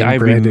Eagle think Fang I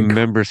branded.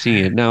 remember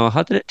seeing it. Now,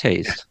 how did it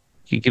taste?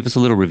 Can you give us a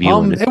little review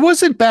on it? It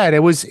wasn't bad. It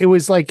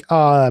was like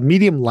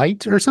medium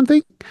light or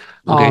something.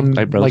 Okay,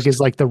 light Like roast. is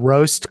like the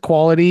roast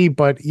quality,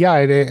 but yeah,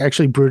 it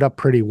actually brewed up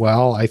pretty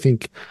well. I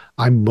think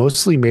I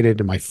mostly made it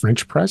in my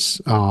French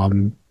press. But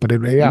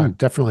yeah, Mm.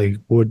 definitely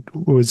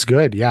was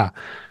good. Yeah.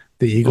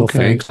 The Eagle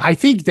Okay. Fang. I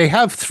think they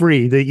have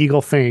three: the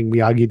Eagle Fang,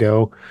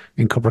 Miyagi-Do,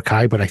 and Cobra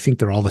Kai. But I think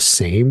they're all the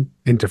same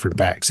in different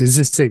bags. It's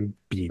the same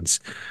beans.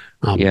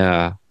 Um,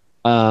 Yeah.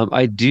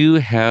 I do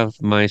have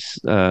my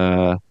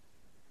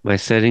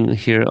setting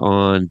here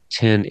on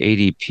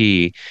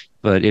 1080p,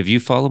 but if you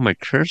follow my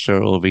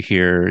cursor over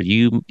here,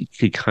 you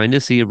could kind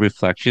of see a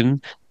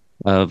reflection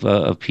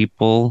of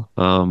people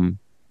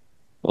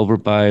over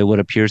by what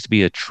appears to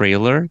be a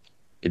trailer.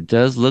 It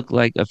does look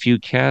like a few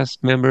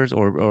cast members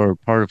or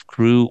part of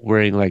crew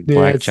wearing like yeah,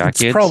 black it's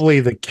jackets. probably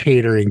the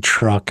catering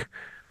truck.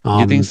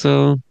 You think Um,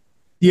 so?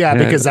 yeah,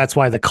 Yeah, because that's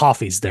why the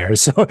coffee's there.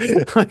 So,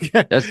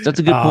 that's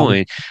a good um,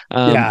 point.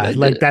 yeah,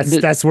 like The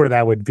that's where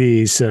that would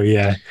be. So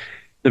yeah.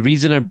 the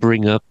reason I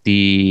bring up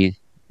in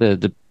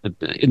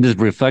this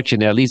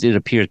reflection, at least it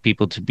appears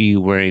people to be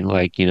wearing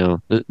like,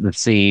 the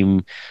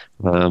same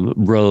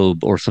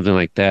robe or something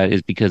like that,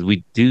 is because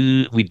we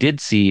did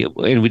see,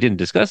 and we didn't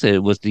discuss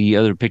it, was the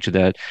other picture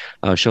that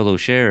Sholo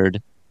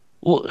shared.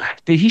 Well,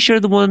 did he share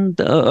the one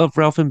of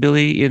Ralph and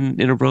Billy in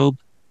a robe,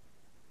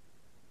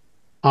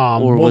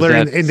 or Well, was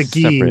they're that in the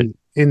separate? gi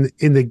in the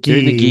They're in the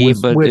gi gi,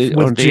 but with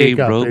aren't they Jacob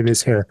in robed?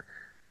 his hair.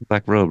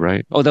 Black robe,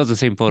 right? Oh, that was the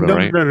same photo, No,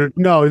 right? no, no,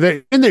 no.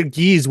 They're in their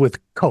gis with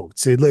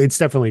coats. It's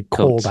definitely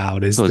cold Coats.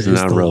 out. Coats and Is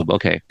not a the robe. look?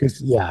 Okay.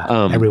 Because yeah,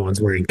 Um, everyone's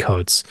wearing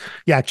coats.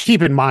 Yeah,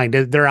 keep in mind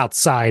they're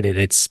outside and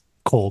it's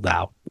cold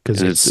out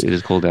because and it's it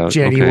is cold out. Okay.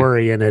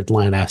 January in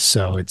Atlanta.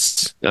 So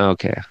it's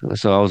Okay,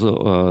 so I was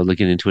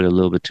looking into it a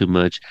little bit too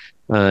much.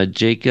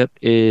 Jacob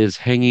is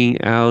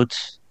hanging out.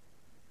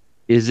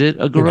 Is it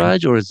a in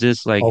garage or is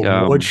this a like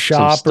wood some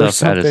shop or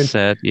stuff at a something.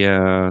 set?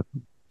 Yeah,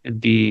 it'd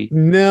be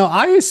No,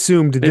 I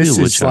assumed maybe a this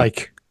wood is shop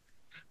like.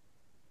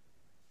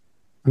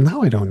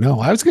 No, I don't know.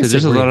 I was gonna because say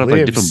there's a where he lot of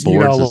like different lives.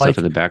 boards and stuff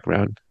in Like the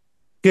background.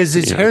 because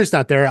his Yeah. hair's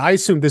not there. I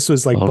assumed this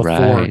was like All before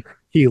right,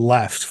 he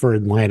left for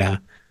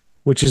Atlanta,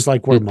 which is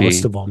like where could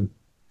most be. of them.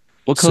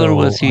 What color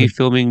was So he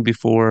filming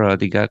before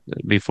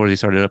before they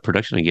started up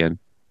production again?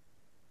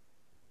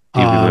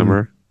 Do you um,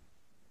 remember?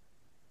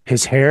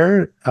 his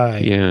hair,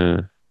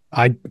 Yeah.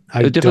 I I It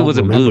definitely don't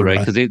wasn't blue, remember, right?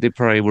 but Because they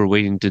probably were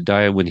waiting to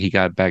dye it when he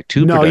got back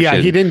to no, yeah,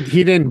 production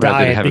he didn't dye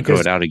rather than it have it grow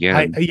because it out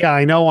again.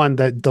 I know on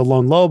the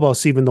Lone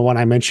Lobos, even the one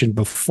I mentioned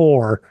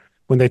before,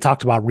 when they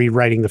talked about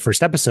rewriting the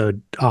first episode,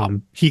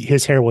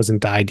 his hair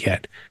wasn't dyed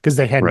yet because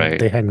Right.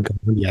 they hadn't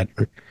gone yet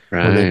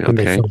Right. when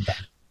they Okay. filmed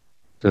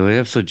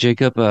that. So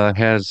Jacob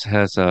has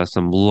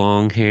some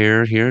long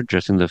hair here,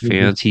 addressing the Mhm.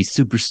 fans. He's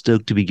super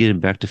stoked to be getting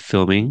back to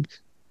filming.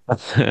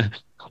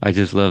 I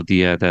just love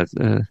the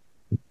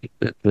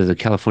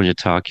California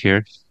talk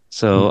here.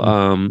 So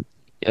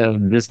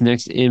Mhm. this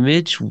next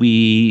image,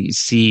 we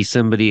see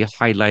somebody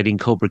highlighting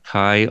Cobra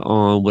Kai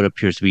on what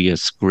appears to be a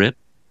script.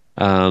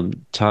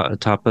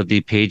 Top of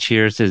the page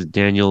here says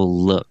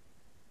Daniel Look.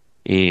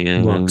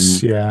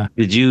 Looks, And yeah.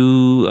 did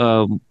you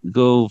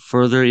go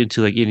further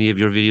into like any of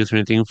your videos or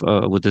anything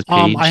with this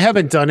I page?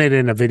 haven't done it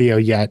in a video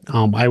yet.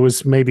 I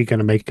was maybe going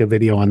to make a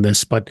video on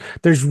this, but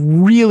there's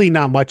really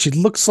not much. It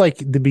looks like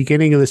the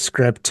beginning of the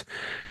script,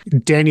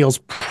 Daniel's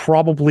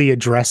probably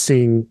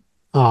addressing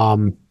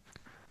um,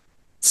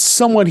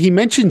 someone. He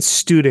mentioned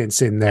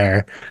students in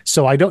there,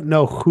 so I don't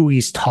know who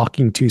he's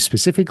talking to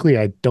specifically.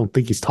 I don't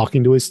think he's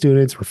talking to his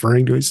students,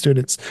 referring to his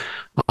students,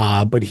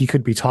 but he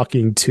could be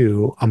talking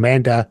to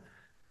Amanda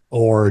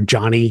or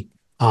Johnny,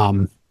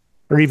 or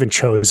even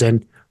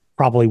Chosen.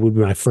 Probably would be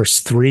my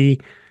first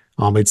three.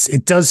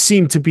 It does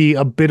seem to be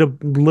a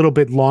little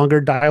bit longer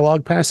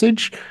dialogue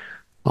passage.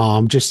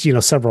 Just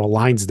several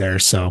lines there.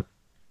 So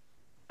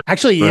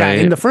actually, yeah, in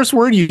Right. the first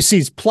word you see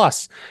is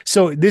plus.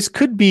 So it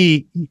could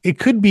be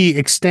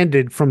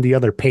extended from the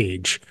other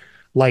page,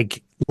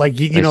 like I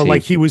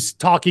like see. he was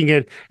talking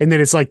it, and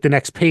then it's like the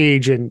next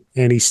page, and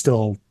he's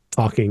still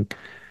talking,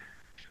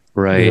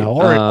 Right.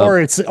 or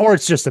it's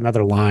just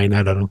another line.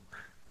 I don't know.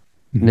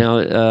 Mhm. Now,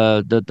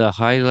 the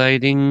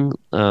highlighting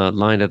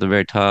line at the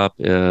very top,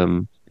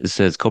 it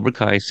says Cobra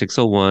Kai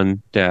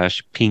 601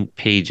 dash pink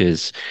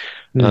pages.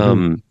 Mhm.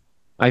 Um,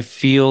 I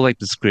feel like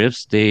the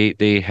scripts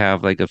they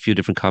have like a few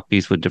different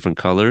copies with different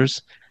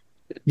colors.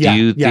 Do Yeah,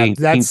 you yeah, think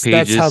pink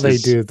that's how pages they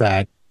is do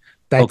that.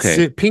 That's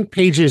okay? it. Pink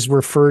Pages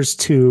refers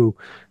to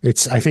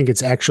I think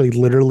it's actually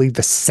literally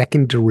the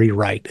second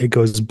rewrite. It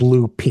goes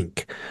blue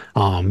pink.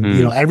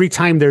 Mm, Every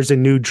time there's a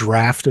new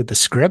draft of the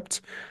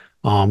script,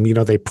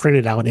 they print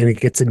it out and it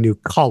gets a new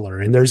color.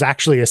 And there's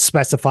actually a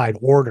specified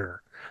order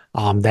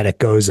that it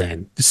goes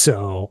in.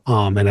 So,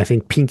 and I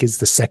think pink is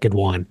the second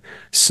one.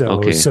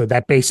 okay. So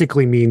that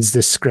basically means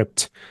this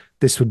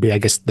would be, I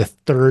guess, the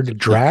third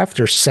draft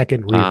or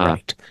second Ah,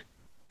 rewrite,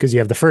 because you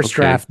have the first okay.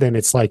 draft, then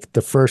it's like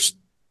the first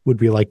would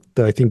be like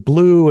I think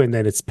blue, and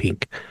then it's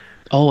pink.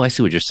 Oh, I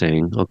see what you're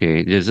saying.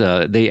 Okay, there's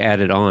they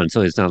added on, so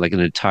it's not like an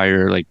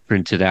entire like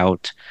printed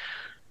out,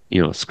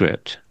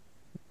 script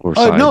or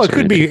Oh no, sides or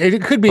anything.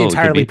 it could be Oh, it could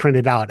entirely be.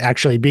 printed out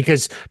actually,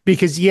 because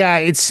yeah,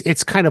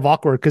 it's kind of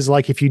awkward because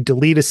like if you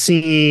delete a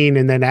scene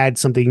and then add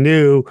something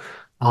new,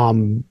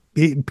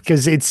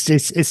 because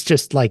it's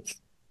just like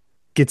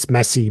gets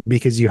messy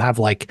because you have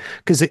like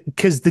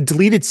because the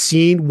deleted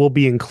scene will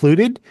be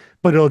included,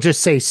 but it'll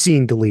just say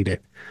scene deleted.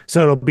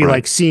 So it'll be Right.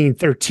 like scene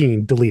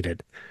 13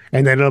 deleted.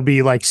 And then it'll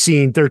be like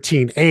scene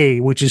 13A,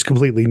 which is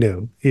completely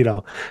new.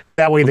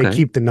 That way they Okay.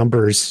 keep the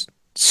numbers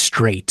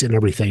straight and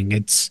everything.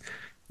 It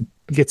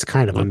gets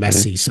kind of a Okay.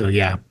 messy. So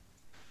yeah.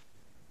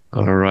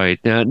 All right.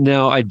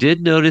 Now I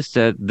did notice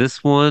that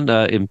this one,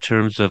 in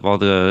terms of all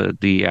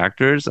the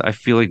actors, I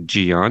feel like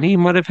Gianni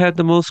might have had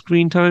the most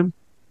screen time.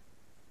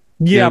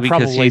 Yeah, Because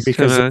probably he's kind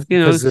because of,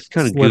 he's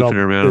kind it's of goofing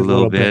around a a little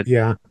little bit. bit.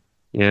 Yeah.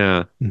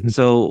 Yeah. Mhm.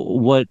 So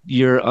what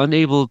you're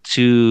unable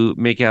to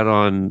make out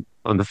on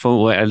the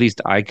phone, well, at least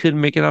I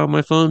couldn't make it out on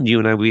my phone. You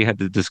and I, we had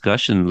the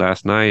discussion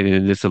last night,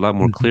 and it's a lot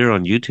more Mhm. clear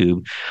on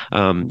YouTube.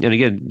 And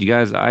again, you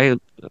guys,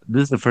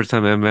 this is the first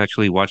time I'm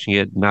actually watching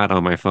it not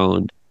on my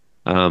phone.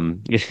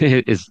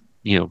 It is,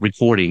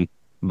 recording,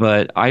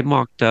 but I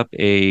mocked up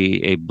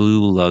a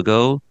blue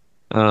logo.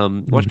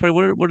 Watch Mhm.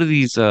 party. What are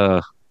these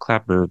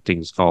clapper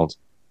things called?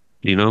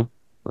 Do you know?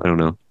 I don't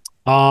know.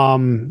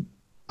 Um,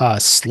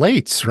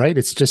 slates, right?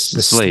 It's just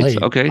the Slates.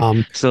 slate. Okay.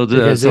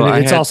 Because So I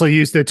it's had also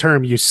used the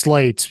term use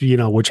slates,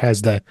 which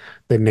has the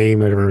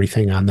name of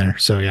everything on there.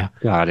 So yeah.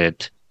 got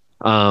it.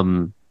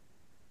 Um,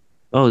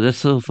 oh, that's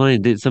so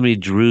funny. Somebody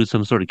drew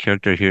some sort of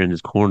character here in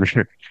this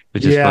corner,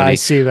 which is Yeah, I funny.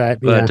 see that.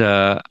 But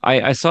Yeah.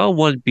 I saw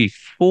one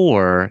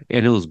before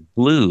and it was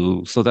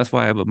blue, so that's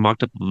why I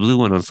mocked up a blue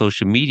one on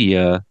social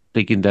media,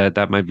 thinking that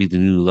that might be the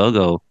new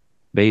logo.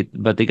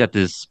 But they got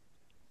this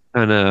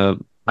kind of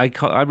I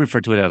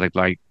refer to it as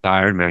like the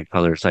Iron Man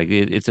colors. Like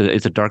it's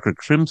a darker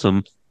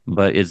crimson,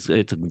 but it's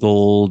a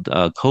gold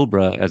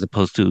Cobra as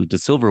opposed to the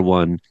silver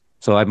one.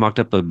 So I mocked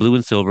up a blue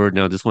and silver.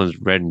 Now this one's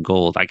red and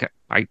gold. I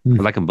Mm.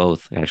 like them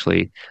both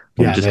actually.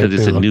 Yeah, Just because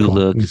it's they a look new cool.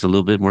 look, it's a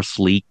little bit more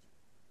sleek.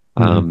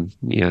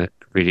 Mm-hmm. Yeah,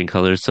 gradient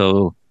colors.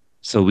 So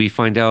we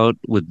find out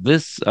with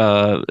this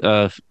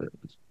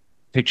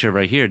picture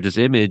right here, this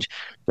image,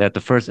 that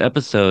the first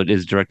episode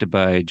is directed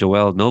by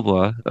Joel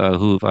Novoa,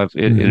 who I've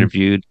Hmm.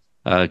 interviewed,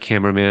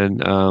 cameraman,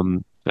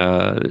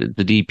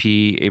 the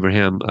DP,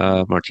 Abraham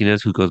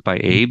Martinez, who goes by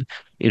Abe,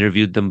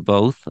 interviewed them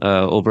both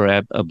over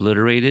at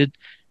Obliterated.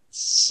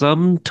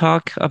 Some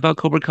talk about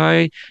Cobra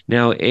Kai.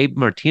 Now, Abe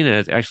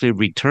Martinez actually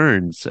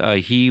returns.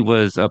 He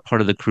was a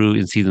part of the crew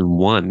in season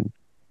one.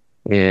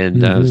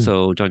 And Hmm.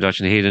 so John, Josh,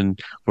 and Hayden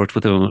worked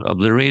with him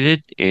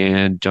Obliterated,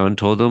 and John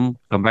told him,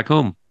 come back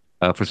home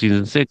for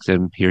season six,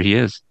 and here he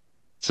is.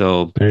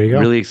 So There you go.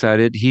 really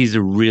excited. He's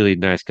a really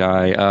nice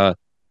guy.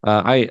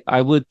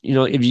 I would,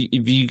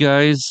 if you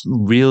guys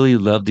really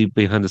love the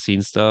behind the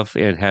scenes stuff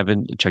and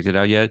haven't checked it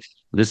out yet,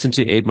 listen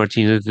to Abe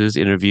Martinez's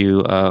interview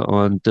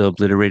on the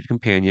Obliterated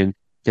Companion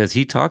because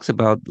he talks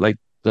about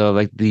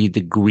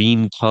the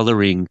green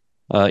coloring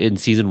in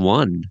season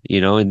one,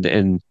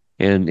 and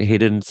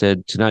Hayden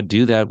said to not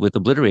do that with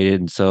Obliterated.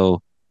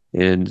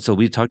 And so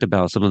we talked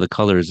about some of the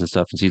colors and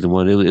stuff in season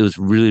one. It was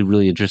really,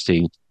 really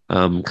interesting.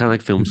 Kind of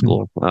like film Mhm.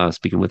 school,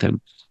 speaking with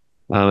him.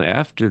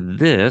 After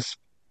this,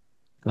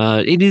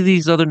 any of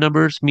these other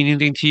numbers mean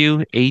anything to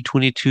you?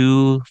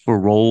 A22 for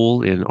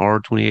roll and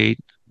R28?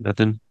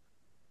 Nothing.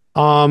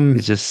 Um,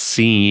 It's just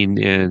seen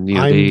and, they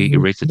I'm,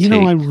 erase the take.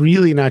 I'm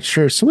really not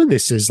sure. Some of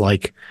this is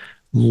like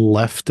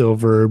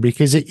leftover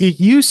because it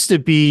used to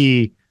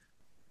be.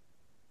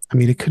 I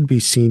mean, it could be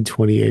scene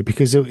 28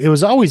 because it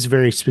was always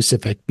very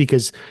specific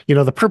because,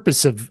 the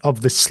purpose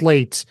of the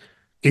slate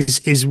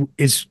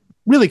is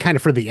really kind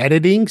of for the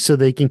editing so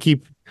they can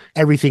keep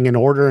everything in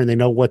order and they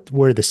know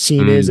where the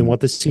scene is and Mm.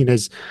 what the scene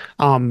is.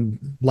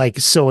 Like,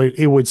 so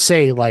it would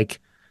say like,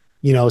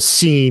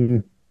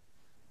 scene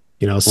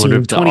I wonder scene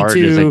if the art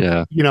is like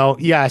 22, a,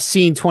 yeah,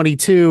 scene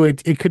 22,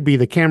 it could be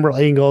the camera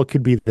angle, it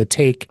could be the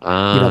take, the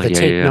yeah, yeah,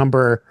 take yeah.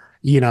 number,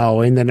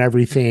 and then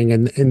everything.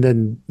 And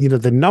then,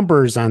 the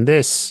numbers on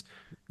this,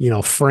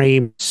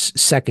 frames,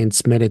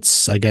 seconds,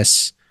 minutes, I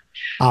guess.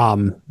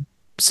 Um,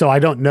 so I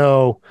don't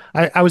know.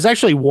 I was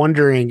actually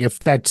wondering if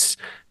that's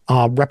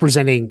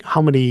representing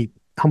how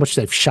much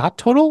they've shot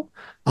total.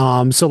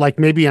 So like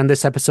maybe on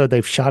this episode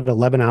they've shot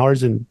 11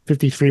 hours and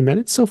 53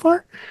 minutes so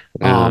far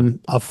Yeah.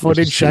 of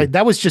footage. Interesting.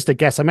 That was just a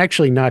guess. I'm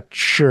actually not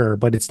sure,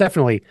 but it's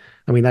definitely.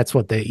 I mean, that's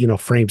what they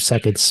frames,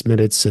 seconds,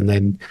 minutes, and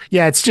then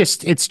yeah, it's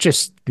just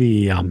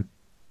the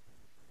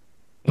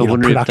I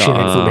wonder if the production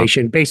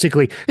information.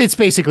 Basically, it's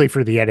basically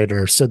for the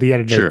editor, so the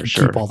editor sure, can keep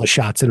sure. all the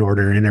shots in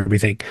order and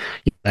everything.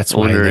 That's I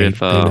why wonder they if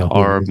know who it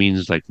R is.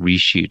 means like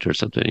reshoot or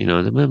something,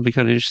 that might be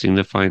kind of interesting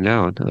to find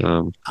out. You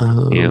know,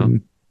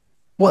 Um,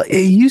 well,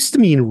 it used to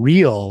mean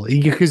reel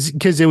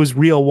because it was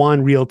reel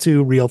one, reel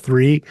two, reel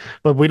three,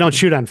 but we don't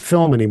shoot on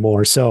film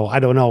anymore, so I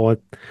don't know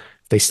what if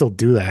they still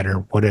do that or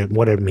what it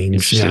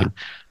means. Yeah,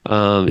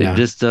 interesting. yeah,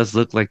 This does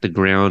look like the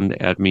ground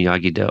at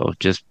Miyagi-Do,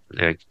 just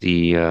like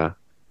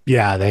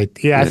yeah. I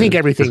think that's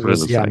everything what it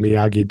was looks like.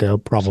 Miyagi-Do So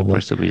probably.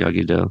 first of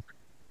Miyagi-Do.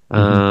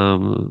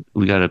 Hmm.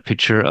 We got a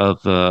picture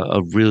of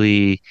a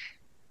really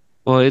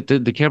well.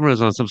 The camera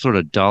is on some sort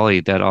of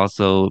dolly that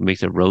also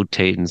makes it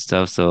rotate and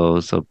stuff.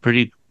 So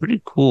pretty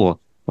cool.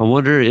 I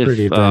wonder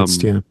Pretty if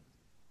advanced. Yeah.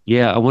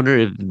 Yeah, I wonder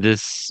if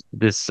this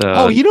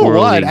Oh, you know what?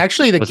 swirling,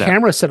 Actually, the what's that?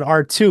 camera said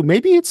R2.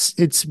 Maybe it's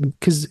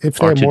because if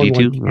they have more than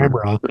one R2D2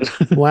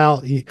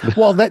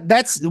 or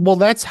camera,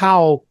 that's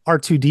how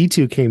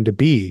R2D2 came to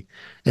be.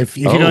 If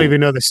you don't oh,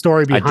 even know the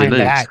story I behind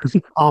didn't.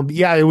 that,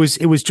 yeah, it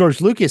was George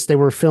Lucas. They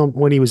were filmed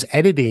when he was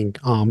editing.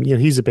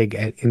 He's a big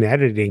in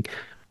editing.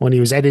 When he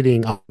was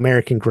editing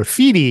American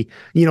Graffiti,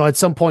 at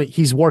some point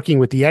he's working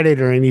with the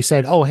editor and he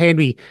said, "Oh, hand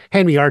me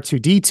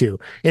R2D2,"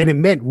 and it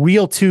meant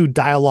Reel 2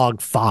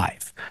 Dialogue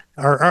 5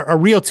 or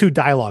Reel 2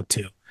 Dialogue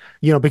 2,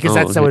 because Oh,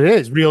 that's how it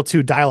is, Reel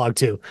 2 Dialogue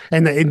 2.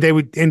 And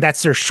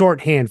that's their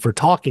shorthand for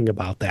talking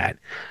about that.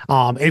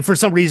 And for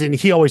some reason,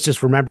 he always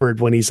just remembered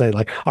when he said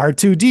like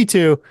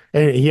R2D2,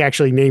 and he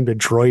actually named a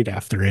droid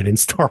after it in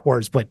Star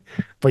Wars. But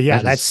yeah,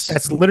 that that's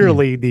is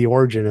literally the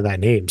origin of that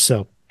name.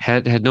 So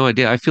had no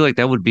idea. I feel like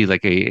that would be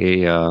like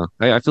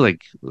I feel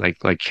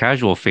like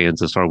casual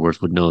fans of Star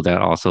Wars would know that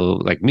also,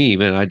 like me,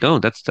 man. I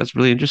don't. That's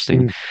really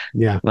interesting.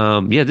 yeah.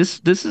 Yeah, this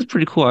is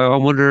pretty cool. I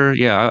wonder,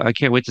 yeah, I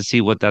can't wait to see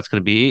what that's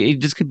gonna be. It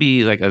just could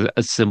be like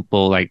a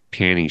simple like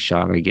panning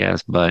shot, I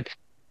guess, but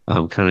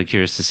I'm kind of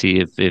curious to see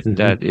if Mhm.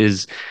 that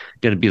is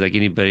gonna be like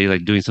anybody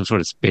like doing some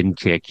sort of spin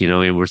kick,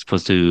 and we're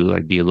supposed to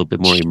like be a little bit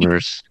more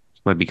immersed.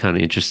 Might be kind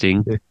of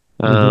interesting.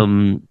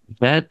 Mhm.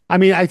 That I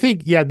mean, I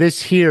think yeah,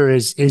 this here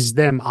is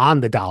them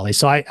on the dolly.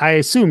 So I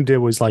assumed it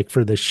was like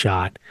for this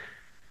shot.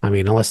 I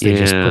mean, unless they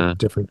just put yeah,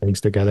 different things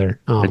together.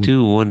 I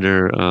do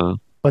wonder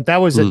But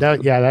that was it.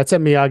 who Yeah, that's at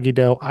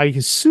Miyagi-Do. I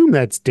assume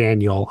that's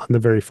Daniel on the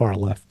very far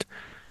left.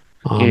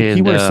 He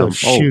and wears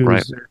those oh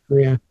right. shoes.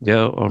 Yeah. Yeah,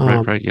 oh, right,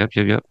 Um, right. Yep.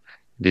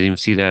 Didn't even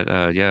see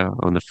that. Yeah,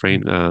 on the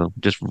frame,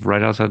 just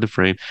right outside the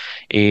frame.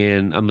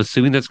 And I'm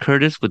assuming that's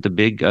Curtis with the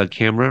big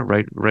camera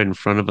right in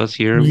front of us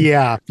here.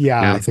 yeah,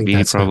 Yeah, I think beanie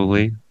that's him.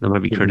 probably. That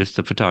might be Mhm, Curtis,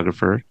 the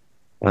photographer.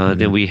 Then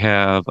mhm, we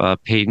have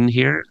Peyton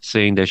here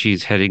saying that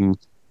she's heading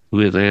to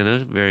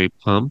Atlanta, very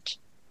pumped.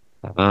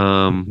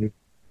 Um, mhm.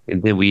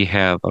 and then we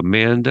have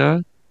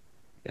Amanda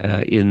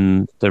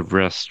in the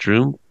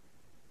restroom.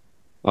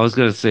 I was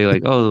gonna say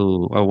like,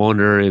 oh, I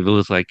wonder if it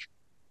was like,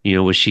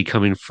 was she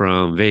coming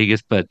from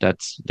Vegas? But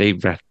they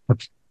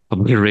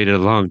obliterated a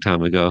long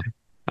time ago.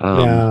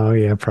 No,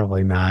 yeah,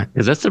 probably not.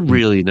 Because that's a Mm.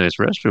 really nice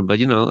restroom,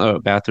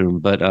 but bathroom.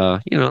 But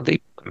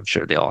I'm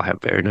sure they all have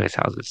very nice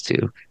houses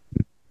too.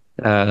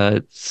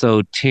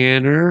 So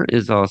Tanner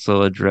is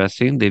also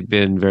addressing. They've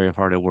been very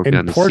hard at working In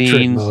on the portrait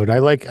scenes. mode, I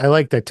like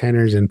that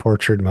Tanner's in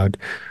portrait mode.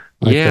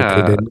 I like that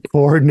they Yeah, didn't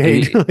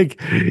coordinate. and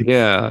Like,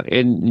 yeah,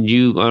 and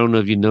I don't know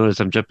if you noticed,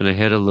 I'm jumping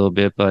ahead a little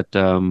bit, but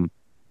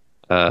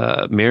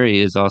Mary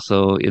is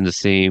also in the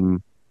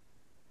same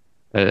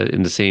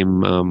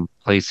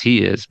place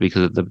he is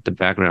because of the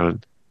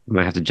background. I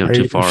might have to jump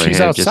too far she's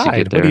ahead just to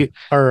get outside. What do there. you?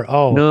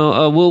 Or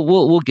No,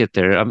 we'll get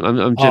there. I'm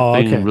oh,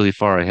 jumping okay. really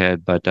far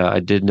ahead, but I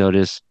did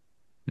notice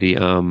the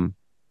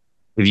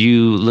if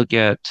you look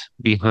at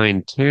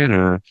behind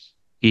Tanner,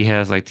 he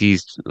has like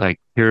these like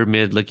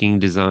pyramid looking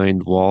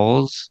designed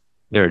walls.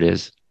 There it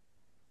is.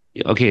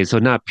 Okay, so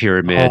not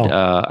pyramid.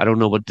 Oh, I don't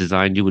know what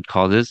design you would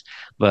call this,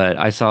 but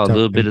I saw a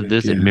little bit of something.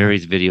 this in Yeah.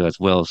 Mary's video as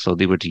well. So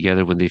they were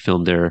together when they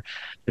filmed their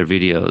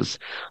videos.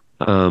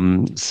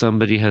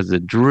 Somebody has a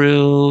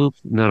drill,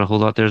 not a whole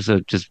lot. There's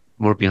a just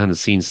more behind the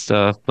scenes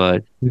stuff,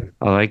 but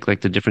I like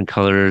the different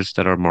colors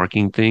that are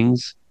marking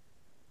things.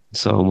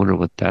 So I wonder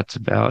what that's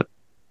about.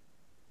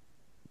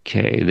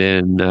 Okay,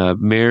 then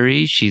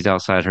Mary, she's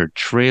outside her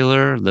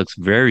trailer, looks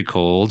very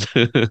cold.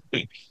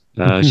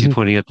 She's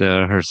pointing at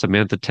the her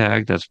Samantha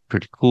tag. That's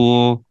pretty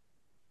cool.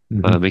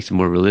 Mhm. Makes it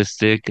more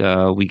realistic.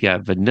 We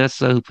got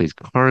Vanessa, who plays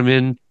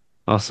Carmen,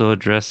 also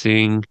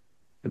addressing.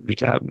 We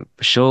got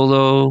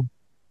Sholo.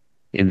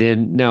 And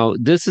then now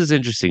this is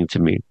interesting to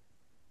me.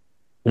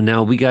 And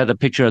now we got a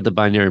picture of the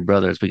binary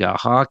brothers. We got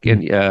Hawk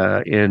and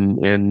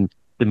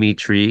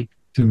Dimitri,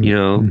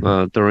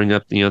 Mhm. throwing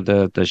up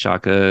the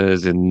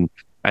shakas and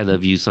I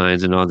love you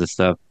signs and all this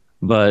stuff.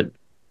 But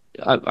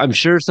I'm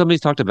sure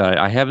somebody's talked about it.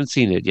 I haven't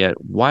seen it yet.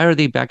 Why are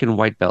they back in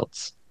white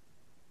belts?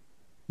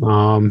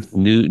 Um,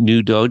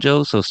 New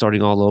dojo, so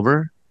starting all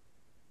over.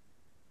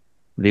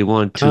 They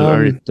want to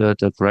earn it um,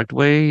 the correct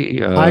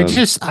way. I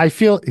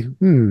feel, I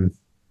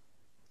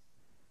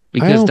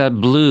Because don't, that they're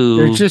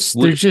blue just,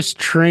 they're would. just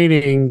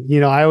training.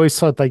 I always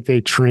thought like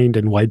they trained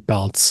in white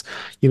belts,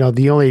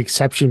 the only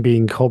exception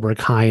being Cobra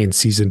Kai in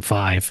season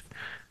 5,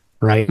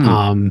 right?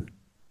 Hmm,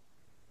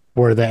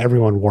 Where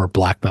everyone wore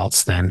black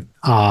belts then.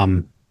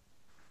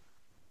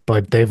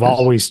 But they've that's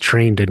always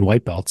trained in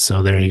white belts.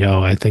 So there you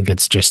go. I think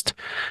it's just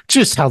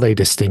how they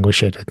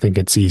distinguish it. I think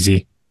it's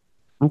easy.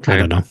 I okay.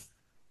 don't know.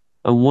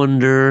 I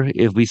wonder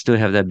if we still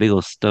have that big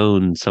old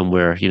stone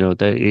somewhere.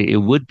 That it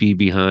would be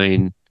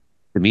behind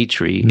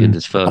Dimitri in Mm.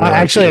 this photo.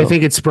 Actually, I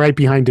think it's right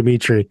behind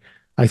Dimitri.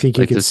 I think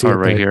you Like can this see part it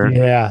right there.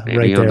 here, Yeah, maybe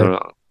right on there.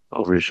 the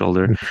over his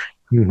shoulder.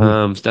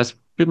 Mm-hmm. So that's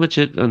pretty much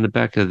it on the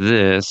back of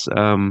this.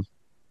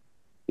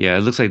 Yeah,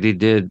 it looks like they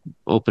did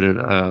open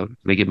it,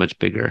 make it much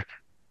bigger.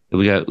 And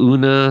we got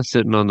Una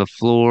sitting on the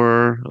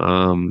floor,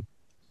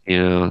 you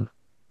know,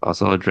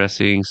 also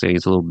addressing, saying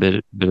it's a little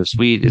bit of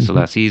sweet. It's the Hmm.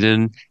 last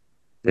season.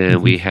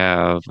 Then we Mhm.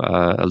 have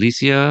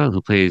Alicia,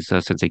 who plays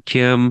Sensei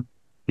Kim.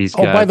 He's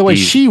Oh, by got the way,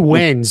 these she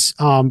wins.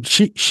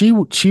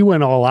 She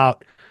went all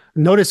out.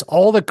 Notice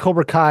all the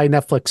Cobra Kai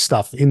Netflix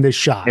stuff in this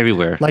shot.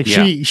 everywhere. Like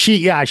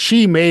Yeah,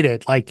 she made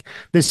it. Like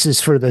this is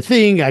for the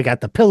thing. I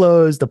got the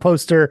pillows, the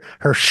poster,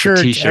 her the shirt,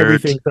 T-shirt.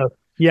 everything. So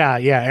yeah,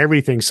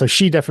 everything. So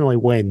she definitely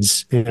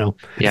wins.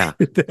 Yeah,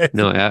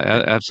 no,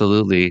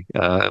 absolutely.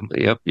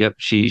 Yep.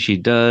 She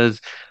does.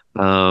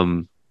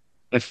 Um,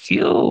 I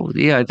feel,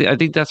 yeah, I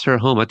think that's her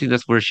home. I think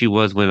that's where she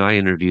was when I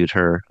interviewed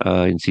her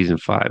in season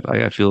 5.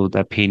 I feel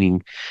that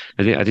painting.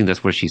 I think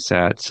that's where she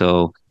sat.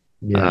 So,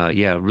 Yeah.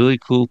 yeah, really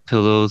cool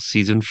pillows.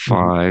 Season Mhm.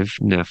 5,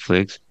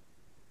 Netflix.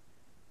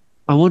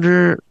 I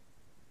wonder,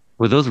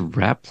 were those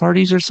wrap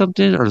parties or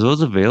something? Are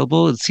those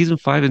available in season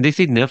 5? And they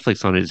say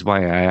Netflix on it is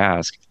why I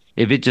ask.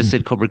 If it just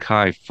said Mhm. Cobra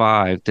Kai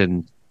 5,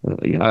 then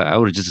yeah, I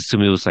would have just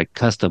assumed it was like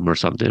custom or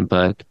something.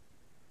 But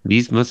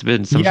these must have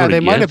been some Yeah, sort of they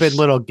might have been gifts.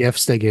 little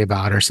gifts they gave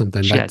out or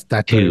something. She got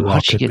That very two. well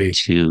How'd she could get be.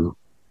 two?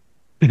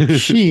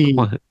 She,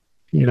 What?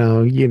 you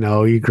You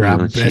know,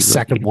 grab a she's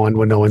second lucky. one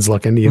when no one's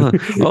looking. Huh.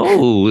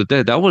 Oh,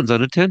 that one's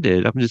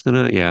unattended. I'm just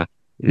gonna, yeah.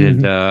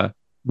 And Mhm. I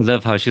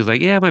love how she was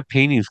like, yeah, my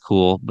painting's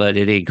cool, but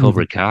it ain't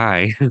Cobra Mhm.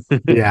 Kai.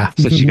 Yeah.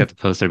 So she got the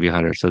poster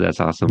behind her, so that's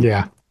awesome.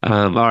 Yeah.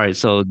 All right,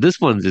 so this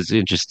one's is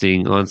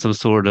interesting. On some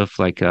sort of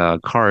like a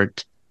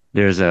cart,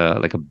 there's a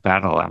like a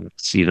battle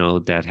axe,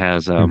 that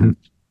has Mhm.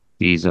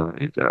 these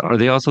are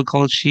they also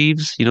called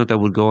sheaves, that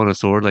would go on a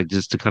sword, like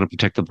just to kind of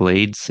protect the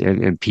blades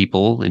and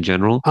people in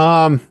general.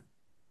 Um,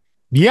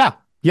 yeah,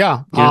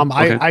 yeah. Yeah,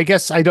 okay. I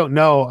guess I don't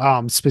know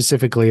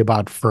specifically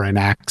about for an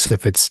axe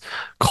if it's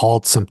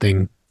called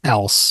something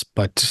else,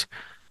 but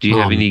Do you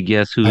have um any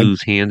guess I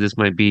whose hand this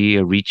might be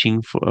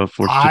reaching for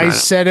I tonight?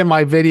 said in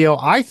my video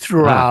Ah,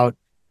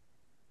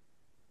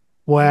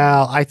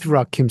 I threw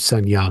out Kim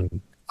Sun Young.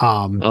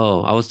 Um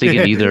oh, I was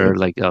thinking either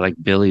like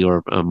Billy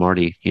or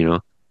Marty,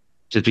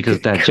 just because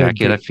that could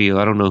jacket. be.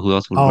 I don't know who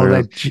else would Oh, wear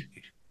a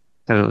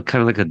that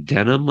kind of like a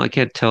denim. I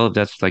can't tell if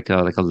that's like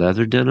a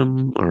leather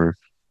denim or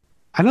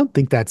I don't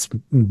think that's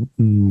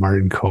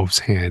Martin Cove's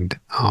hand.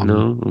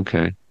 no.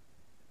 Okay.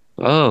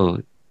 Oh,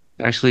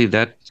 actually,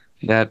 that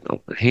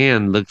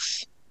hand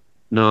looks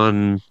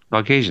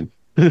non-Caucasian.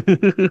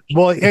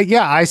 Well,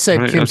 yeah, I said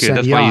Right. Kim Okay.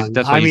 Sun Young.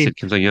 That's why I you mean, said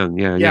Kim Jong Un.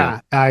 Yeah. Yeah.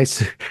 yeah,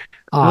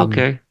 um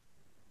Okay.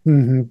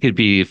 mhm. Could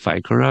be a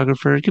fight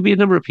choreographer. It could be a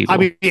number of I people.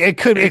 mean, it Yeah.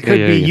 could Yeah.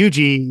 be Yeah.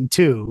 Yuji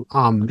too.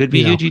 Could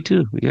be Yuji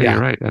too. Yeah. You're Yeah.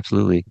 right.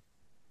 Absolutely.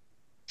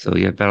 So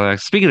yeah, Battle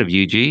Axe. Speaking of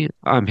Yuji,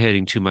 I'm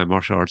heading to my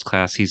martial arts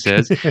class, he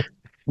says.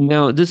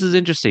 Now, this is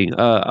interesting.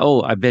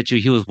 Oh, I bet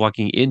you he was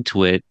walking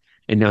into it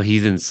and now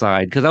he's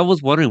inside. Because I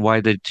was wondering why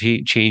the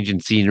change in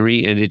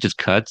scenery and it just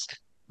cuts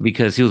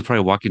because he was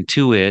probably walking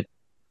to it,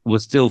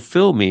 was still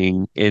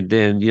filming, and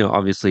then,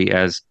 obviously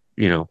as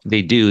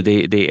they do,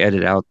 they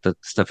edit out the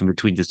stuff in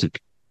between just to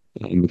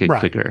make it Right.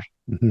 quicker.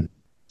 Mhm.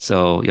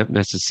 So, yep,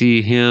 nice to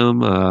see him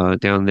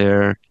down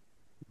there.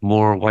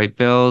 More white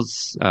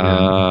belts,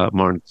 Yeah.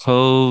 Martin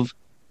Cove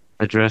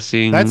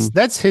addressing.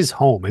 That's his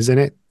home, isn't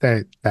it?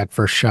 That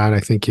first shot, I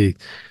think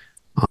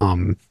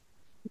um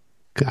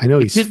I know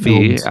It he's could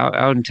be filmed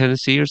out in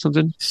Tennessee or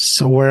something.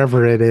 so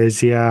wherever it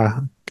is,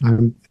 yeah.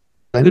 Um,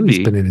 I know Could he's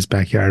been be. in his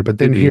backyard, but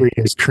Could then here be.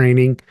 he is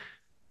training.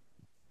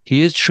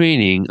 He is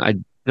training. I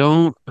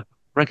don't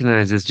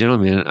recognize this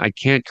gentleman. I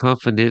can't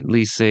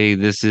confidently say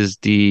this is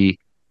the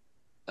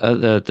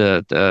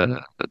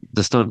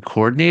stunt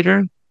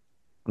coordinator,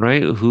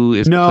 right? Who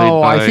is played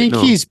No, I by think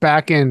no. he's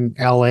back in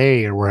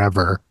LA or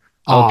wherever.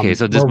 Okay,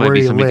 so this Or might where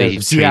be he somebody that he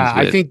lives. Yeah, trains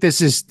I with. think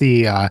this is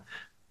the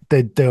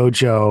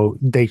dojo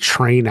they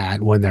train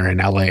at when they're in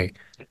LA.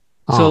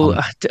 So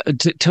Um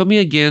tell me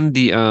again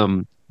the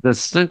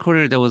stunt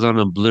coordinator that was on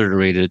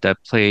Obliterated that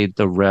played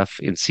the ref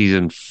in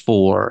season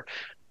 4.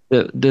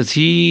 Does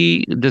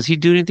he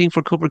do anything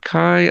for Cobra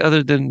Kai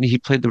other than he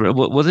played the ref?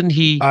 Wasn't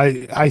he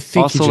I think he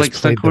also just like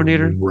stunt played the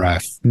coordinator?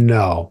 ref.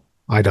 No,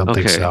 I don't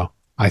think Okay. so.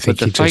 I But think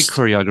the he fight just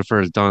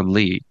choreographer is Don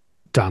Lee.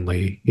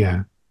 Donley.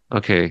 Yeah.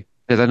 Okay,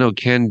 because I know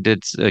Ken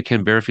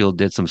Bearfield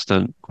did some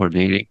stunt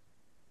coordinating.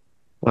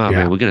 Oh man,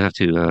 Yeah. we're gonna have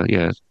to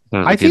yeah,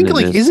 kind of I look think into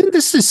like this. isn't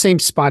this the same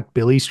spot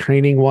Billy's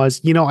training was?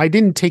 I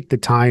didn't take the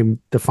time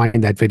to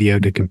find that video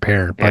to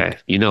compare, but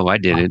Yeah, I uh,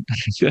 didn't.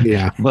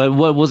 yeah. But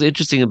what was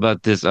interesting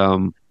about this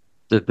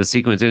the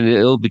sequence, and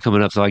it'll be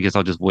coming up, so I guess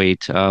I'll just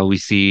wait. We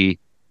see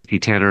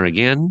Tanner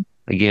again.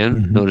 Again,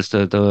 Mhm. notice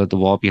the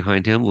wall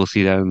behind him. We'll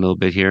see that in a little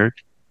bit here.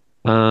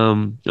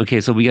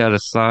 Okay, so we got a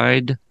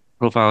side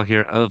profile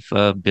here of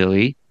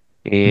Billy,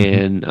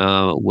 Mhm.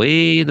 and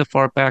way in the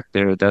far back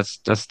there, that's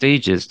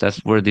stages. That's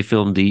where they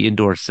filmed the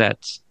indoor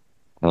sets,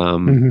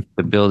 Mhm.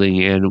 the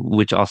building, and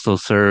which also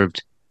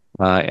served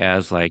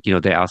as like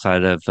the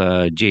outside of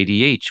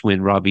JDH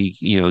when Robbie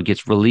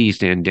gets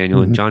released and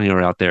Daniel and Mhm. Johnny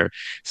are out there.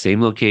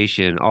 Same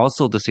location,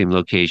 also the same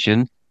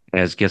location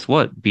as guess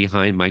what?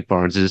 Behind Mike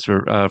Barnes's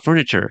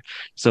furniture.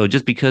 So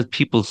just because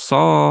people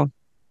saw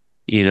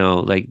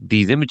like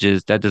these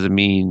images, that doesn't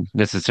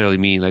necessarily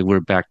mean like we're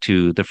back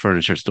to the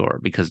furniture store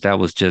because that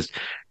was just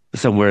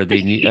somewhere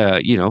they need.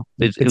 It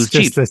It's was just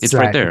cheap. the It's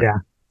right set. there. Yeah.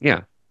 Yeah.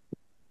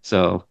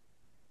 So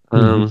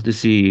Mhm. let's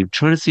see. I'm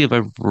trying to see if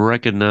I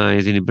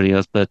recognize anybody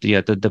else, but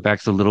yeah, the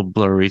back's a little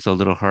blurry, so a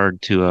little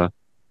hard to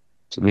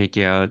make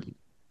out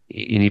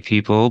any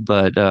people.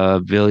 But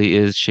Billy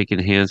is shaking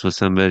hands with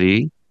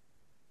somebody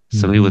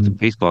with a Mhm.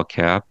 baseball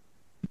cap.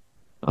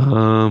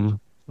 Um,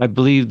 I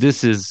believe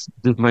this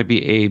might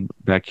be Abe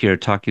back here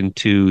talking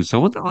to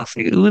someone that looks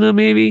like Una,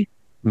 maybe.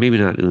 Maybe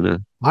not Una.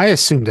 I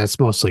assume that's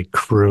mostly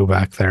crew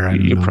back there. I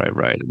don't You're know. probably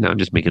right. Now I'm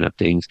just making up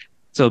things.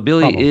 So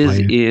Billy is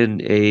Probably.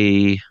 in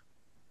a.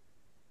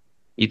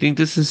 You think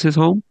this is his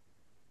home?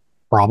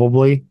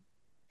 Probably.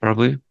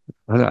 Probably.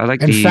 I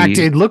like In fact,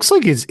 the. it looks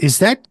like is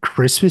that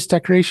Christmas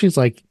decorations,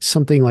 like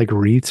something like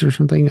wreaths or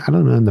something? I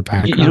don't know in the You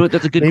know background. what?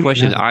 That's a good Maybe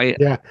question. not.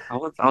 Yeah. I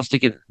was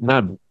thinking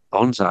not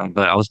bonsai,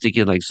 but I was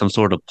thinking like some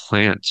sort of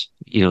plant,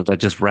 that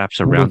just wraps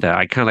around Maybe. that.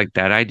 I kind of like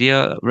that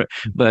idea,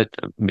 but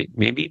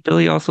maybe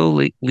Billy also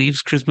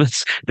leaves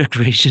Christmas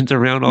decorations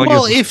around all year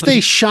Well, if long. they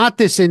shot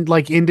this in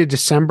like into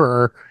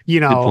December,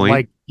 Good point.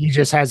 like he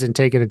just hasn't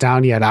taken it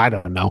down yet. I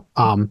don't know.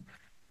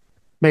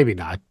 Maybe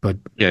not, but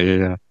Yeah, yeah,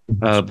 yeah.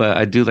 But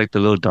I do like the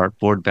little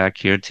dartboard back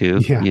here too,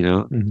 yeah.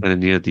 Mhm. kind of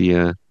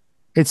near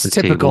It's the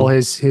typical. table.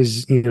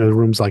 His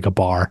room's like a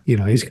bar.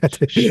 He's got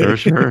Sure,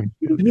 sure.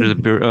 the There's a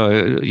beer,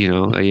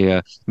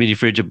 a mini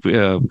fridge of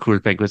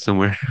Coors Banquet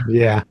somewhere.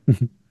 yeah.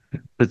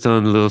 Puts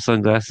on little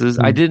sunglasses.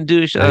 I Mm. didn't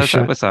do Nice side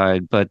shot. by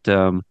side, but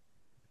do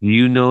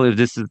you know if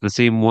this is the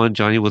same one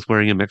Johnny was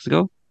wearing in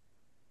Mexico?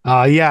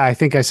 Yeah, I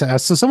think I saw.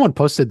 So someone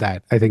posted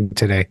that I think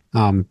today.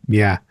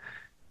 Yeah,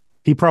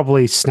 he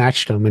probably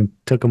snatched him and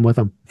took him with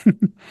him.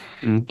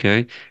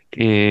 Okay.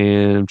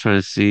 And I'm trying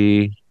to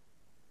see.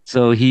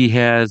 So he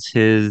has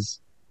his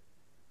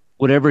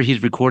whatever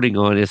he's recording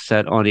on is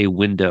set on a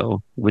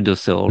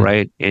windowsill,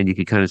 right? And you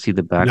can kind of see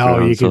the No,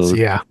 background. you can So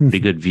see. Yeah. pretty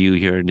good view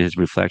here in his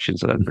reflection.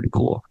 So that's pretty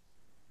cool.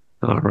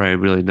 All right,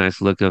 really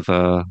nice look of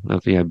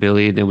yeah,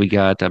 Billy. Then we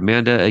got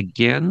Amanda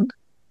again,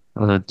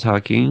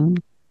 talking,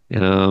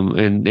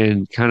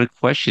 and kind of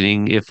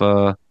questioning if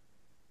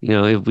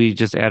we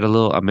just add a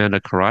little Amanda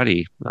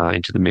karate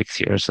into the mix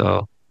here.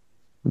 So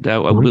that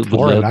I I'm would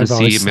for it. love to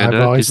see I've Amanda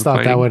do always some thought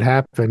that fighting. would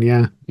happen.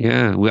 Yeah.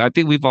 Yeah, I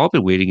think we've all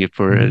been waiting it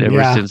for it ever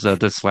Yeah. since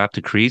the slap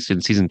to crease in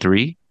season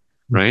 3,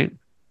 right?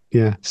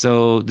 Yeah.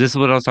 So this is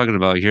what I was talking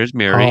about. Here's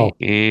Mary, Oh,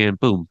 and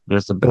boom, the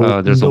there's the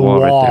the wall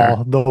right there.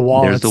 wall, the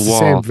wall. There's the It's the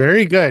same. wall.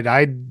 Very good.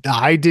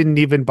 I didn't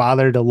even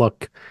bother to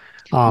look.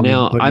 Now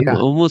But I'm yeah,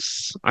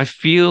 almost. I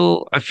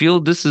feel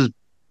this is.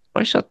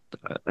 I shot.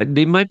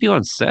 They might be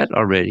on set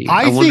already.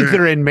 I I think wonder.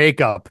 they're in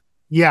makeup.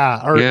 Yeah,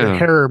 or Yeah,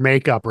 hair or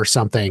makeup or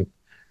something.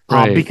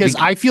 right. Because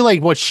I feel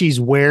like what she's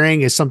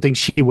wearing is something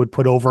she would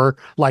put over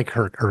like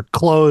her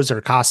clothes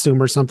or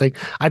costume or something.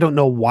 I don't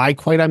know why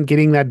quite I'm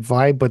getting that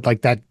vibe, but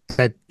like that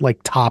like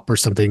top or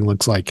something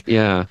looks like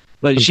Yeah,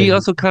 but she something.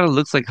 also kind of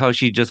looks like how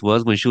she just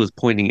was when she was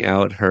pointing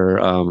out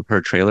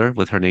her trailer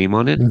with her name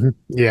on it. Mhm.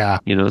 Yeah.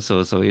 So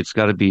it's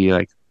got to be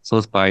like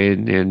close by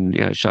and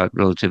yeah, shot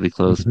relatively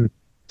close. Mhm.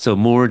 So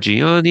more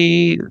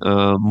Gianni,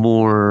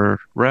 more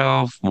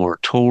Ralph, more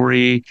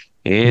Tori,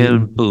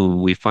 and Mhm.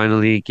 boom, we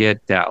finally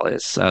get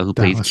Dallas, who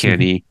plays Dallas. Mhm.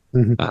 Kenny.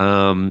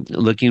 Mhm.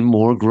 Looking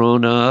more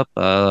grown up,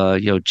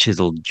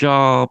 chiseled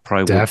jaw,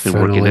 probably been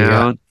working Definitely. Yeah.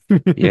 out.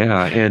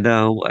 Yeah, and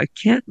I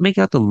can't make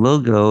out the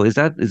logo. Is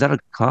that a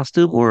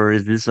costume or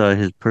is this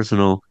his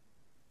personal?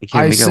 I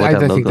can't make out what I that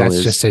think logo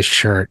that's just is. his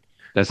shirt.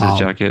 That's his Um,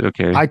 jacket.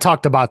 Okay. I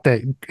talked about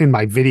that in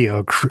my video.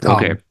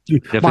 Okay.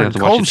 Definitely have to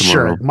watch it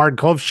tomorrow. Martin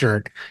Cove's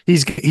shirt.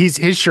 He's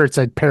his shirt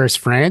said Paris,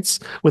 France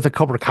with a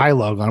Cobra Kai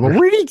logo. I'm like,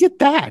 where did he get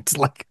that?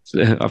 Like,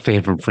 A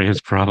fan from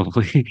France,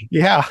 probably.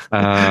 yeah.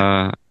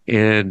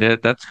 And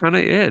that's kind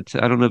of it.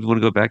 I don't know if you want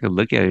to go back and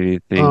look at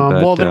anything,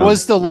 but Well, there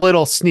was the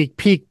little sneak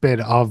peek bit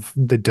of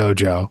the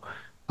dojo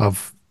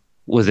of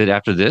was it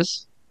after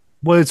this?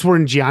 well, it's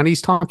when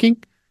Gianni's talking.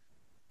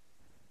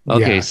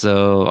 Okay, Yeah.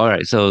 so all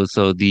right,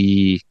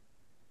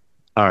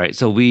 all right,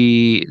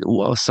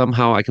 so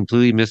somehow I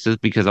completely missed this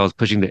because I was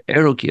pushing the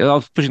arrow key. I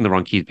was pushing the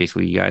wrong keys,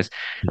 basically, you guys.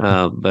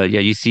 But yeah,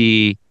 you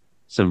see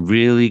some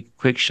really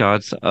quick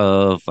shots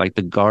of like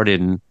the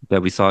garden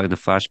that we saw in the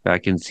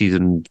flashback in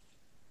season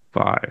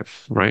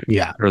 5, right?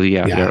 Yeah. Early,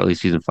 yeah, yeah, Yeah. early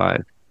season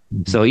 5.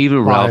 So even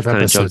Ralph Five kind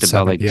of episode joked about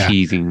 7. like Yeah.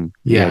 teasing,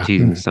 yeah, Yeah.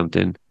 teasing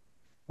something.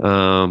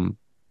 Um,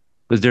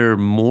 was there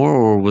more,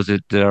 or was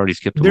it did I already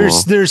skip them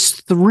all? There's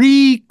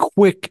three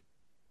quick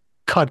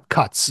Okay,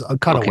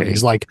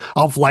 cutaways, like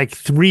of like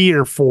 3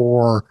 or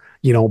 4,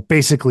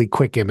 basically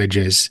quick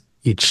images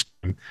each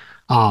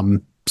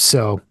time.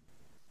 So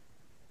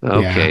yeah,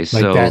 okay, like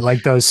that, so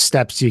like those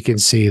steps you can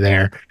see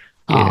there.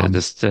 yeah, the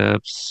Um,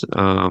 steps.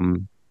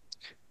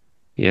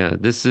 Yeah,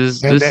 this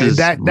is and this is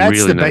that's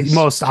really the nice.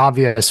 most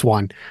obvious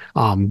one,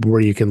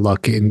 where you can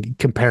look and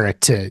compare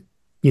it to,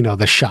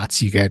 the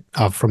shots you get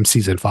from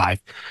season 5.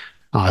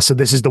 So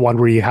this is the one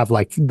where you have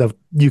like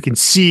you can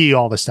see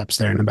all the steps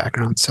there in the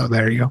background. So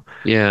there you go.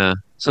 Yeah.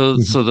 So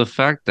Mhm. so the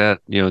fact that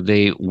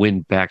they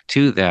went back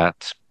to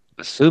that,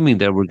 assuming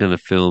that we're going to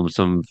film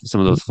some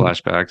of those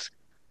flashbacks,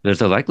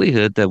 there's a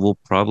likelihood that we'll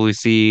probably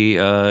see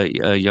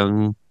a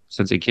young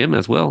Sensei Kim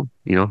as well.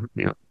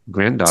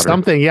 Granddaughter.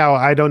 Something, yeah.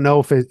 I don't know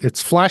if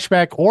it's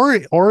flashback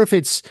or if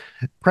it's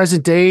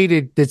present day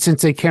that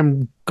since they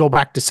can go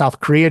back to South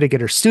Korea to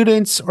get her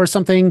students or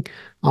something.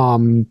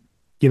 Um,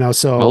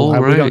 so Oh, we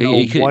right. don't know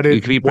It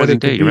could be what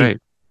present it day. could You're be. right.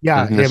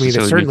 Yeah, Doesn't I mean, it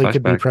necessarily mean certainly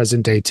could be flashback.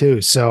 present day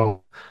too.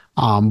 So,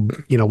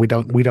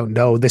 we don't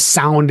know. The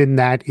sound in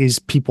that is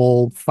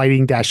people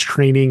fighting dash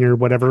training or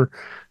whatever.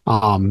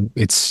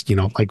 It's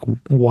like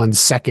 1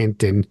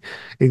 second,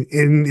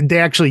 and they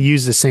actually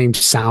use the same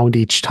sound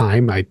each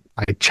time. I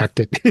checked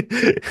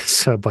it.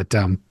 So, but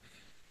so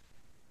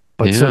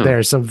Yeah,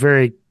 there's some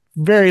very,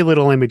 very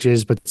little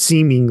images, but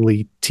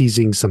seemingly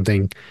teasing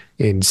something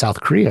in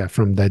South Korea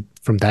from that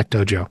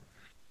dojo.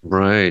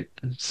 right.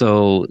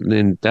 So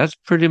then that's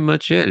pretty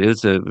much it.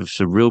 It was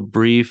a real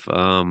brief.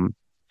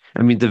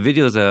 I mean, the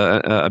video is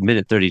a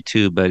minute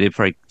 32, but it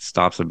probably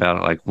stops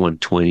about like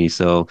 120.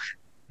 So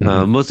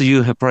Mhm. most of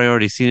you have probably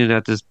already seen it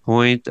at this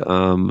point.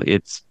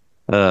 It's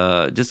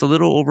just a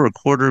little over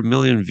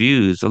 250,000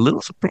 views. A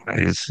little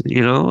surprise,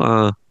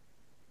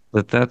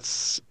 but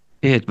that's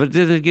it. But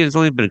then again, it's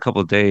only been a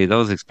couple of days. I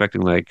was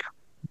expecting like,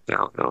 I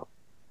don't know.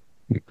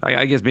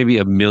 I guess maybe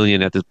 1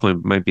 million at this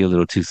point might be a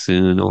little too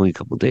soon. Only a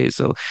couple of days,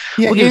 so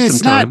Yeah, we'll give and it some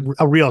it's not time.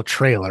 a real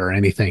trailer or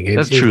anything.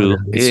 That's It true.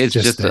 literally is It's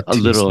just just a a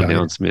little teaser. Yeah.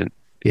 announcement.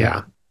 Yeah,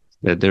 Yeah.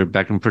 that they're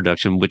back in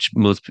production, which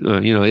most,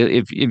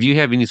 if you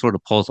have any sort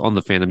of pulse on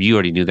the fandom, you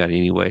already knew that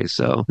anyway.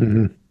 So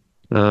Mhm.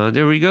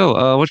 there we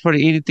go. Which part?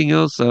 Anything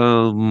else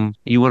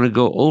you want to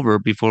go over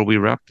before we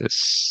wrap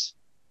this?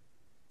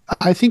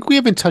 I think we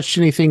haven't touched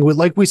anything with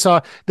like we saw.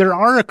 There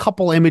are a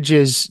couple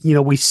images,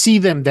 we see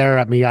them there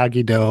at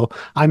Miyagi-Do.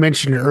 I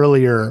mentioned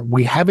earlier,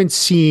 we haven't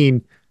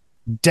seen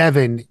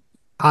Devin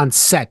on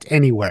set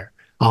anywhere.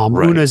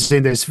 Right, Una's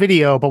in this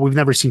video, but we've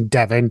never seen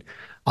Devin.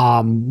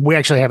 We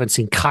actually haven't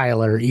seen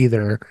Kyler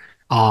either.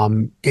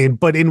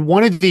 But in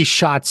one of these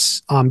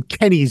shots,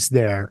 Kenny's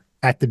there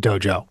at the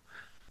dojo.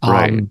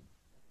 right. Um,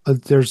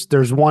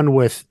 there's one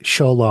with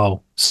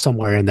Sholo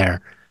somewhere in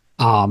there.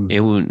 Um,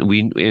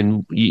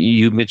 And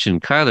you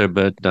mentioned Kyler,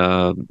 but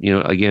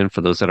again, for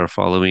those that are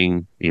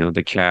following,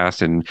 the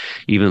cast and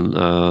even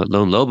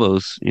Lone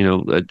Lobos,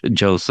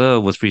 Joe Suh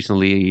was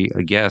recently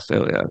a guest.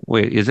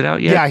 Wait, is it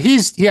out yet?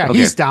 yeah, Okay,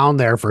 he's down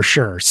there for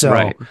sure.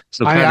 right.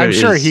 So So I'm Kyler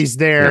sure is, he's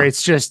there. yeah,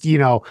 It's just,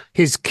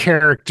 his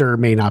character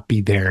may not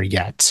be there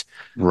yet.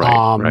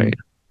 right, right. Um,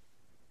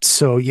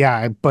 so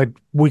yeah, but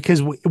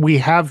because we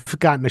have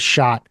gotten a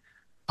shot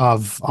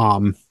of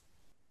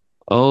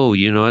Oh,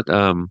 you know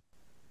what?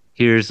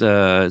 Here's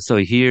so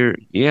here,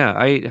 yeah,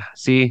 I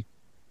see.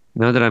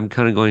 Now that I'm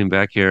kind of going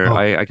back here, oh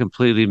I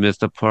completely missed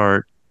the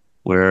part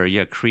where,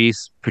 yeah,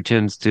 Kreese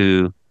pretends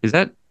to. Is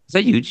that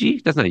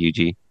Yuji? That's not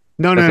Yuji.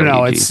 That's not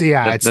no, Yuji. it's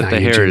yeah, That it's that not the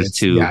hair Yuji. is It's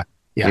too. Yeah,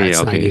 yeah, it's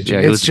not okay. Yuji. Yeah,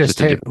 it It's was just just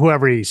a different.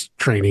 whoever he's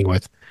training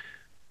with.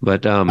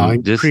 But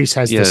And this, Kreese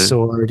has the yeah.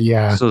 sword.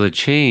 Yeah. So the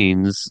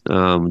chains,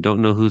 don't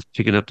know who's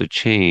picking up the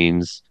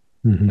chains.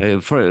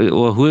 Mhm.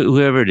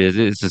 Whoever it is,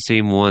 it's the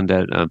same one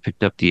that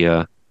picked up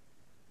the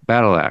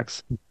battle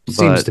axe.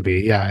 Seems But to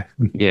be. Yeah.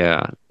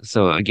 yeah.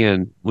 So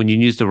again, when you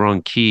use the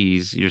wrong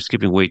keys, you're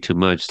skipping way too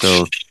much.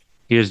 So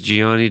here's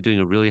Gianni doing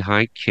a really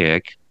high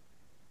kick.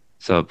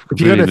 So I've If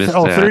you go completely to missed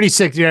that.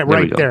 36, yeah, There we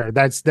right go. there.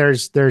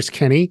 There's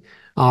Kenny.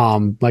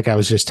 Like I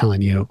was just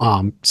telling you.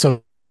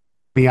 So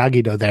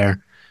Miyagi-Do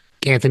there.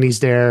 Anthony's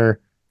there.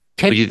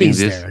 What do you think Kenny's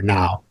this? there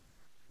now.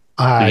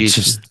 What do It's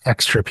you? just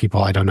extra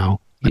people. I don't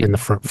know Yeah. in the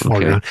Okay.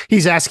 foreground.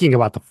 He's asking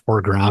about the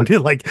foreground.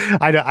 Like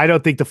I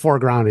don't think the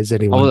foreground is I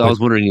anyone. was, I But was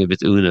wondering if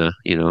it's Una.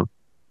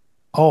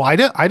 oh, I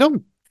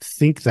don't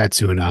think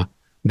that's Una.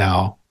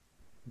 No.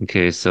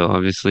 Okay. So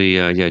obviously,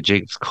 yeah,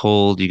 Jacob's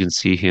cold. You can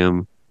see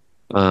him.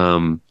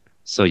 Um.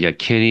 So yeah,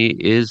 Kenny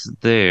is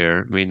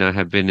there. May not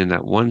have been in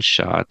that one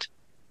shot,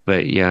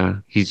 but yeah,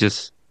 he's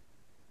just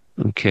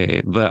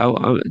okay. But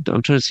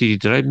I'm trying to see.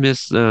 Did I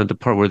miss the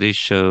part where they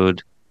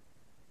showed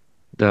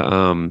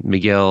the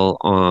Miguel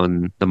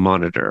on the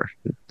monitor?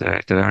 Did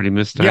I already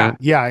miss Yeah, that?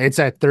 yeah. It's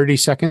at 30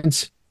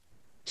 seconds.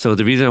 So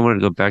the reason I wanted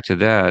to go back to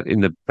that,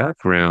 in the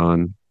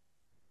background,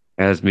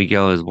 as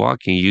Miguel is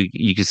walking,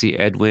 you can see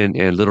Edwin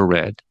and Little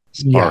Red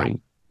Yeah,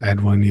 sparring.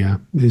 Edwin. Yeah,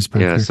 is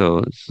back Yeah, there.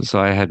 so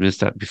I had missed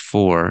that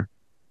before.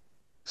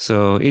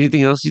 So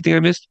anything else you think I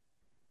missed?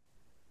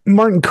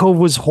 Martin Cove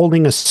was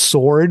holding a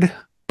sword,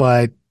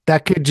 but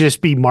that could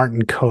just be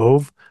Martin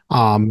Cove.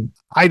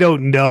 I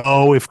don't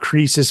know if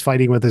Kreese is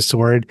fighting with a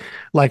sword.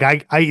 Like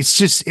it's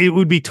just it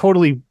would be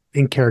totally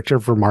in character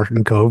for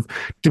Martin Cove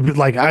to be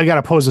like, I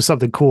gotta pose with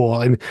something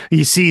cool, and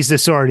he sees the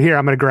sword here.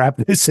 I'm gonna grab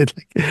this,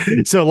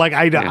 and so like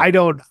Yeah. I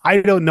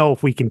don't know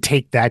if we can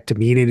take that to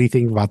mean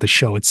anything about the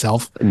show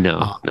itself.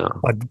 No, no,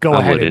 But go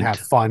I ahead and have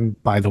wouldn't. fun.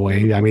 By the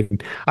way, I mean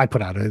I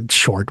put out a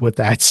short with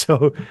that,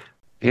 so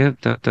Yeah,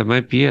 that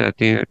might be it. I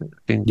think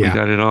we yeah.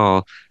 got it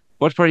all.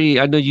 What part?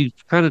 I know you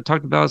kind of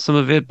talked about some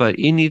of it, but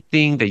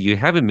anything that you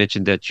haven't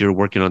mentioned that you're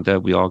working on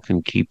that we all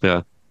can keep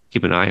an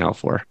eye out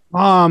for.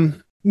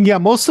 Um, Yeah,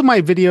 most of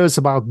my videos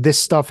about this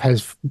stuff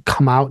has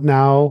come out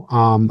now.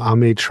 I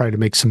may try to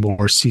make some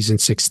more season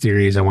 6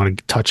 theories. I want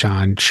to touch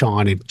on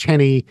Sean and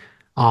Kenny,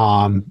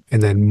 and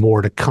then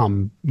more to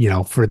come,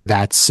 for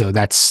that. So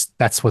that's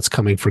what's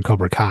coming for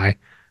Cobra Kai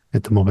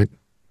at the moment.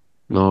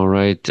 All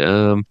right.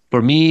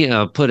 For me,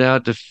 put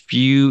out a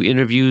few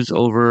interviews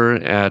over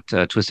at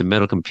Twisted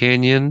Metal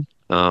Companion,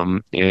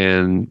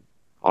 and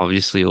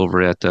obviously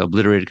over at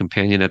Obliterated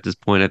Companion at this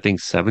point, I think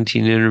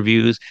 17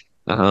 interviews.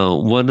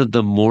 One of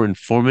the more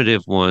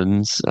informative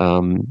ones,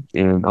 and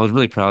I was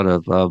really proud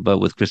of, but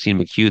with Christine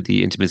McHugh,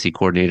 the intimacy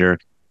coordinator,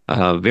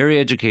 very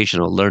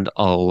educational, learned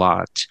a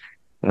lot.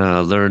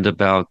 Learned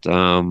about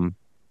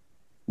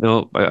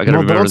no, I gotta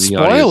Well, remember don't the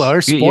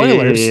audience.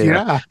 spoilers. Yeah.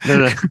 Yeah. No,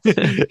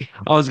 no.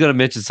 I was gonna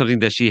mention something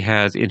that she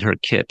has in her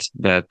kit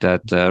that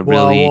Well,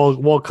 really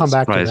we'll come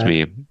back to surprised that.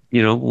 me.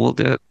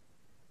 Well,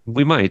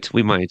 we might,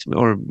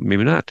 or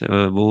maybe not.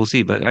 We'll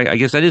see. But I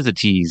guess that is a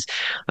tease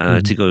to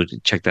Mhm. go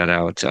check that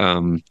out.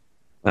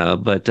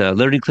 But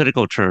learning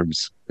clinical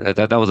terms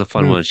that was a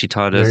fun Mm, one. She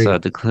taught there us you go.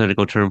 the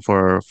clinical term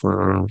for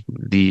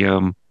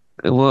the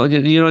well,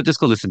 just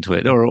go listen to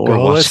it or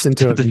Go watch listen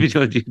to the it.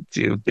 video on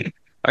YouTube.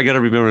 I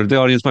gotta remember the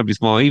audience might be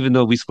small, even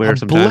though we swear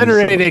sometimes.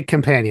 Obliterated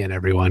companion,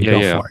 everyone. Yeah, Go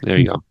yeah, for there it.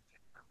 you go.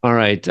 All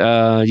right.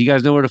 You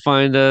guys know where to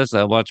find us.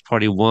 Watch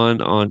Party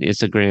One on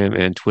Instagram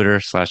and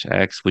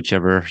Twitter/X,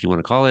 whichever you want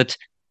to call it.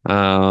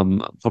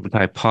 Cobra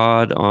Kai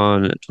Pod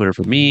on Twitter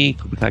for me,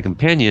 Cobra Kai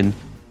Companion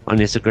on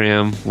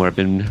Instagram, where I've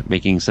been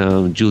making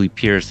some Julie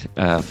Pierce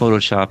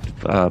Photoshop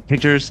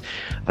pictures.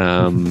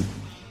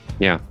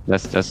 Yeah,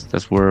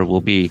 that's where we'll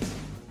be.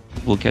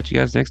 We'll catch you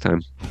guys next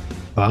time.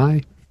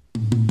 Bye.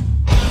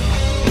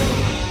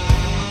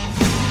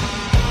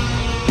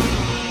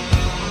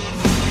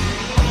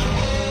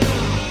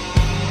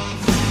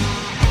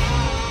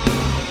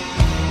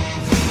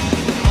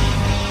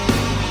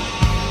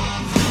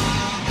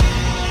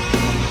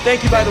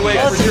 Thank you, by the way, for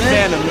Awesome, your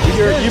man.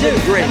 fandom. You've been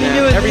Dude, great, I mean,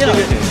 man. Everything you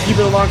know. that you've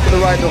been along for the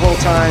ride the whole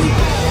time.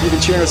 You've been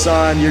cheering us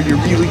on. You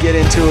really get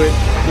into it.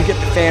 You get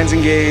the fans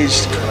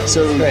engaged.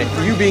 So Great.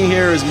 you being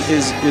here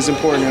is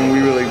important, and we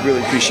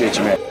really appreciate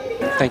you, man.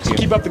 Thank you.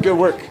 Keep up the good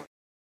work.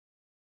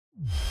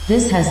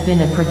 This has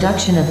been a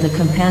production of the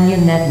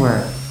Companion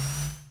Network.